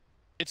Blast,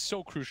 it's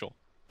so crucial.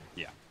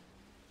 Yeah.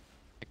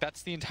 Like,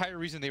 that's the entire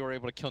reason they were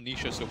able to kill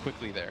Nisha so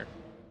quickly there.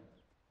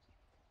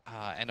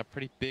 And a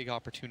pretty big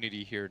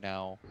opportunity here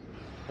now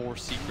for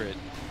Secret.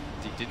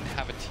 They didn't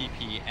have a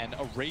TP, and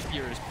a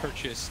Rapier is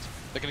purchased.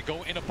 They're going to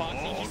go in a box.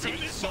 Oh,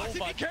 goodness, so be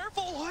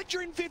careful!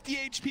 150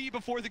 HP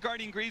before the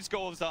Guardian Greaves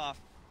goes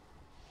off.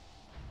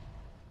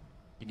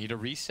 You need a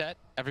reset.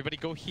 Everybody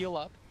go heal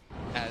up.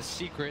 As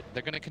Secret,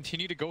 they're going to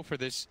continue to go for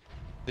this.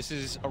 This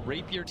is a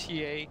Rapier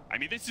TA. I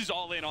mean, this is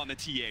all in on the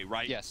TA,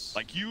 right? Yes.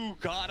 Like, you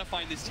gotta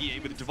find this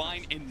TA with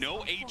Divine and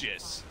no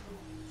Aegis.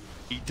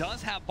 He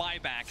does have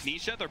buyback.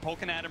 Nisha, they're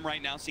poking at him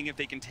right now, seeing if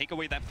they can take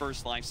away that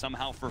first life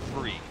somehow for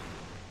free.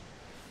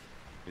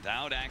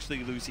 Without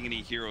actually losing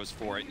any heroes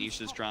for it.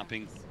 Nisha's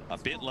dropping a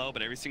bit low,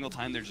 but every single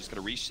time they're just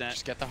gonna reset.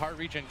 Just get the heart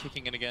regen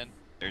kicking in again.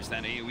 There's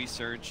that AoE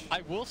surge.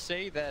 I will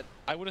say that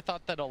I would have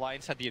thought that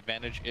Alliance had the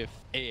advantage if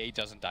AA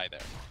doesn't die there.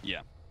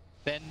 Yeah.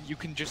 Then you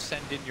can just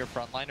send in your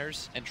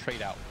frontliners and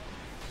trade out.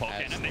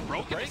 Okay, and they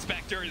broke the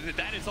Spectre.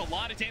 That is a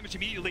lot of damage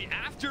immediately.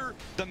 After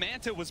the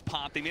Manta was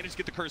popped, they managed to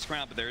get the Curse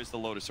Crown, but there is the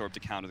Lotus Orb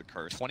to counter the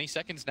Curse. 20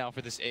 seconds now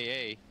for this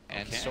AA,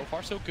 and so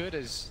far so good,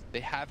 as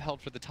they have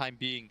held for the time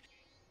being.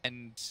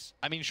 And,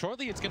 I mean,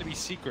 shortly it's going to be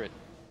Secret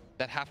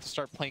that have to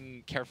start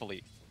playing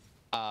carefully.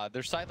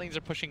 Their side lanes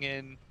are pushing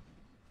in.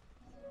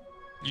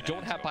 You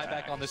don't have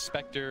buyback on this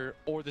Spectre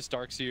or this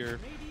Darkseer.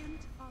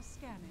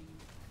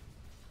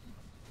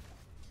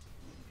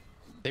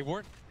 They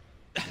weren't...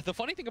 The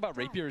funny thing about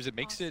Rapier is it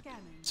makes it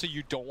so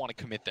you don't want to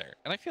commit there.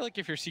 And I feel like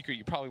if you're Secret,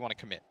 you probably want to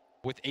commit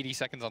with 80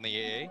 seconds on the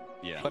AA.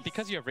 Yeah. But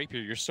because you have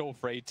Rapier, you're so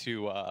afraid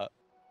to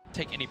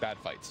take any bad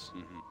fights.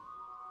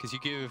 Because you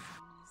give...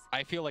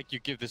 I feel like you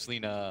give this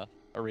Lina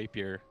a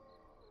Rapier.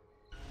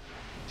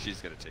 She's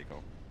going to take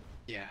home.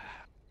 Yeah.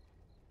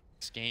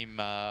 This game...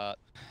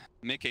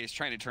 Mickey is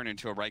trying to turn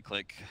into a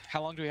right-click.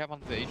 How long do we have on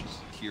the Aegis?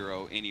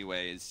 Hero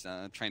anyways,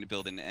 trying to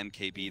build an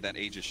MKB. That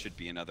Aegis should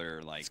be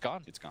another, like... It's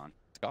gone. It's gone.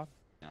 It's gone.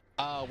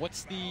 Yeah.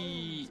 What's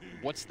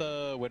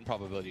the win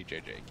probability,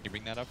 JJ? Can you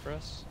bring that up for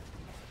us?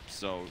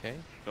 So,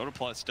 Dota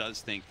Plus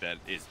does think that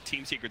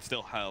Team Secret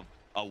still have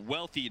a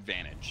wealthy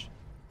advantage.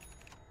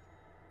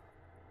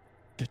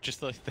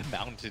 Just like the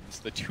mountains,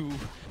 the two...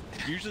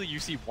 Usually you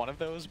see one of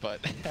those, but...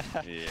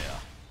 Yeah.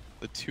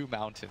 The 2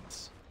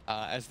 mountains.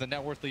 As the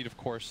net worth lead, of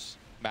course,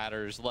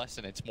 matters less,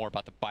 and it's more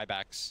about the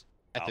buybacks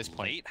at this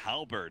point. Late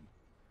halberd,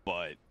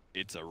 but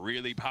it's a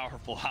really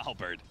powerful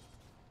halberd.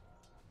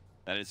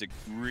 That is a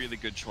really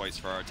good choice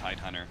for our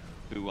Tidehunter,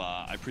 who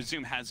I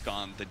presume has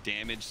gone the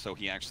damage, so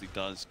he actually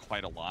does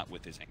quite a lot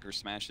with his anchor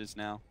smashes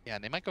now. Yeah,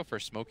 and they might go for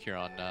a smoke here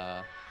on...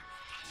 I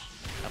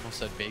almost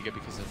said Vega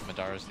because of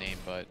Madara's name,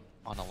 but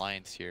on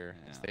Alliance here.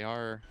 Yeah. They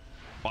are...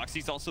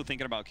 Boxy's also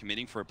thinking about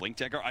committing for a Blink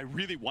Dagger. I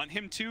really want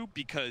him to,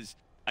 because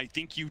I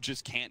think you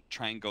just can't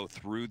try and go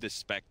through the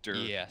Spectre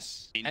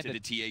into the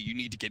TA. You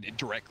need to get it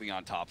directly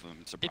on top of him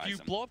and surprise him. If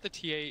you blow up the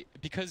TA,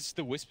 because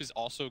the Wisp is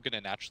also going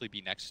to naturally be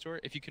next to her,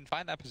 if you can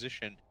find that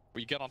position where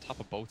you get on top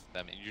of both of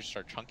them and you just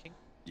start chunking,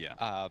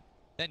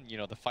 then, you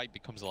know, the fight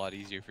becomes a lot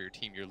easier for your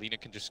team. Your Lina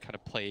can just kind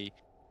of play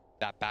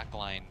that back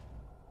line.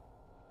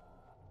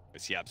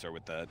 It's YapzOr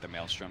with the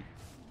Maelstrom,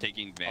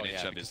 taking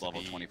advantage of his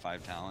level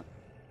 25 talent.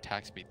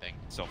 Attack speed thing.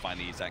 So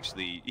finally he's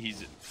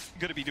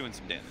going to be doing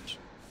some damage.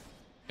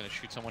 Gonna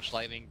shoot so much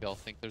lightning, they'll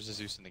think there's a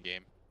Zeus in the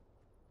game.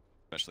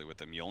 Especially with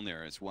the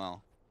Mjolnir as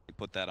well. We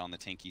put that on the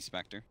tanky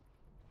Spectre.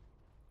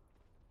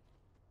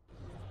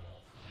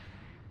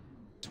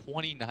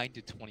 29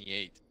 to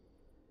 28.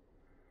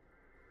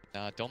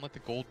 Don't let the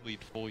gold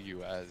lead fool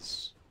you,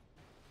 as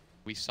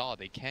we saw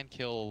they can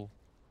kill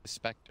the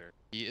Spectre.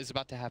 He is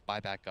about to have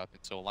buyback up,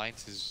 and so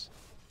Alliance's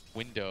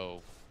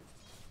window.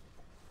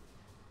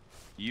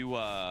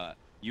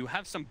 You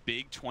have some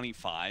big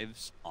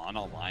 25s on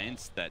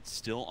Alliance that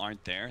still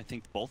aren't there. I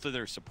think both of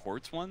their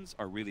supports ones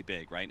are really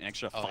big, right? An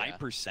extra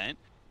 5%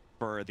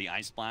 for the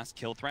Ice Blast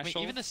kill threshold. I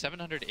mean, even the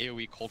 700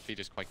 AoE Cold Feet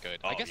is quite good.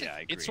 Oh, I guess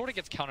it sort of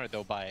gets countered,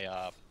 though,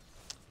 by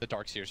the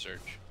Darkseer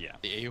Surge. Yeah.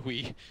 The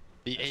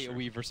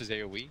AoE versus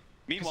AoE.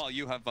 Meanwhile,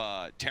 you have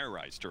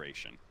Terrorize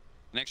duration.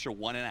 An extra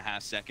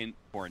 1.5 seconds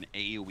for an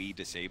AoE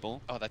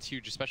disable. Oh, that's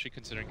huge, especially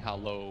considering how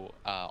low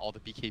all the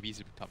BKBs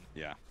have become.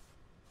 Yeah.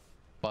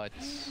 But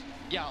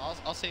yeah,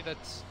 I'll say that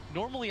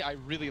normally I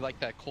really like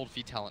that Cold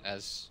Feet talent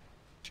as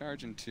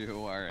charge into.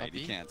 All right,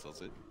 he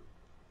cancels it.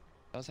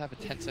 Does have a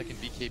 10-second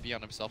BKB on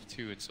himself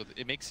too, and so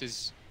it makes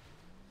his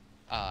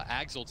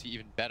Ags ulti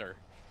even better.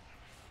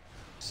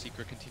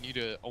 Secret continue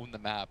to own the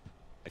map.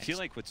 I feel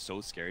like what's so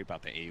scary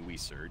about the AoE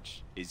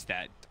surge is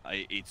that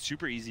it's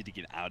super easy to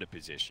get out of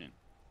position.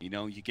 You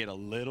know, you get a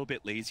little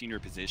bit lazy in your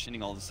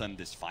positioning, all of a sudden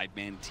this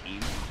 5-man team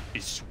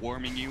is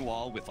swarming you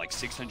all with like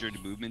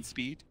 600 movement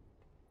speed.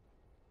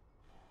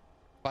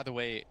 By the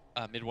way,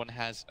 mid one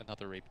has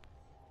another rape.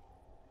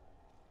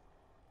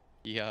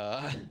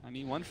 Yeah. I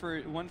mean, one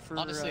for.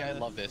 Honestly, I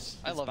love this.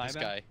 I love this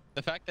guy.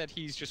 The fact that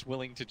he's just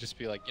willing to just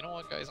be like, you know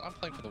what, guys, I'm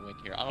playing for the win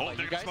here. I don't know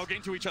they're you guys. smoking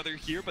into each other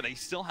here, but they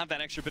still have that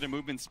extra bit of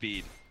movement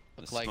speed.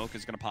 The smoke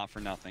is gonna pop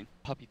for nothing.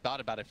 Puppey thought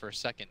about it for a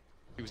second.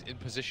 He was in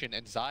position,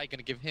 and Zai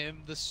gonna give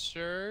him the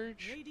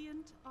surge.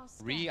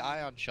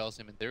 Re-ion shells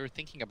him, and they were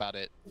thinking about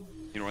it.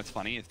 You know what's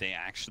funny? If they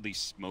actually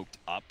smoked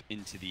up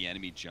into the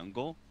enemy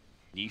jungle,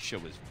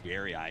 Nisha was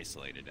very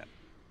isolated.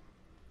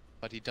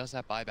 But he does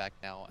have buyback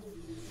now.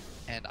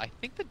 And I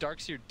think the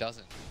Darkseer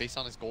doesn't, based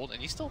on his gold. And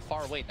he's still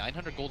far away.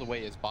 900 gold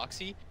away is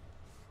Boxy.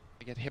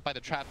 They get hit by the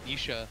trap.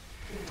 Nisha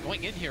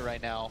going in here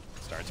right now.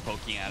 Starts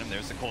poking at him.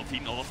 There's the Cold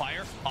Feet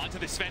Nullifier. Onto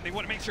the Sven. They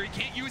want to make sure he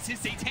can't use his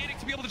Satanic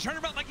to be able to turn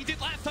around like he did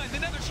last time. The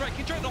Nether Strike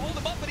can try to hold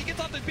him up, but he gets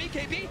off this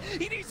BKB.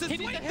 He needs to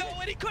swing though,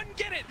 and he couldn't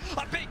get it.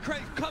 A big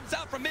crank comes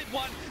out from mid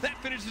one.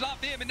 That finishes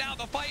off him, and now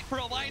the fight for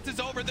Alliance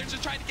is over. They're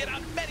just trying to get out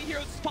as many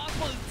heroes as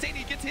possible.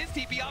 Insania gets his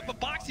TP off, but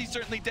Boxy's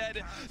certainly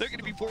dead. They're going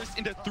to be forced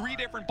into 3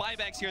 different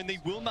buybacks here, and they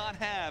will not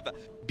have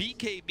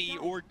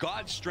BKB or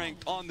God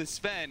Strength on the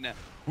Sven,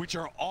 which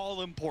are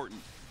all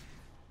important.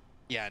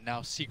 Yeah,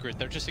 now Secret,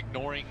 they're just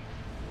ignoring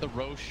the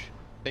Roche.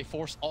 They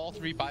force all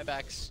 3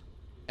 buybacks,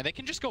 and they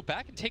can just go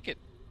back and take it.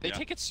 They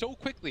take it so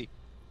quickly.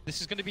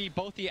 This is going to be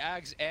both the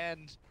Ags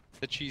and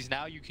the Cheese.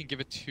 Now you can give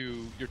it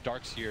to your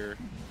Darkseer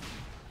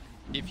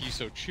if you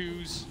so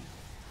choose.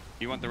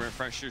 You want the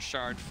Refresher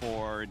Shard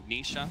for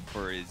Nisha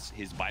for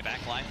his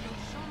buyback life?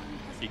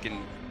 He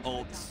can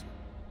ult,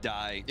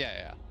 die.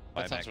 Yeah.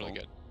 That sounds really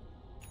good.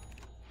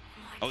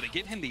 Oh, they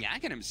give him the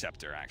Aghanim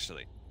Scepter,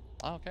 actually.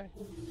 Oh, okay.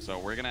 So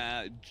we're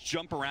gonna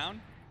jump around.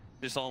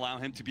 This will allow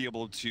him to be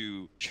able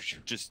to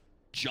just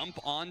jump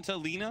onto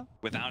Lina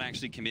without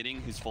actually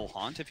committing his full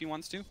haunt if he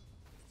wants to.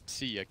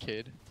 See ya,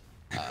 kid.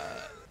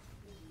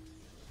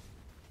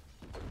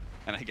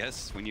 And I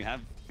guess when you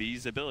have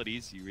these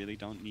abilities, you really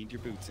don't need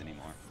your boots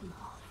anymore.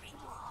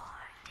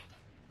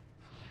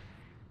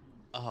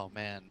 Oh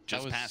man,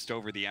 just passed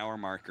over the hour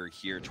marker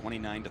here,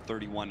 29 to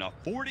 31, a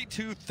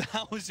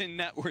 42,000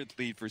 net worth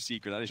lead for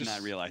Secret. I did not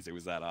realize it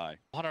was that high.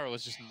 Honor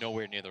was just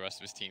nowhere near the rest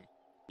of his team.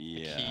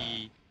 Yeah.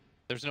 Like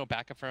there's no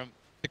backup for him.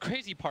 The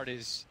crazy part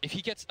is, if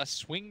he gets a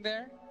swing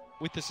there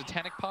with the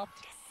Satanic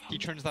popped, he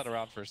turns that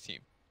around for his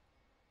team.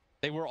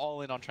 They were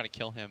all in on trying to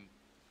kill him.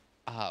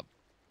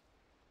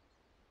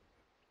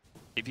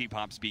 If he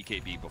pops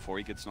BKB before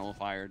he gets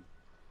nullified,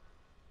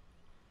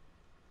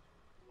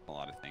 a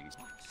lot of things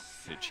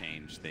could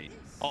change. They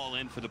all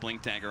in for the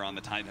Blink Dagger on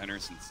the Tidehunter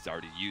since he's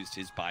already used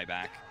his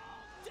buyback.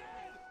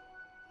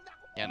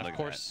 Yeah, and of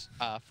course,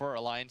 for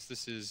Alliance,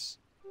 this is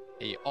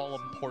a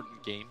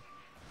all-important game.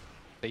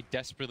 They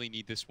desperately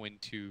need this win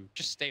to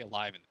just stay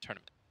alive in the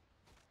tournament.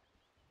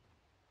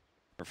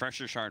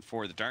 Refresher Shard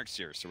for the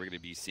Darkseer, so we're going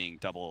to be seeing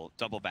double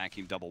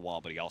vacuum, double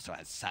wall, but he also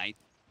has Scythe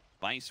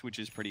Vice, which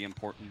is pretty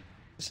important.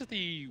 This is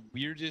the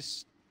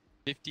weirdest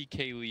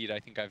 50k lead I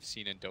think I've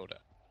seen in Dota.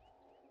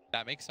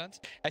 That makes sense.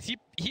 As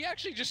he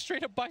actually just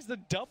straight up buys the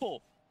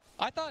double.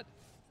 I thought,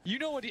 you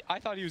know what I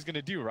thought he was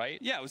gonna do, right?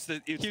 Yeah, it's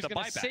the He was gonna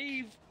buyback.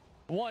 save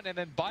one and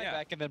then buy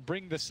back and then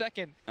bring the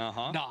second.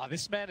 Nah,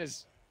 this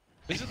is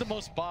the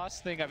most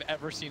boss thing I've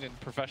ever seen in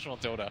professional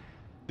Dota.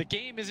 The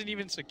game isn't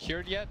even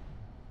secured yet,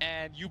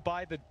 and you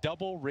buy the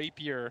double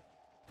rapier.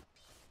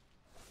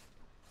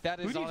 That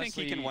is Who do you honestly,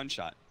 think he can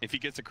one-shot if he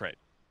gets a crit?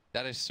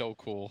 That is so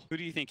cool. Who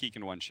do you think he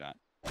can one-shot?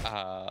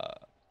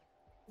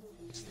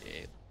 What's the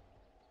eight?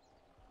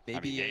 I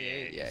Maybe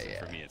mean,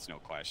 yeah. For me, it's no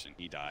question.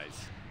 He dies.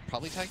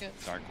 Probably Tyket.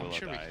 Dark Willow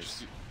sure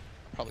dies.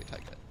 Probably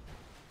Tyket.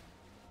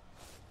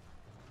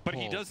 But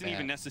he doesn't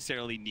even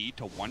necessarily need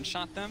to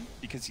one-shot them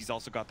because he's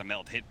also got the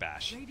meld hit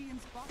bash. And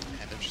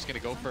they're just gonna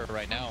go for it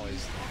right now.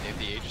 Is they have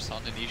the Aegis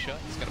on to Nisha.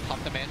 He's gonna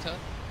pop the Manta.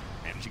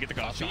 Managed to get the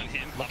gotcha on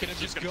him. Looking to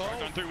just just gonna go.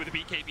 charge on through with the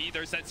BKB.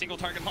 There's that single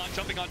target launch,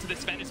 jumping onto this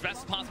Sven as fast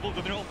as possible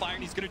with the no fire,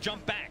 and he's gonna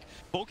jump back.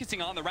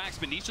 Focusing on the racks,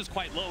 but Nisha's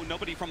quite low.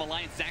 Nobody from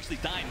Alliance is actually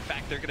dying. In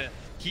fact, they're gonna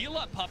heal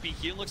up Puppey.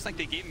 He looks like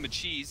they gave him a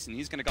cheese, and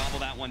he's gonna gobble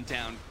that one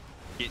down.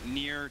 Get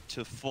near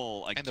to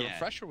full again. And the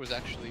refresher was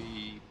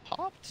actually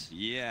popped?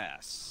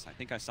 Yes. I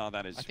think I saw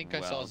that as well. I think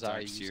I saw Zai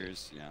use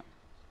Sears, yeah.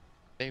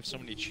 They have so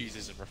many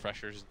cheeses and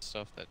refreshers and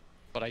stuff that...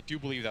 But I do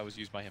believe that was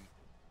used by him.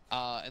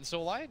 And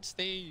so Alliance,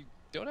 they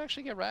don't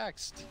actually get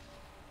raxed.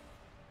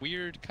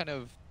 Weird kind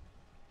of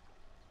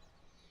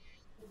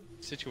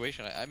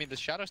situation. I mean, the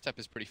Shadow Step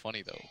is pretty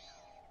funny, though.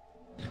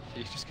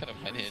 He just kind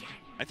of went in.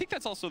 I think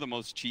that's also the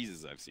most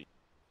cheeses I've seen.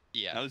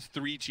 Yeah. That was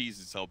 3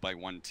 cheeses held by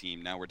one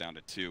team. Now we're down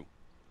to 2.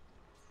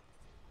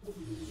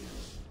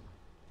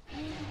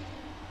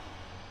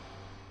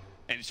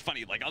 And it's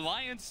funny, like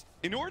Alliance,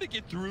 in order to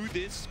get through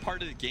this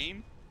part of the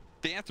game,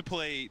 they have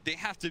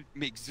to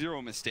make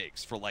 0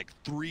 mistakes for like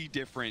 3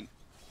 different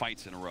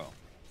fights in a row.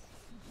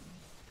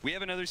 We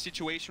have another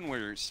situation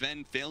where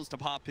Sven fails to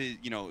pop his,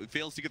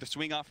 fails to get the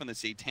swing off on the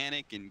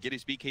Satanic and get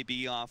his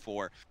BKB off,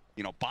 or,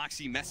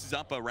 Boxy messes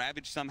up a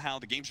Ravage somehow,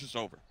 the game's just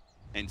over.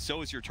 And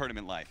so is your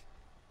tournament life.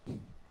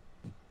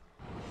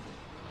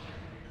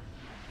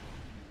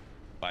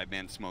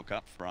 5-man smoke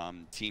up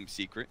from Team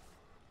Secret,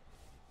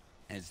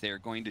 as they're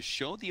going to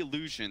show the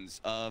illusions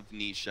of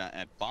Nisha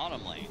at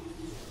bottom lane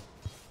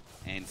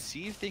and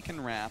see if they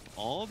can wrap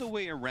all the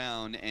way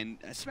around, and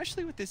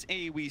especially with this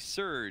AoE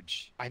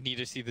surge. I need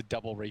to see the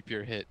double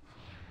rapier hit.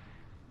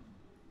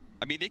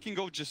 I mean, they can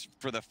go just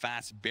for the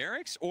fast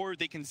barracks, or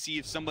they can see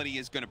if somebody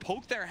is going to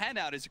poke their head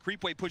out as the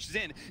creep wave pushes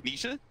in.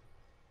 Nisha,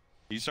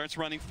 he starts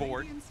running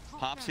forward,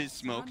 pops his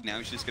smoke. Now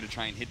he's just going to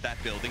try and hit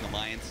that building.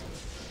 Alliance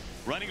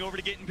running over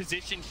to get in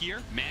position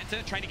here.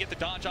 Manta trying to get the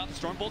dodge off.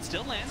 The Stormbolt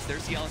still lands.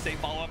 There's the LSA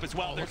follow-up as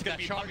well. There's going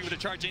to be Puppey with a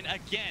charge in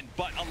again,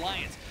 but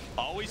Alliance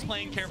always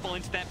playing careful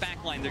into that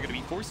back line. They're going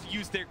to be forced to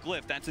use their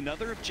glyph. That's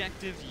another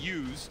objective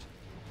used.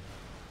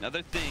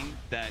 Another thing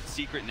that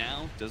Secret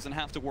now doesn't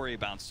have to worry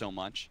about so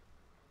much.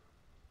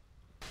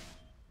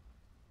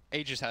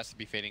 Aegis has to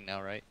be fading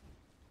now, right?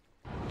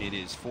 It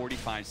is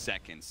 45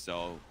 seconds,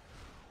 so...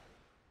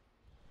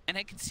 And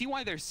I can see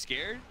why they're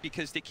scared,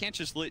 because they can't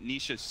just let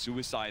Nisha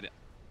suicide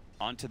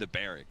onto the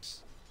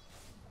barracks.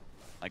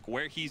 Like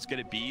where he's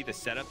going to be, the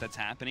setup that's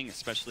happening,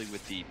 especially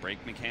with the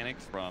break mechanic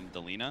from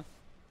Delina.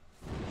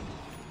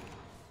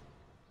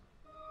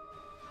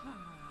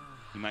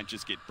 He might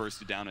just get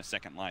bursted down a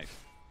second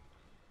life.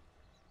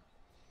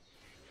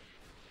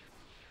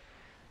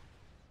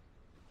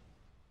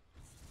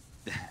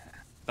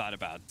 Thought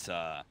about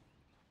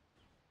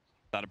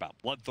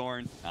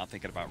Bloodthorn. Now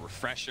thinking about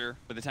Refresher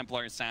for the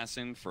Templar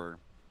Assassin for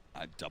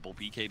a double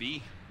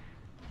BKB.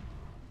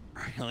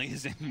 Really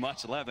isn't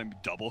much left. I mean,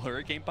 double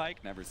Hurricane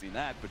Pike. Never seen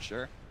that, but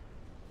sure.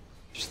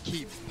 Just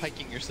keep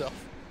piking yourself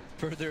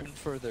further and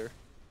further.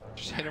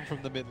 Just hit him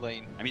from the mid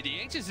lane. I mean, the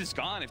Aegis is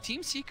gone. If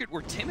Team Secret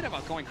were timid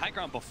about going high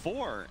ground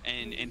before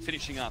and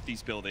finishing off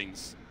these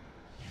buildings.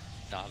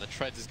 Nah, the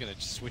Treads is going to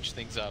switch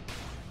things up.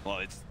 Well,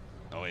 it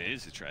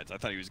is the Treads. I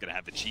thought he was going to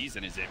have the cheese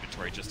in his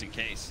inventory just in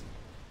case.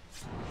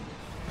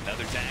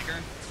 Another dagger.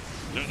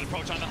 There's an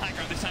approach on the high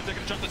ground. This time they're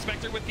going to jump the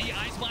Spectre with the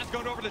Ice Blast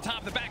going over the top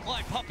of the back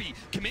line. Puppey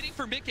committing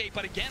for Mickey,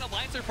 but again,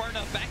 Alliance are far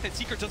enough back that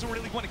Secret doesn't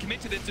really want to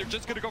commit to this. They're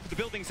just going to go for the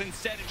buildings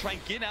instead and try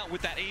and get out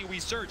with that AoE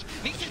surge.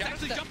 Nisha's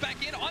actually jumped back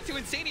in onto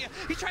Insania.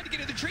 He's trying to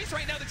get into the trees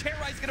right now. The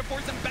Terrorize is going to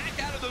force him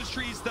back out of those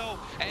trees, though,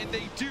 and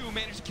they do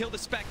manage to kill the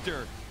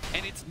Spectre.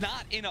 And it's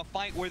not in a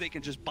fight where they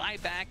can just buy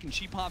back and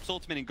she pops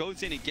ultimate and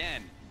goes in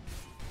again.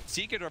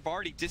 Secret have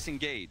already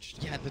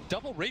disengaged. Yeah, the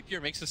double rapier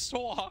makes it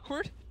so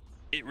awkward.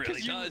 It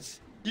really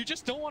does. You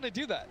just don't want to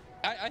do that.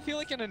 I feel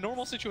like in a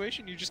normal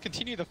situation, you just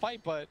continue the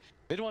fight, but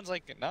mid one's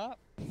like, nah,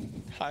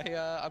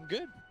 I'm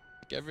good.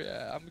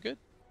 I'm good.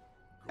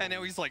 And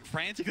now he's like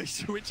frantically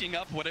switching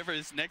up whatever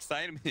his next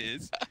item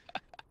is.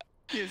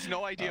 He has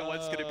no idea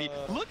what's going to be.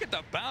 Look at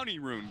the bounty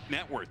rune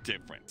net worth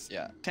difference.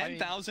 Yeah.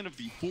 10,000 of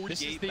the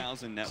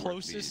 48,000 net worth.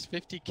 Closest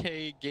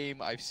 50K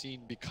game I've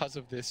seen because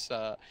of this.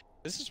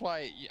 This is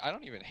why I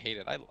don't even hate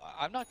it.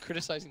 I'm not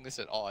criticizing this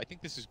at all. I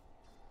think this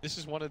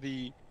is one of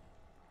the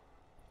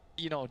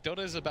you know, Dota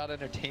is about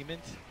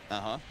entertainment,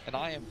 and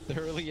I am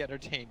thoroughly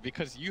entertained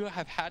because you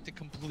have had to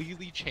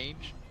completely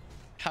change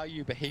how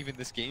you behave in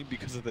this game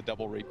because of the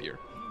double rapier.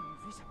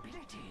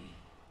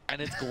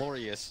 And it's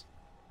glorious.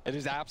 It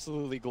is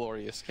absolutely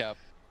glorious, Cap.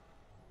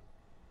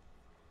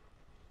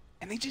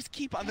 And they just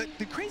keep on.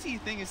 The crazy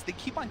thing is they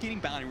keep on getting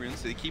bounty runes,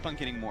 so they keep on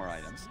getting more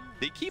items.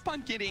 They keep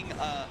on getting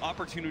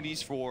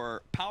opportunities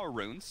for power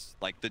runes,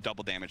 like the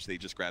double damage they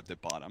just grabbed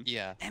at bottom.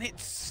 Yeah. And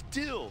it's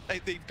still,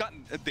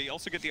 they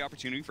also get the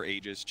opportunity for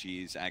Aegis,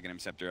 Cheese, Aghanim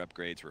Scepter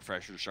upgrades,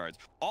 Refresher Shards.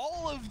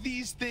 All of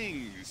these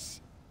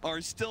things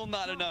are still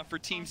not enough for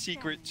Team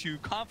Secret to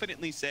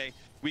confidently say,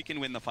 we can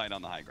win the fight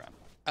on the high ground.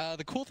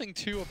 The cool thing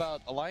too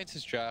about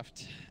Alliance's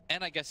draft,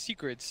 and I guess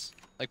Secret's,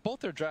 like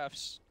both their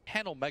drafts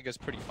handle Megas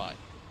pretty fine.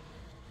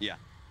 Yeah.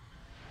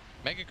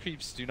 Mega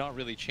creeps do not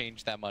really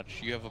change that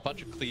much. You have a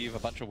bunch of cleave, a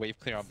bunch of wave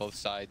clear on both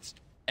sides.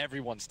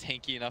 Everyone's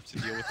tanky enough to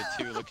deal with it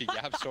too. Look at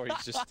YapzOr,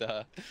 he's just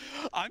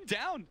I'm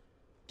down.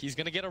 He's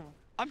gonna get a...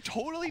 I'm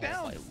totally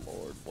down. My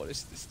lord, what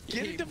is this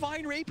game? Get a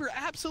Divine Rapier,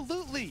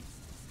 absolutely.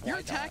 You're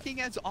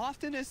attacking as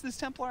often as this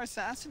Templar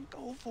Assassin,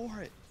 go for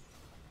it.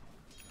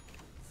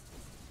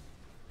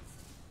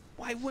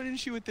 Why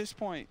wouldn't you at this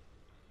point?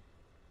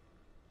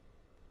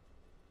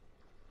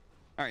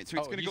 All right, so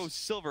he's gonna go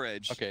Silver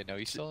Edge. Okay, no,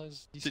 he still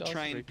has. To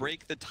try and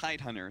break the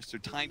Tidehunter, so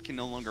Tide can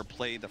no longer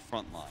play the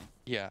front line.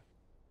 Yeah.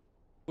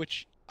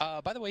 Which,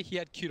 by the way, he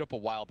had queued up a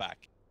while back.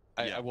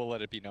 I will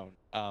let it be known.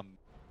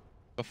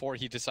 Before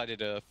he decided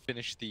to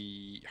finish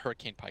the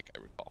Hurricane Pike,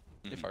 I recall,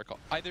 if I recall.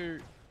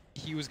 Either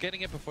he was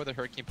getting it before the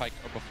Hurricane Pike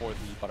or before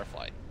the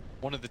Butterfly.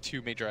 One of the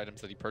two major items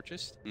that he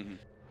purchased. It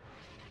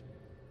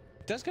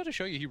does go to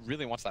show you he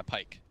really wants that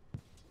Pike.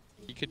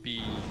 He could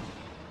be...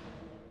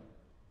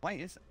 Why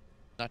is it?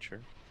 Not sure.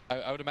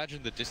 I would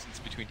imagine the distance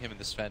between him and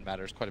the Sven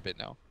matters quite a bit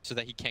now, so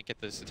that he can't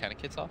get the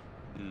Satanic hits off.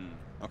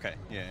 Okay,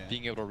 yeah.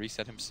 Being able to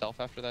reset himself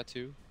after that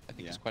too, I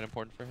think is quite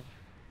important for him.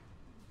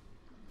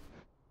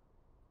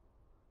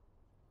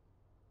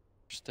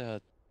 Just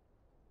I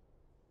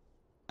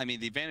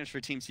mean, the advantage for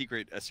Team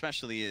Secret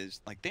especially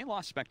is, like, they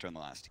lost Spectre in the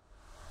last team.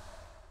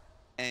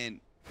 And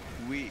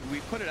we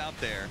put it out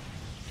there,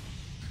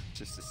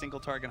 just a single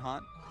target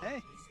haunt. Hey,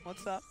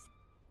 what's up?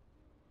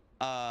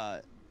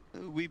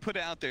 We put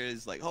it out there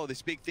as like, oh,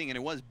 this big thing, and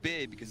it was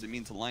big because it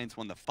means Alliance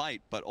won the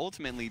fight, but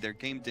ultimately their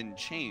game didn't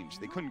change.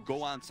 They couldn't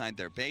go outside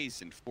their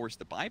base and force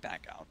the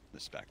buyback out,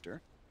 the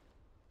Spectre.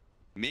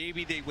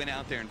 Maybe they went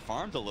out there and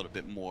farmed a little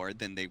bit more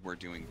than they were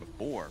doing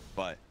before,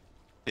 but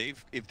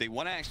if they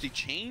want to actually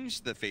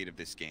change the fate of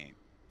this game,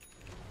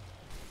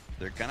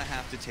 they're gonna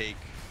have to take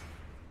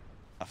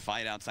a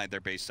fight outside their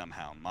base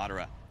somehow.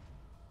 Madara.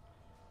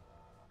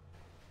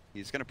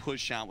 He's going to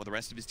push out while the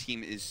rest of his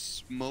team is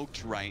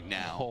smoked right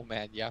now. Oh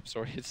man,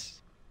 YapzOr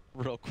hits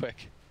real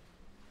quick.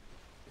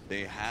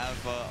 They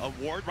have a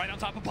ward right on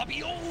top of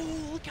Puppey. Oh,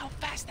 look how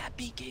fast that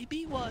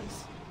BKB was.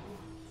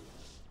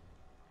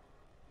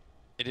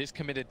 It is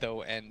committed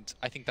though, and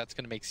I think that's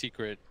going to make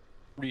Secret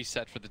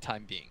reset for the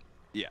time being.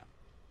 Yeah.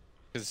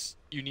 Because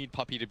you need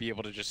Puppey to be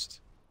able to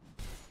just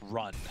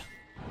run.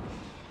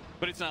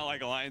 But it's not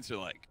like Alliance are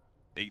like,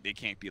 they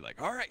can't be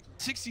like, all right,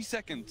 60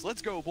 seconds,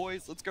 let's go,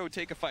 boys, let's go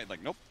take a fight.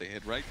 Like, nope, they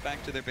head right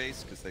back to their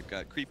base because they've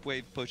got creep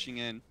wave pushing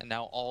in. And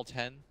now all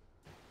 10.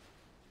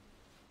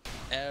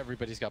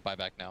 Everybody's got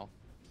buyback now.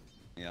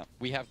 Yeah.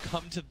 We have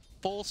come to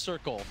full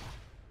circle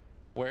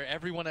where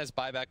everyone has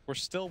buyback. We're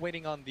still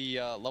waiting on the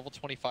level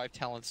 25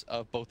 talents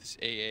of both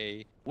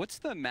AA. What's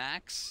the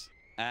max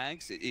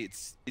Ags?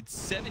 It's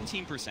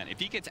 17%.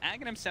 If he gets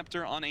Aghanim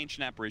Scepter on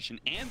Ancient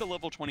Apparition and the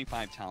level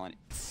 25 talent,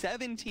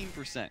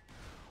 17%.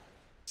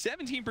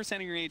 17%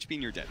 of your HP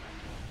and you're dead.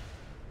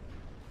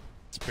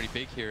 It's pretty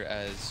big here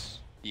as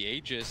the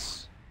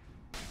Aegis.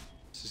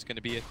 This is going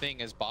to be a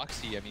thing as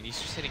Boxy. I mean,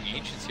 he's just hitting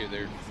Ancients here.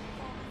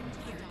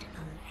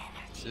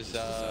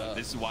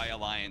 This is why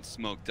Alliance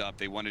smoked up.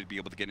 They wanted to be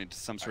able to get into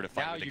some sort of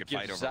fight where they could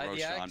fight over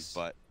Roshan,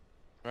 but...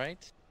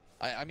 Right?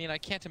 I mean, I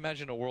can't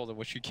imagine a world in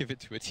which you give it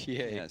to a TA.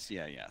 Yes,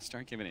 yeah.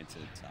 Start giving it to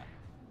Top.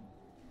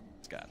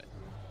 It's got it.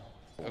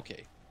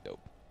 Okay,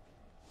 dope.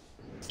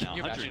 Can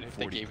you imagine if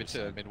they gave it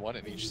to mid one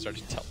and he just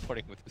started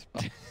teleporting with his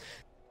bomb?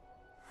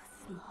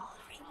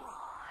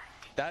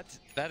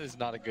 That is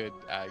not a good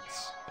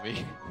Ags. I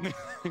mean,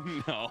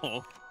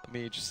 no. Let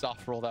me just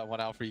soft roll that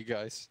one out for you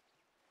guys.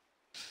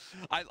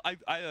 I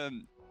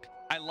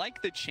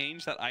like the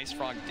change that Ice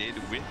Frog did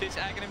with this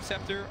Aghanim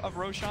Scepter of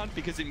Roshan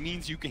because it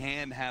means you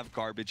can have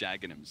garbage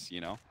Aghanims,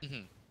 you know?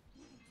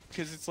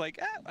 Because it's like,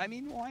 I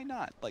mean, why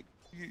not? Like,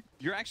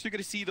 you're actually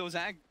going to see those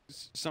Ags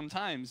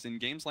sometimes in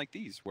games like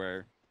these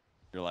where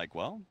you're like,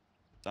 well,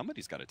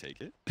 somebody's got to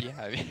take it. Yeah,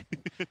 I mean,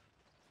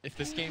 if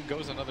this game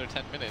goes another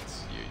 10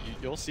 minutes,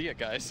 you'll see it,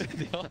 guys.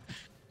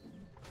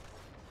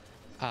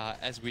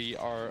 As we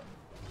are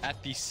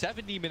at the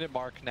 70-minute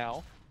mark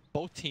now,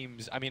 both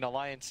teams, I mean,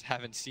 Alliance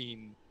haven't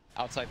seen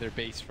outside their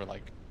base for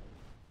like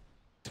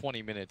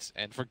 20 minutes,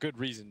 and for good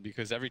reason,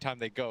 because every time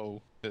they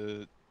go,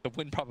 the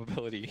win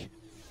probability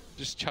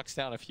just chucks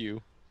down a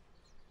few.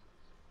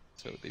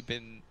 So they've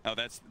been... Oh,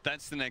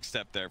 that's the next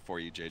step there for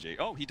you, JJ.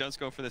 Oh, he does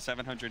go for the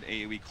 700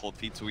 AoE cold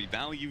feet, so he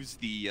values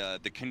the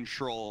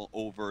control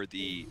over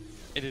the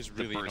It is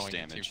really burst annoying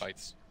in damage. team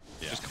fights.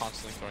 Yeah. Just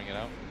constantly throwing it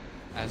out.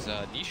 As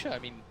Nisha, I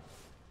mean,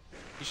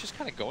 he's just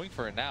kind of going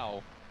for it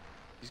now.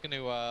 He's going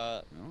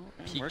to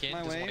peek work in,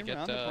 my doesn't way want to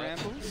around get the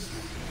brambles.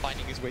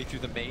 finding his way through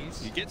the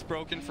maze. He gets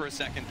broken for a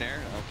second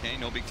there. Okay,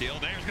 no big deal.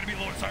 There's going to be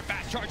Lordstar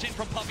fast charge in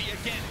from Puppey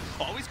again.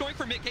 Always going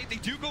for Mickey. They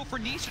do go for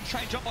Nisha to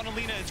try and jump on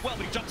Alina as well,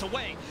 but he jumps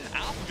away.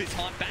 Out of his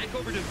haunt, back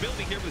over to the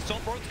building here with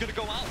Soulfor's going to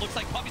go out. Looks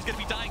like Puppey's going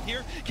to be dying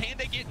here. Can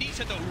they get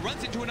Nisha though, who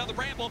runs into another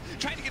bramble,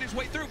 trying to get his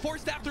way through, force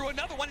stab through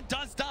another one, and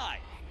does die.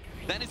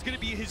 That is going to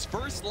be his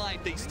first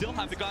life. They still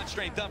have the God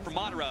Strength up for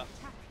Madara.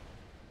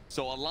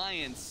 So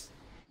Alliance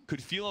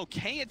could feel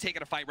okay at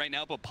taking a fight right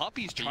now, but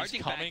Puppey's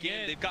charging back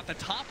in. They've got the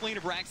top lane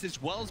of Rax as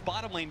well as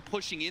bottom lane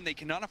pushing in. They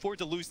cannot afford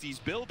to lose these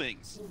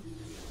buildings.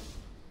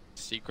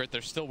 Secret,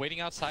 they're still waiting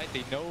outside.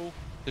 They know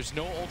there's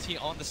no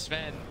ulti on the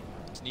Sven.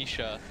 It's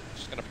Nisha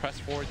just gonna press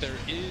forward. There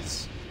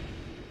is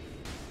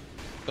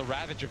the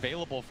Ravage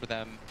available for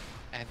them,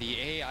 and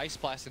the AA Ice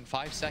Blast in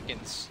 5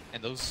 seconds.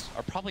 And those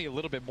are probably a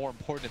little bit more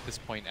important at this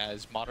point,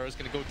 as Madara is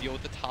gonna go deal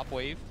with the top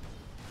wave.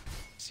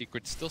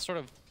 Secret still sort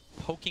of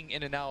poking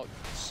in and out,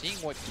 seeing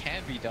what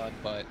can be done,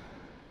 but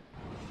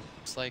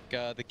looks like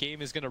the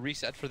game is going to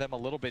reset for them a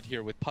little bit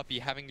here with Puppey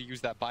having to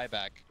use that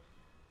buyback.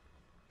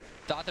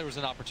 Thought there was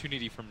an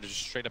opportunity for him to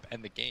just straight up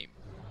end the game.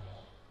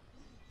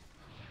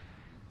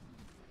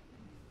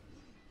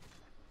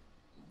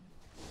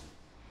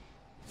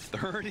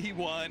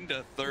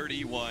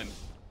 (31-31).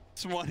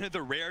 It's one of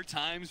the rare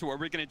times where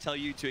we're going to tell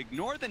you to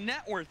ignore the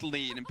net worth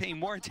lead and pay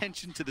more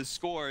attention to the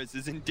scores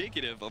is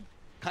indicative of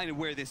kind of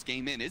where this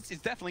game is.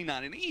 It's definitely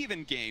not an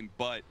even game,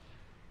 but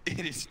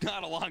it is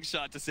not a long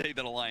shot to say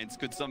that Alliance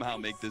could somehow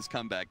make this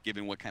comeback,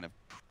 given what kind of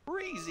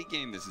crazy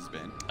game this has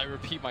been. I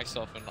repeat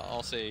myself, and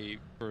I'll say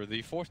for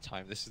the 4th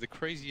time, this is the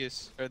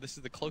craziest, or this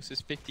is the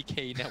closest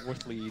 50k net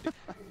worth lead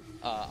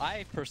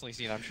I've personally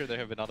seen. I'm sure there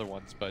have been other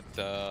ones, but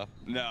no,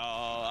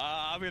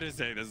 I'm gonna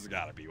say this has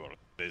got to be one.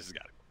 This has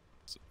got to be.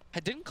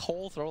 Didn't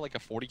Cole throw like a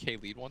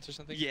 40k lead once or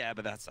something? Yeah,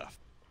 but that's a.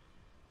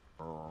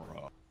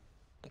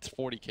 It's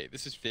 40k.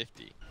 This is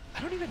 50. I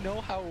don't even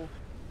know how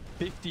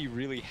 50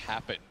 really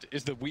happened.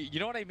 Is the you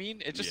know what I mean?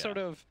 It just sort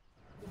of.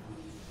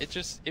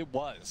 It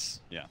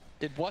was. Yeah.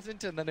 It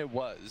wasn't, and then it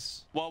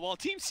was. Well, while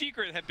Team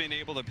Secret have been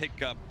able to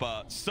pick up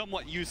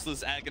somewhat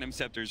useless Aghanim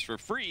Scepters for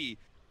free,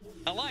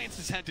 Alliance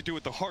has had to do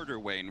it the harder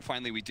way, and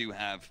finally we do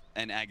have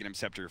an Aghanim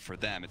Scepter for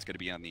them. It's going to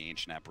be on the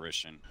Ancient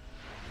Apparition.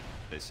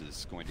 This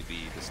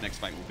next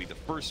fight will be the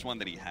first one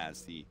that he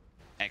has the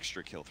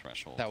extra kill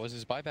threshold. That was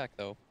his buyback,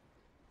 though.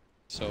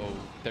 So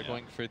they're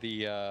going for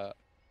the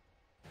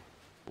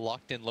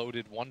locked and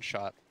loaded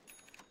one-shot.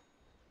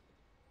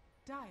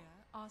 Dire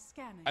are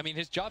scanning. I mean,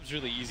 his job's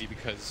really easy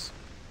because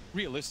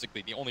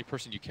realistically, the only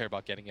person you care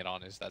about getting it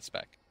on is that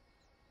spec.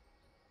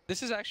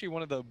 This is actually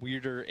one of the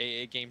weirder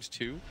AA games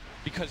too,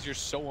 because you're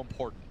so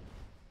important.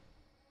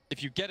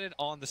 If you get it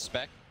on the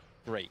spec,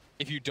 great.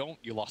 If you don't,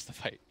 you lost the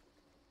fight.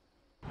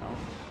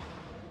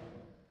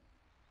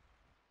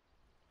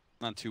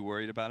 Not too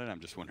worried about it. I'm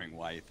just wondering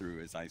why he threw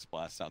his Ice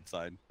Blast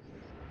outside.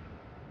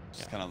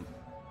 Just kind of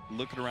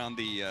looking around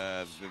the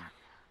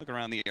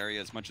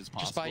area as much as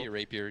possible. Just buy your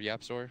rapier,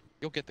 YapzOr.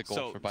 You'll get the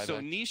gold for buyback. So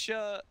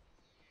Nisha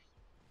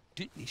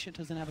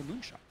doesn't have a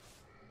moonshot.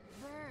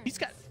 He's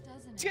got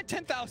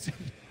 10,000.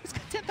 He's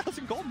got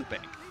 10,000 gold in the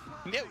bank.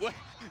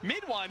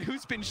 Midwan,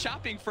 who's been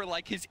shopping for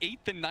like his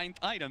 8th and 9th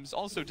items,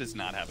 also does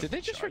not have a Did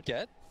they just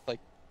forget? Like,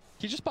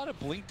 he just bought a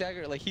Blink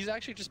Dagger. Like, he's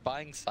actually just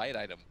buying side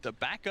item. The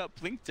backup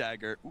Blink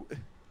Dagger.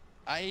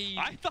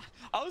 I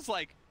was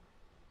like,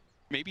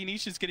 maybe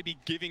Nisha's going to be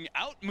giving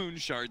out moon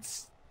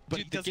shards, but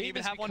dude, he doesn't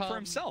even have one for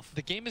himself.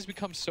 The game has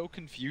become so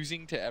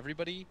confusing to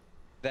everybody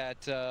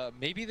that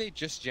maybe they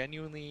just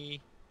genuinely...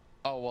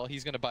 Oh, well,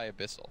 he's going to buy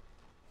Abyssal.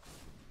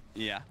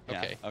 Yeah.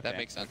 Okay, that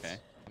makes sense. Okay.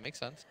 That makes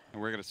sense.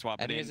 And we're going to swap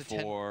and it in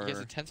for... He has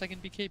a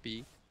 10-second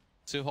BKB,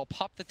 so he'll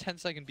pop the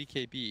 10-second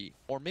BKB,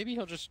 or maybe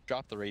he'll just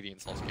drop the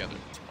Radiance altogether.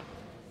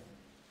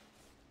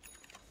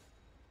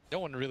 No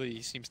one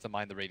really seems to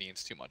mind the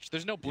Radiance too much.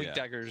 There's no Blink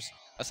Daggers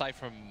aside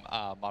from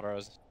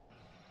Madara's.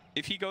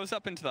 If he goes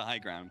up into the high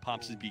ground,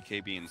 pops his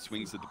BKB, and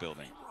swings at the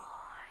building,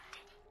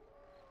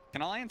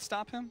 can Alliance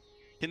stop him?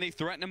 Can they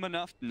threaten him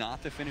enough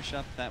not to finish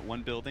up that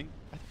one building?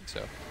 I think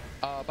so.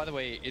 By the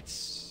way,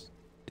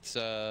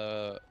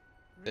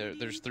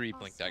 there's 3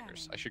 Blink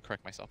Daggers. I should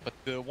correct myself. But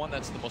the one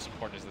that's the most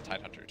important is the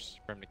Tidehunter's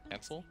for him to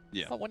cancel.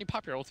 Yeah. But when you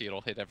pop your ulti,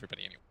 it'll hit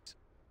everybody anyways.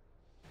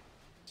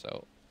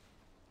 So,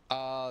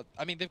 I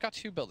mean, they've got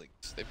 2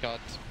 buildings. They've got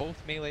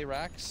both melee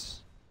racks.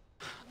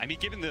 I mean,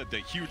 given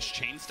the huge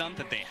chain stun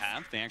that they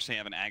actually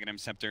have an Aghanim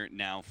Scepter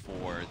now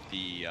for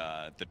the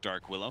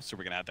Dark Willow, so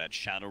we're gonna have that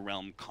Shadow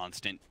Realm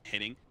constant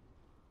hitting.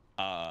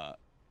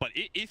 But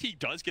if he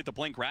does get the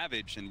Blink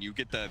Ravage and you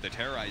get the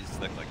Terrorize,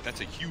 like that's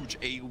a huge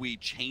AoE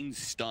chain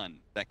stun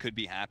that could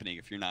be happening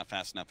if you're not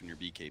fast enough in your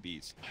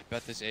BKBs. I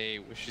bet this A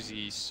wishes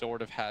he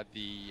sort of had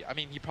the... I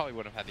mean, he probably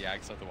would have had the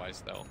Axe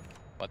otherwise, though.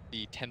 but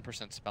the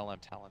 10% spell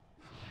amp talent.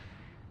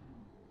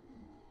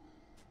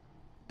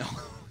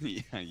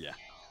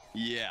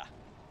 Yeah.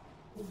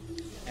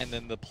 And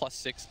then the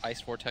 +6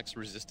 Ice Vortex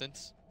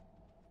resistance.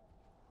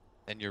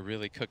 Then you're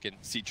really cooking.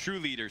 See, true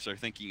leaders are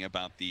thinking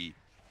about the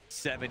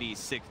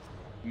 76th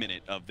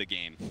minute of the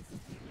game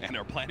and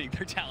are planning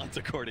their talents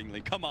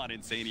accordingly. Come on,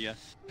 Insania.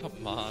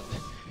 Come on.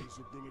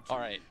 All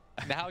right.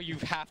 Now you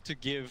have to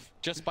give,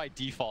 just by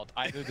default,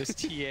 either this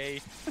TA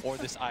or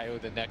this IO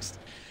the next,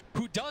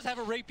 who does have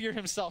a rapier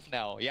himself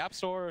now.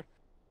 YapzOr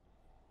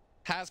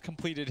has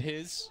completed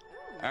his.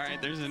 All right,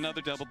 there's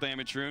another double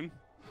damage rune.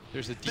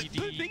 There's a DD.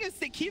 The thing is,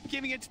 they keep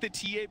giving it to the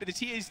TA, but the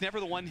TA is never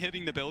the one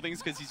hitting the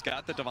buildings because he's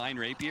got the Divine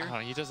Rapier. Oh,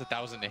 he does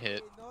 1,000 to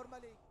hit.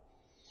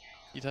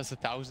 He does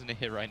 1,000 to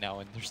hit right now,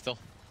 and they're still...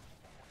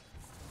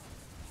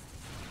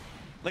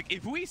 Like,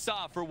 if we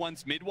saw for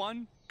once mid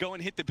one go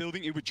and hit the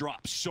building, it would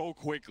drop so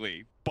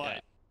quickly, but... Yeah.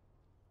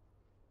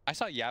 I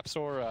saw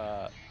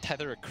YapzOr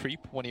tether a creep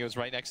when he was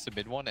right next to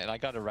mid one, and I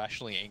got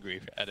irrationally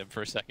angry at him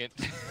for a second.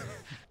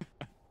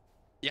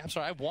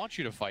 YapzOr, I want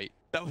you to fight.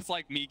 That was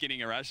like me getting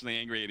irrationally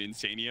angry at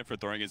Insania for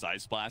throwing his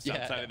Ice Blast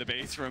outside of the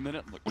base for a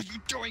minute. Like, what are you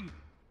doing?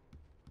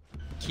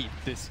 Keep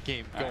this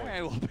game going. All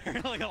right, well,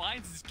 apparently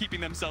Alliance is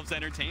keeping themselves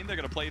entertained. They're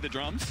going to play the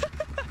drums.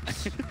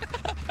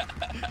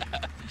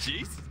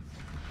 Jeez.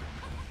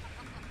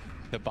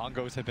 The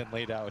bongos have been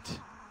laid out.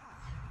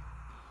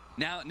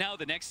 Now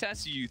the next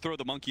test, you throw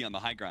the monkey on the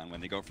high ground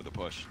when they go for the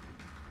push.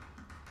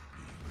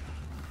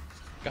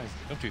 Guys,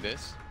 don't do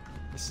this.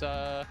 This,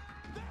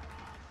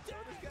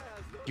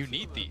 you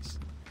need these.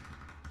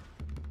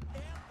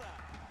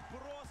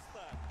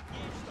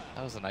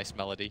 That was a nice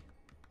melody.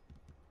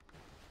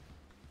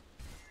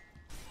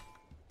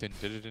 Dun,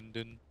 dun, dun, dun,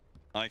 dun.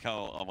 I like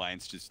how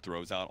Alliance just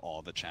throws out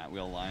all the chat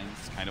wheel lines,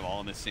 kind of all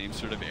in the same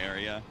sort of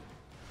area.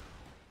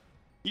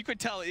 You could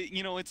tell,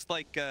 you know, it's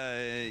like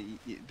the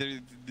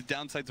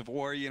downsides of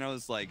war, you know,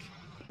 is like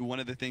one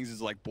of the things is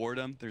like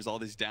boredom. There's all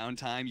this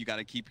downtime. You got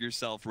to keep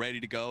yourself ready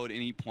to go at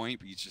any point,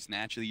 but you just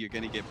naturally you're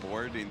going to get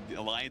bored. And the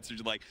Alliance are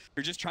like,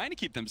 they're just trying to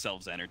keep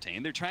themselves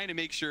entertained. They're trying to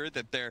make sure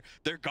that their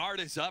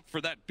guard is up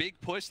for that big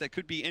push that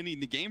could be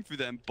ending the game for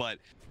them. But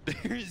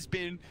there has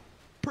been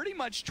pretty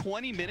much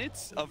 20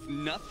 minutes of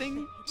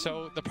nothing.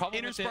 So the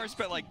problem interspersed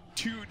by like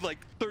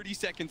 30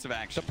 seconds of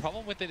action. The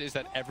problem with it is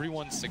that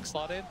everyone's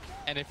 6-slotted,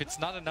 and if it's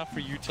not enough for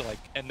you to like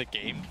end the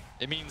game,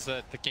 it means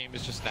that the game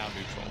is just now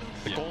neutral.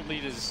 The gold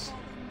lead is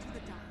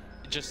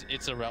just,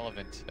 it's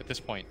irrelevant at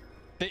this point.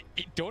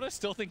 Dota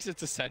still thinks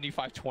it's a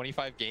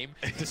 75-25 game,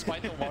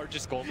 despite the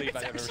largest gold lead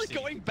I've ever seen. It's actually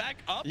going back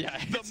up. Yeah,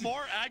 the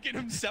more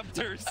Aghanim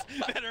Scepters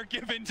that are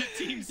given to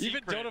Team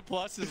Secret. Even Dota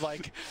Plus is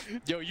like,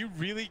 yo, you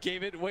really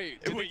gave it.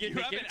 Wait, you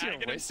have an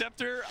Aghanim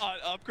Scepter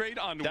upgrade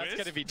on That's Wiz?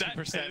 Going to be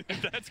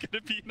 2%. That's going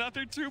to be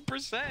another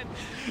 2%.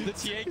 The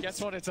TA gets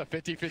one, it's a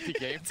 50-50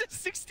 game. It's a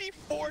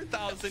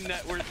 64,000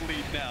 net worth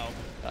lead now.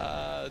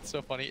 It's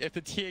so funny. If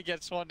the TA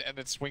gets one and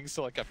it swings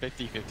to like a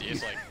 50-50,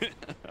 it's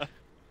like...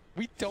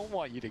 We don't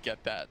want you to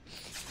get that.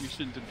 You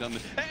shouldn't have done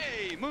this.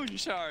 Hey, moon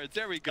shards,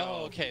 there we go.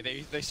 Oh,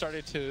 okay, they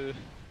started to...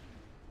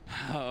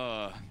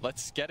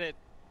 let's get it.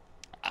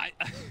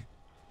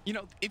 You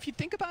know, if you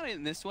think about it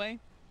in this way,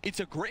 it's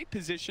a great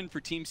position for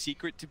Team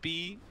Secret to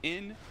be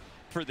in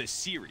for the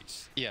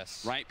series.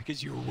 Yes. Right?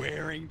 Because you're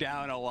wearing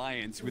down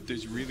Alliance with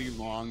this really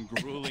long,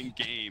 grueling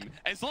game.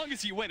 As long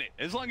as you win it.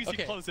 As long as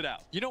you close it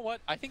out. You know what?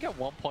 I think at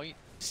one point,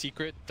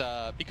 Secret,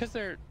 because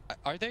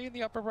are they in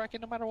the upper bracket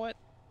no matter what?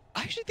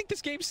 I actually think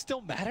this game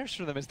still matters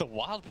for them is the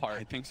wild part.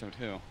 I think so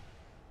too.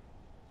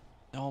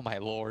 Oh my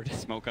lord.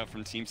 Smoke up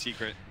from Team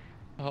Secret.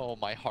 Oh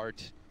my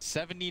heart.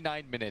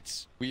 79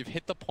 minutes. We've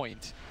hit the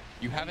point.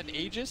 You have an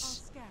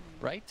Aegis,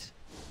 right?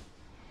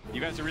 You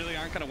guys really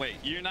aren't going to wait.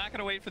 You're not going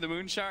to wait for the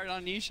moon shard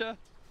on Nisha.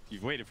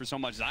 You've waited for so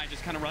much. Zai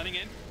just kind of running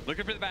in,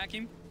 looking for the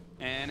backing,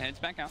 and heads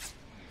back out.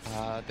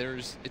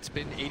 It's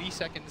been 80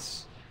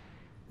 seconds,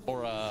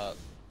 or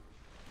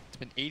it's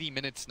been 80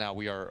 minutes now.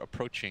 We are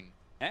approaching.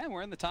 And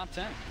we're in the top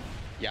 10.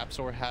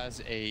 YapzOr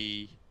has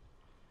a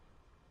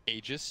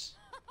Aegis.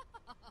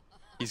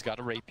 He's got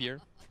a rapier.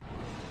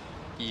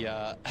 He,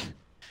 I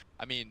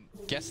mean,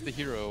 guess the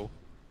hero.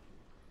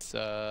 It's,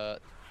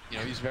 you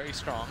know, he's very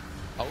strong.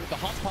 Oh, the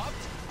Hans popped.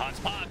 Hans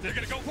popped. They're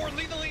going to go for it.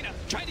 Lead the Lena.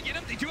 Trying to get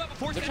him. They do have a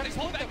force. They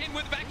pull it back in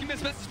with the vacuum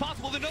as best as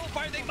possible. The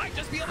nullifier, they might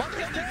just be able to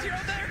kill this hero.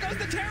 There goes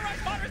the Terrorize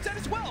Moderate set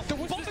as well.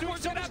 Both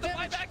don't have to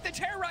buy back. The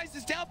Terrorize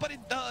is down, but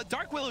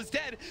Dark Will is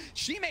dead.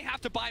 She may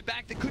have to buy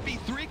back. There could be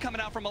 3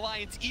 coming out from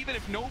Alliance, even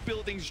if no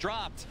buildings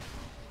dropped.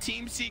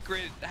 Team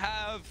Secret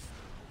have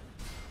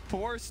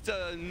forced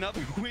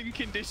another win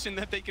condition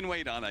that they can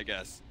wait on, I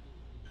guess.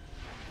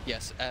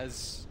 Yes,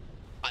 as...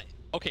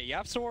 Okay,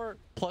 YapzOr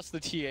plus the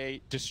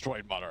TA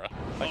destroyed Madara.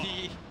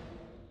 Like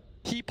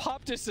he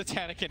popped his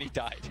Satanic and he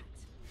died.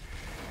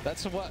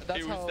 That's what.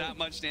 That's it was that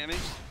much damage.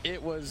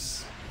 It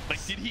was.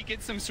 Like, did he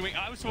get some swing?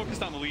 I was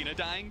focused on the Lena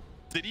dying.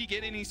 Did he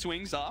get any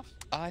swings off?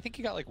 I think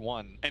he got like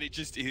 1. And it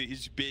just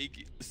his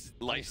big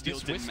life steal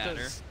didn't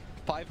matter.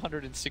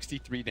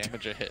 563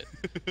 damage a hit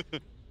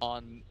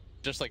on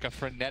just like a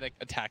frenetic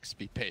attack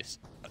speed pace.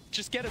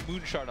 Just get a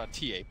moonshot on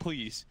TA,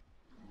 please.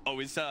 Oh,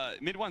 his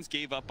mid ones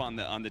gave up on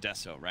the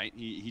Deso, right?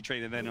 He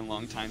traded that in a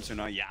long time, so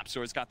now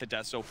YapzOr's got the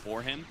Deso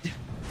for him.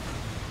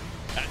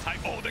 That's high.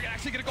 Oh, they're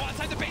actually gonna go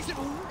outside the base.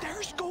 Oh,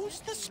 there goes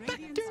the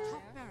Spectre.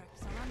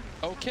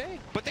 Okay.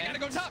 But they gotta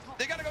go top.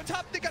 They gotta go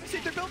top. They gotta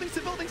save their buildings.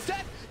 The building's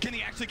dead. Can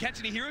they actually catch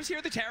any heroes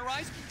here? The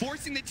Terrorize,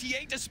 forcing the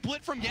TA to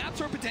split from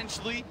YapzOr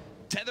potentially.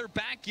 Tether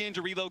back in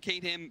to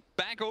relocate him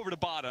back over to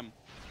bottom.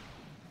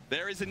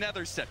 There is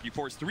another step. You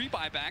force 3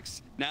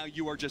 buybacks. Now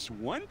you are just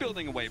 1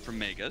 building away from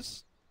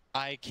Megas.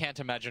 I can't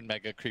imagine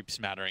mega creeps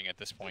mattering at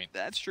this point.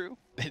 That's true.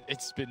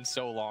 It's been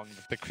so long.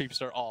 The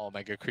creeps are all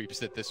mega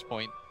creeps at this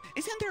point.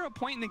 Isn't there a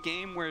point in the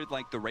game where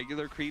like the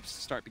regular creeps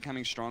start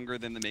becoming stronger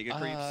than the mega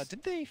creeps?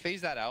 Didn't they phase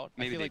that out?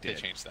 Maybe I feel like did.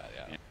 they changed that,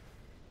 yeah.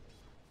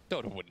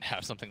 Dota wouldn't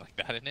have something like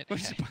that in it.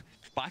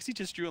 Boxy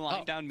just drew a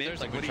line down mid.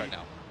 There's Like, a good what try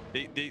now.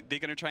 They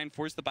gonna try and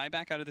force the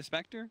buyback out of the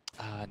Spectre?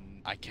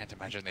 I can't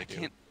imagine they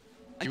do.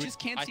 I just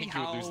can't see how. I think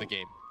you would lose the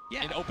game.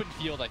 Yeah. In open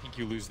field, I think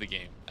you lose the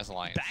game as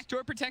Alliance.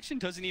 Backdoor protection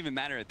doesn't even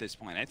matter at this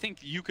point. I think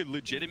you could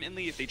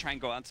legitimately, if they try and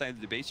go outside of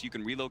the base, you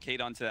can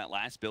relocate onto that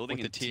last building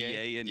With and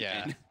the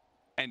TA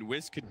and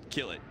Wiz could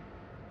kill it.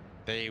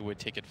 They would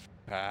take it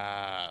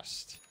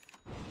fast.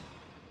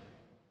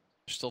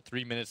 There's still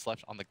 3 minutes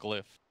left on the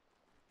glyph.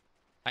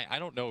 I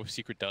don't know if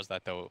Secret does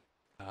that though.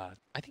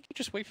 I think you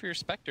just wait for your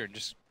Spectre and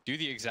just do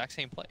the exact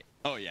same play.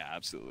 Oh yeah,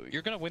 absolutely.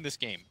 You're gonna win this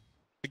game.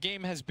 The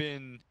game has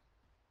been...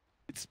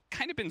 It's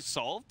kind of been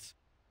solved.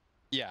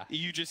 Yeah.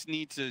 You just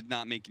need to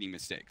not make any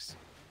mistakes.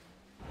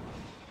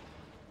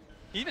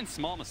 Even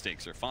small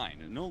mistakes are fine.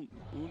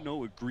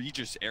 No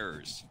egregious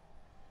errors.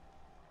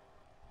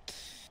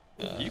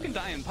 You can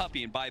die in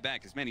Puppey and buy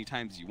back as many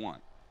times as you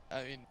want.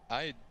 I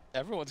mean,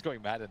 everyone's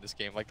going mad in this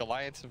game. Like, the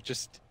Alliance have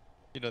just,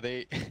 you know,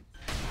 they,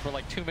 for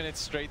like 2 minutes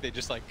straight, they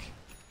just like,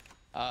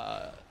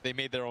 they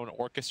made their own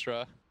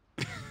orchestra.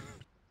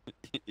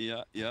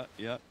 Yeah.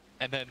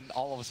 And then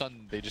all of a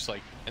sudden, they just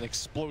like, an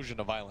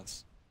explosion of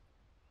violence.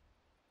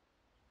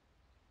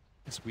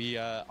 Yes, we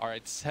are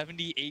at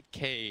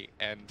 78k,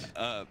 and...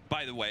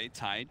 by the way,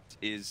 Tide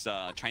is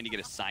trying to get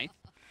a Scythe.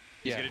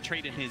 He's going to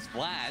trade in his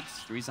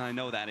Vlad's. The reason I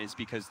know that is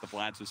because the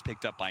Vlad's was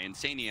picked up by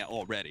Insania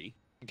already.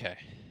 Okay.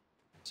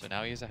 So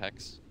now he has a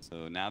Hex.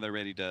 So now they're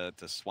ready to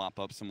swap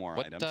up some more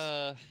items. What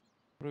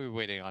are we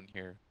waiting on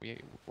here?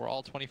 We're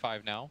all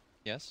 25 now.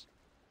 Yes?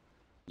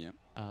 Yep.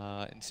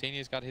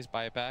 Insania's got his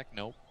buyback.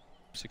 Nope.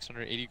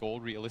 680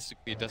 gold.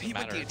 Realistically, it doesn't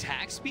matter. But the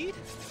attack speed?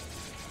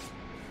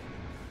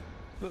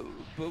 But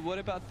what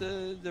about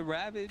the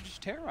Ravage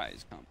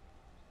Terrorize comp?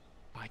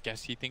 I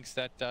guess he thinks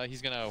that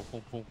he's gonna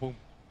boom, boom, boom.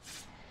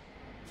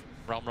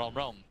 Realm.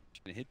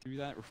 Gonna hit through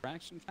that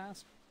refraction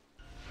fast?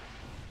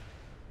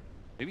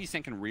 Maybe he's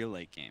thinking real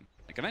late game.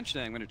 Like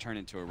eventually I'm gonna turn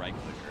into a right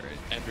clicker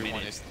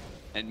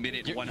at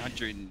minute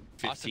 115.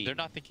 Austin, they're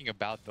not thinking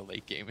about the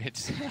late game.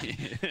 It's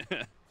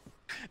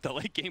the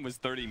late game was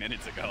 30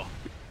 minutes ago.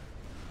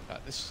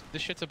 This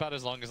shit's about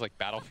as long as like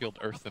Battlefield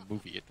Earth the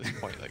movie at this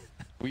point. Like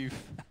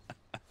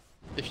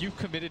if you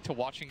committed to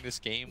watching this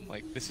game,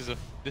 like this is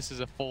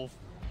a full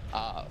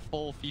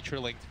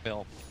feature-length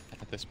film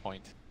at this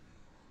point.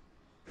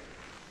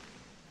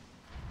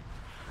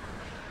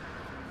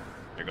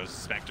 There goes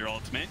the Spectre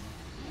ultimate,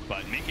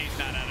 but Mickey's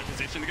not out of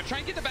position. They're gonna try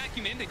and get the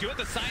vacuum in. They do have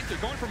the signs. They're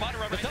going for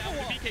Madara right now.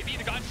 The BKB,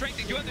 the God Strength.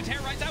 They do have the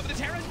Terrorize out with the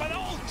Terrorize, but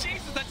oh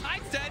Jesus, the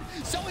Tide's dead.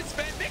 So is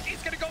Sven.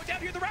 Mickey's gonna go down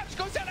here. The Ravage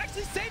goes down,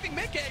 actually saving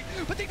Mickey,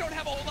 but they don't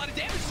have a whole lot of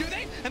damage, do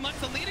they? Unless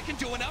Selena can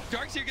do enough.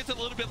 Darkseer gets a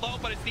little bit low,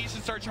 but it's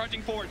Nisha start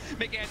charging forward.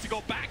 Mickey has to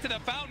go back to the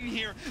fountain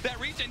here. That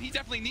regen, he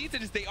definitely needs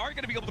it, as they are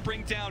gonna be able to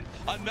bring down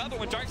another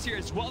one. Darkseer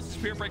as well as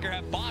Spear Breaker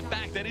have bought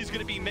back. That is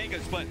gonna be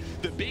Megas, but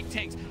the big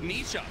tanks,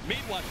 Nisha, mid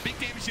one, big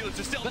damage dealers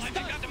are still alive.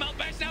 They got the Mount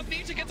Bash now.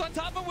 Nisha gets on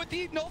top of him with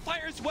the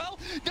Nullifier as well.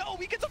 No,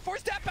 he gets a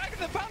 4-step back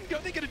into the fountain.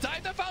 Are they gonna die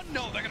at the fountain?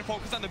 No, they're gonna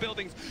focus on the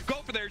buildings.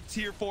 Go for their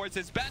tier 4s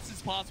as best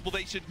as possible.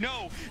 They should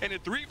know. And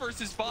at 3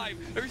 versus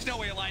 5, there's no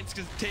way Alliance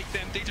can take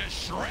them. They just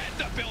shred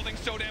the building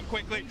so damn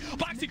quickly.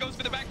 Boxy goes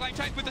for the backline,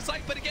 tries with the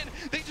sight, but again,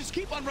 they just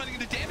keep on running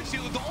the damage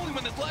dealer. The only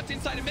one that's left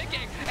inside of Mickey,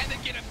 and they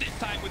get him this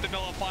time with the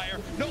Nullifier.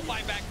 No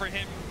buyback for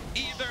him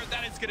either.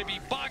 That is gonna be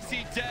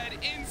Boxy dead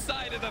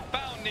inside of the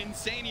fountain.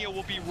 Insania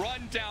will be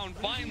run down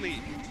finally.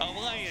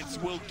 Alliance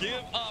will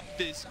give up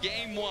this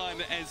game 1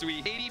 as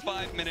we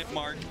 85-minute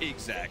mark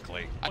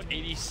exactly. At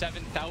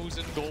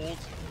 87,000 gold.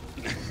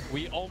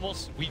 we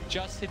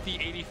just hit the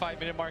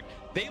 85-minute mark.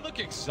 They look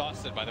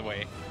exhausted, by the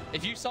way.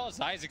 If you saw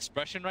Zai's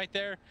expression right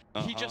there,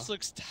 he just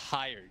looks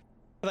tired.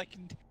 Like,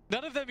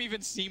 none of them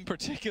even seem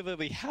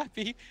particularly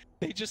happy.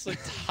 They just look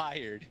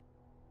tired.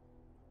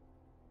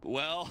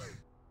 Well,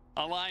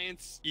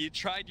 Alliance, you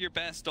tried your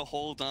best to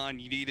hold on.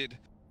 You needed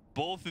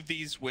both of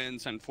these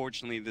wins.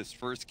 Unfortunately, this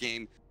first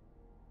game